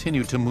Tobin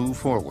continued to move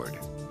forward,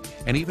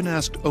 and even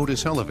asked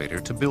Otis Elevator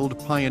to build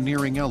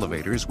pioneering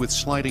elevators with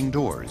sliding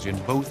doors in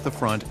both the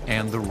front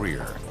and the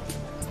rear.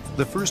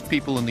 The first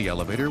people in the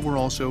elevator were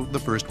also the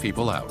first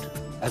people out.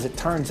 As it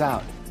turns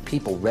out,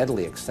 people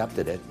readily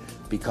accepted it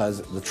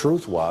because the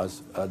truth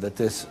was that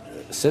this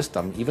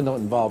system, even though it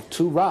involved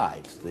 2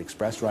 rides, the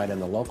express ride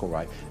and the local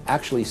ride,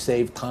 actually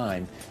saved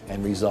time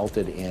and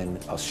resulted in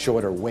a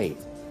shorter wait.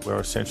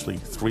 We're essentially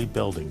 3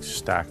 buildings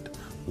stacked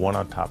one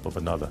on top of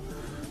another.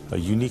 A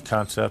unique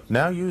concept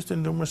now used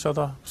in numerous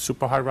other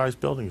super high-rise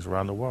buildings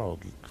around the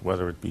world,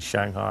 whether it be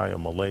Shanghai or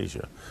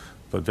Malaysia,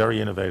 but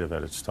very innovative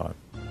at its time.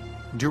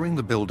 During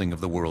the building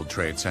of the World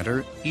Trade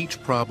Center,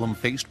 each problem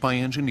faced by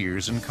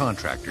engineers and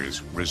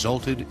contractors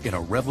resulted in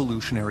a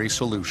revolutionary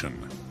solution.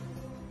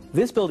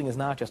 This building is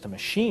not just a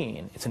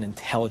machine, it's an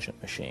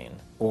intelligent machine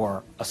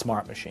or a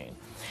smart machine.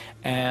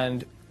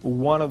 And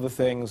one of the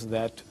things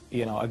that,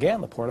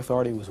 again, the Port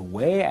Authority was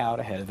way out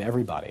ahead of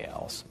everybody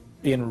else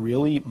in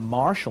really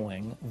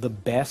marshaling the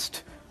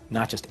best,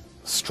 not just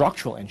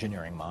structural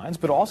engineering minds,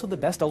 but also the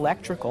best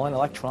electrical and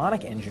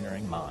electronic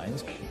engineering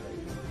minds.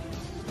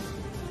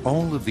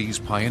 All of these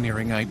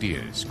pioneering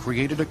ideas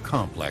created a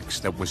complex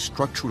that was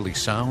structurally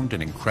sound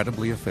and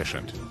incredibly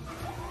efficient.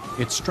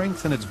 Its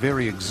strength and its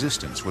very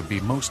existence would be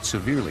most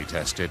severely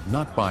tested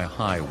not by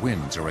high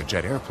winds or a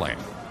jet airplane,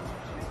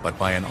 but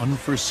by an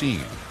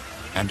unforeseen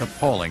and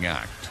appalling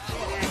act.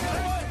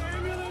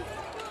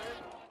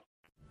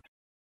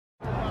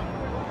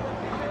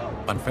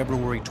 On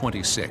February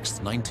 26,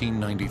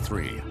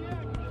 1993,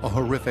 a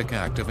horrific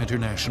act of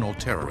international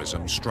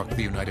terrorism struck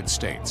the United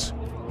States.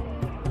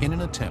 In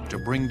an attempt to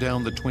bring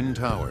down the Twin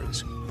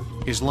Towers,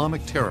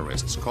 Islamic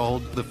terrorists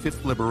called the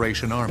Fifth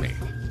Liberation Army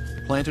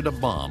planted a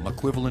bomb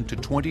equivalent to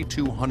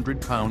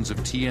 2,200 pounds of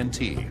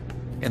TNT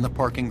in the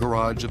parking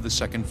garage of the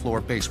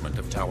second-floor basement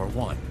of Tower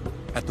 1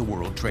 at the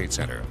World Trade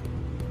Center.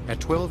 At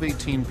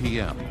 12:18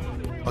 p.m.,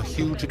 a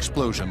huge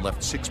explosion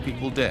left 6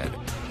 people dead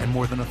and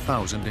more than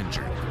 1,000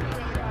 injured.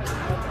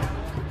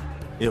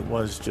 It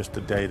was just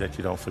a day that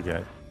you don't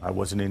forget. I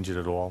wasn't injured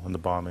at all in the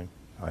bombing.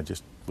 I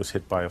just was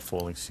hit by a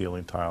falling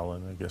ceiling tile,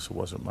 and I guess it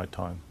wasn't my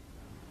time.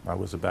 I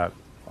was about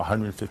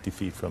 150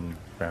 feet from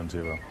ground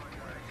zero.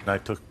 And I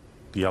took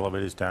the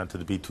elevators down to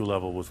the B2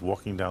 level, was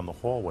walking down the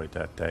hallway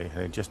that day,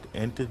 and I just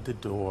entered the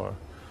door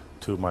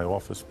to my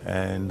office,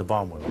 and the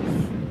bomb went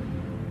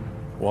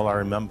off. All I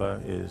remember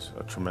is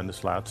a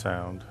tremendous loud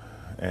sound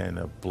and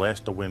a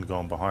blast of wind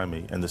going behind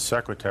me, and the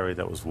secretary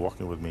that was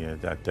walking with me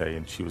that day,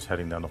 and she was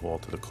heading down the hall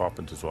to the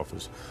carpenter's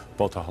office,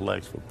 both of her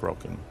legs were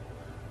broken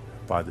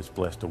by this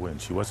blast of wind.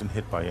 She wasn't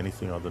hit by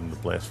anything other than the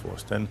blast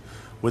force. Then,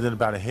 within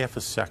about a half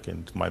a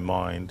second, my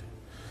mind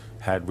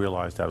had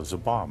realized that it was a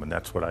bomb, and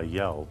that's what I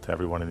yelled to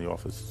everyone in the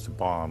office: "It's a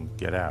bomb,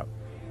 get out."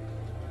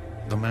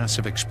 The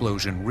massive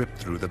explosion ripped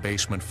through the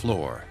basement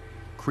floor,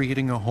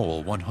 creating a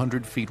hole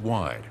 100 feet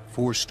wide,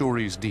 4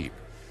 stories deep,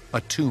 a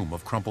tomb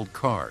of crumpled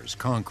cars,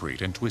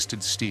 concrete, and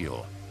twisted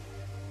steel.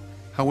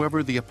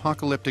 However, the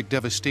apocalyptic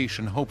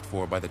devastation hoped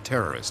for by the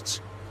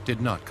terrorists did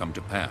not come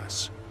to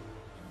pass.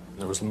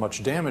 There was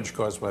much damage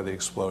caused by the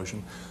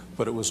explosion,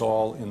 but it was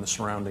all in the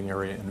surrounding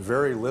area and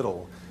very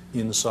little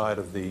inside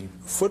of the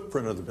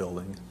footprint of the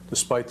building,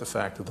 despite the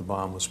fact that the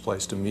bomb was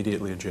placed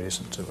immediately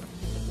adjacent to it.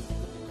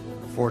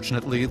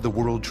 Fortunately, the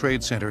World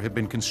Trade Center had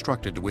been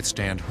constructed to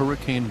withstand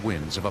hurricane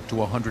winds of up to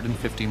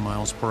 150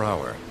 miles per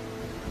hour.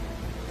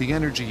 The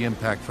energy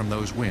impact from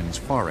those winds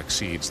far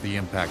exceeds the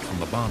impact from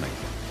the bombing.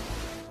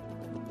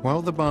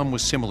 While the bomb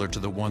was similar to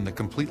the one that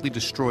completely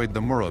destroyed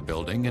the Murrah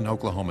building in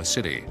Oklahoma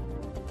City,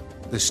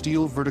 the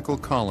steel vertical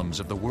columns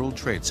of the World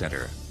Trade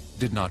Center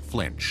did not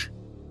flinch.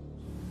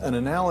 An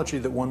analogy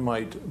that one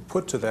might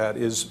put to that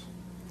is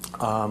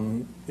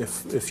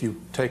if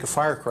you take a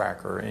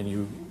firecracker and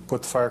you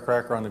put the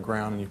firecracker on the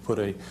ground and you put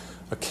a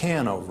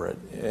can over it.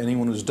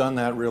 Anyone who's done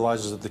that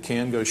realizes that the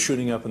can goes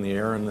shooting up in the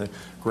air and the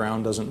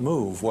ground doesn't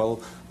move.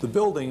 Well, the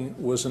building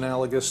was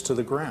analogous to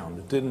the ground.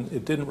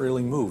 It didn't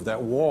really move.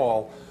 That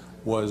wall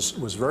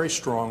was very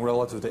strong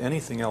relative to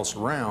anything else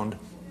around,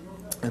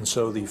 and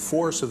so the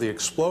force of the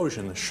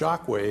explosion, the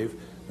shock wave,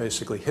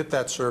 basically hit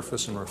that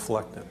surface and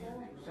reflected.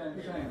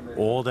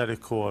 All that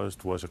it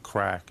caused was a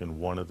crack in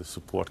one of the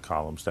support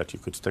columns that you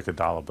could stick a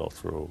dollar bill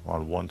through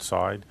on one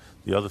side.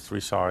 The other 3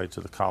 sides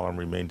of the column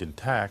remained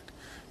intact,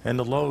 and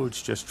the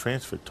loads just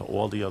transferred to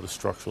all the other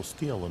structural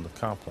steel in the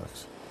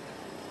complex.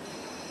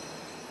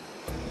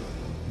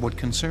 What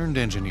concerned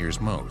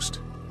engineers most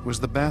was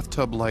the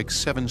bathtub-like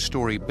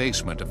 7-story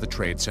basement of the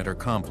Trade Center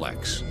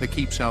complex that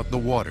keeps out the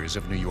waters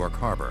of New York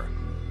Harbor.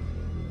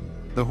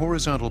 The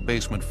horizontal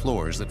basement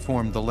floors that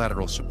formed the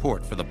lateral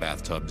support for the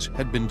bathtubs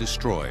had been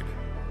destroyed.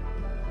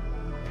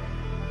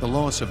 The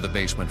loss of the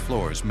basement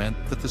floors meant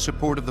that the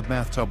support of the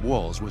bathtub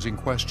walls was in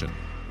question.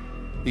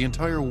 The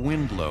entire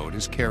wind load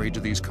is carried to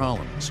these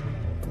columns.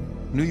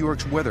 New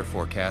York's weather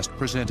forecast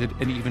presented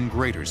an even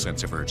greater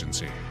sense of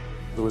urgency.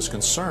 There was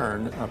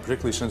concern,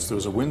 particularly since there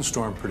was a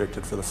windstorm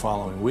predicted for the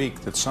following week,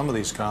 that some of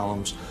these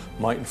columns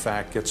might in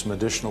fact get some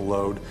additional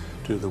load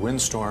to the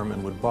windstorm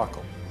and would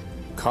buckle.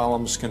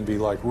 Columns can be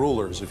like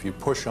rulers. If you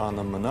push on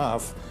them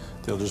enough,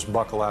 they'll just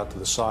buckle out to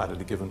the side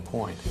at a given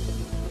point.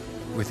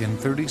 Within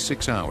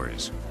 36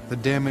 hours, the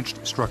damaged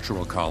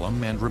structural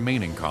column and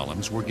remaining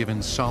columns were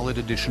given solid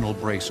additional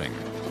bracing.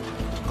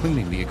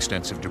 Cleaning the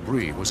extensive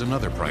debris was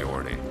another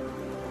priority.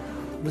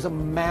 It was a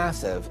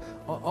massive,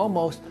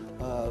 almost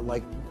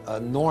like a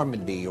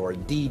Normandy or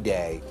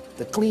D-Day.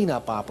 The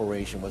cleanup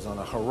operation was on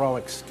a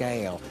heroic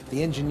scale.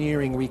 The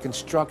engineering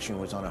reconstruction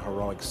was on a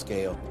heroic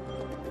scale.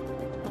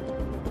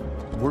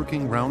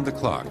 Working round the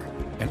clock,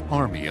 an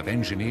army of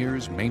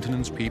engineers,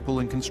 maintenance people,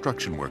 and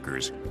construction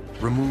workers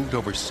removed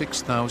over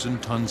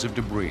 6,000 tons of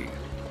debris.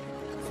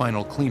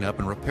 Final cleanup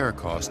and repair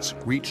costs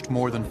reached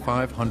more than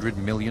 $500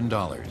 million.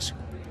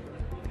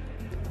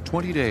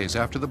 20 days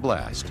after the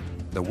blast,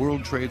 the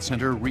World Trade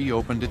Center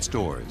reopened its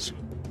doors.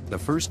 The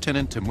first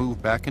tenant to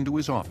move back into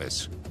his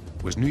office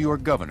was New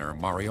York Governor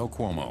Mario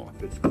Cuomo.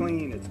 It's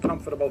clean, it's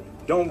comfortable,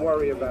 don't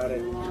worry about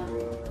it.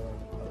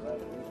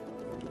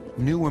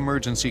 New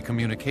emergency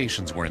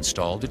communications were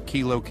installed at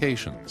key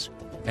locations,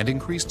 and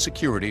increased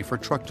security for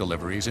truck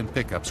deliveries and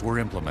pickups were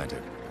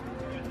implemented.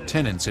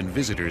 Tenants and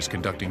visitors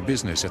conducting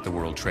business at the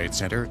World Trade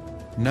Center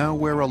now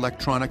wear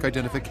electronic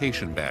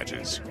identification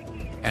badges.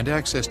 and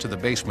access to the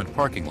basement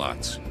parking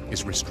lots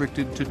is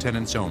restricted to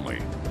tenants only.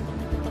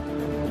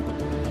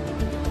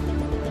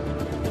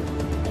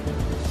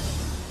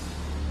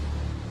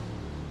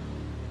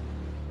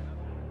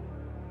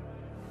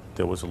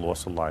 There was a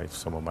loss of life.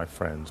 Some of my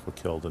friends were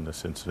killed in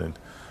this incident.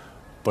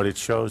 But it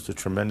shows the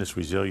tremendous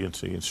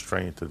resiliency and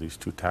strength of these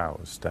two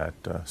towers, that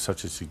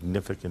such a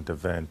significant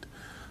event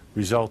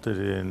resulted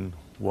in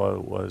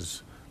what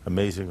was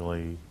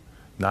amazingly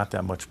not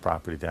that much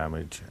property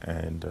damage,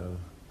 and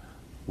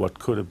what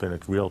could have been a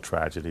real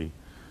tragedy,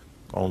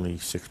 only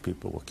 6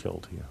 people were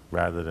killed here,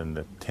 rather than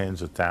the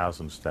tens of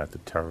thousands that the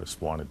terrorists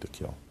wanted to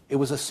kill. It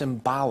was a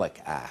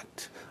symbolic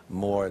act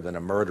more than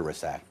a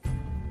murderous act.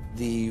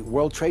 The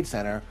World Trade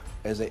Center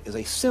is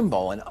a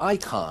symbol, an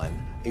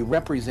icon, a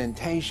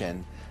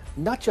representation,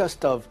 not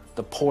just of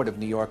the port of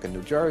New York and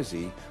New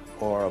Jersey,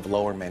 or of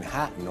Lower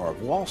Manhattan, or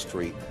of Wall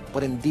Street,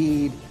 but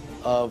indeed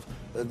of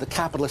the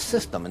capitalist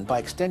system, and by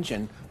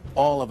extension,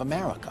 all of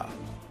America.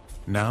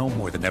 Now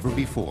more than ever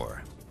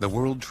before, the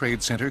World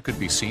Trade Center could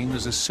be seen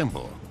as a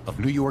symbol of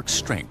New York's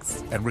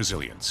strength and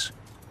resilience.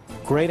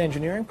 Great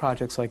engineering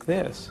projects like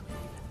this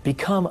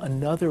become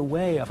another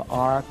way of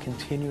our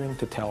continuing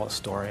to tell a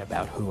story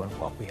about who and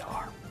what we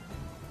are.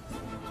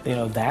 You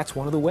know, that's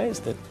one of the ways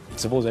that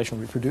civilization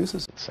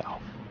reproduces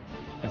itself.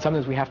 And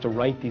sometimes we have to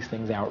write these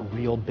things out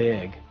real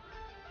big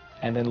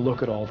and then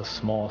look at all the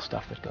small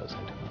stuff that goes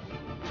into them,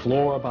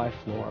 floor by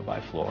floor by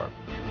floor.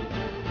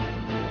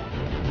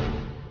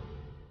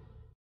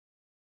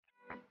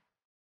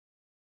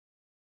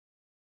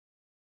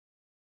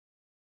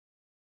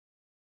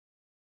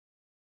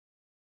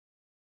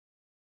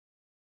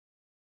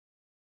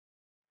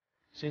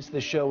 Since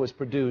the show was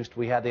produced,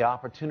 we had the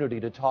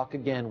opportunity to talk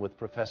again with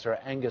Professor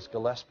Angus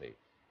Gillespie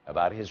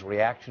about his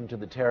reaction to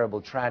the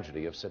terrible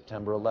tragedy of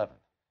September 11th.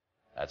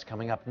 That's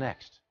coming up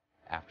next,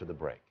 after the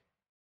break.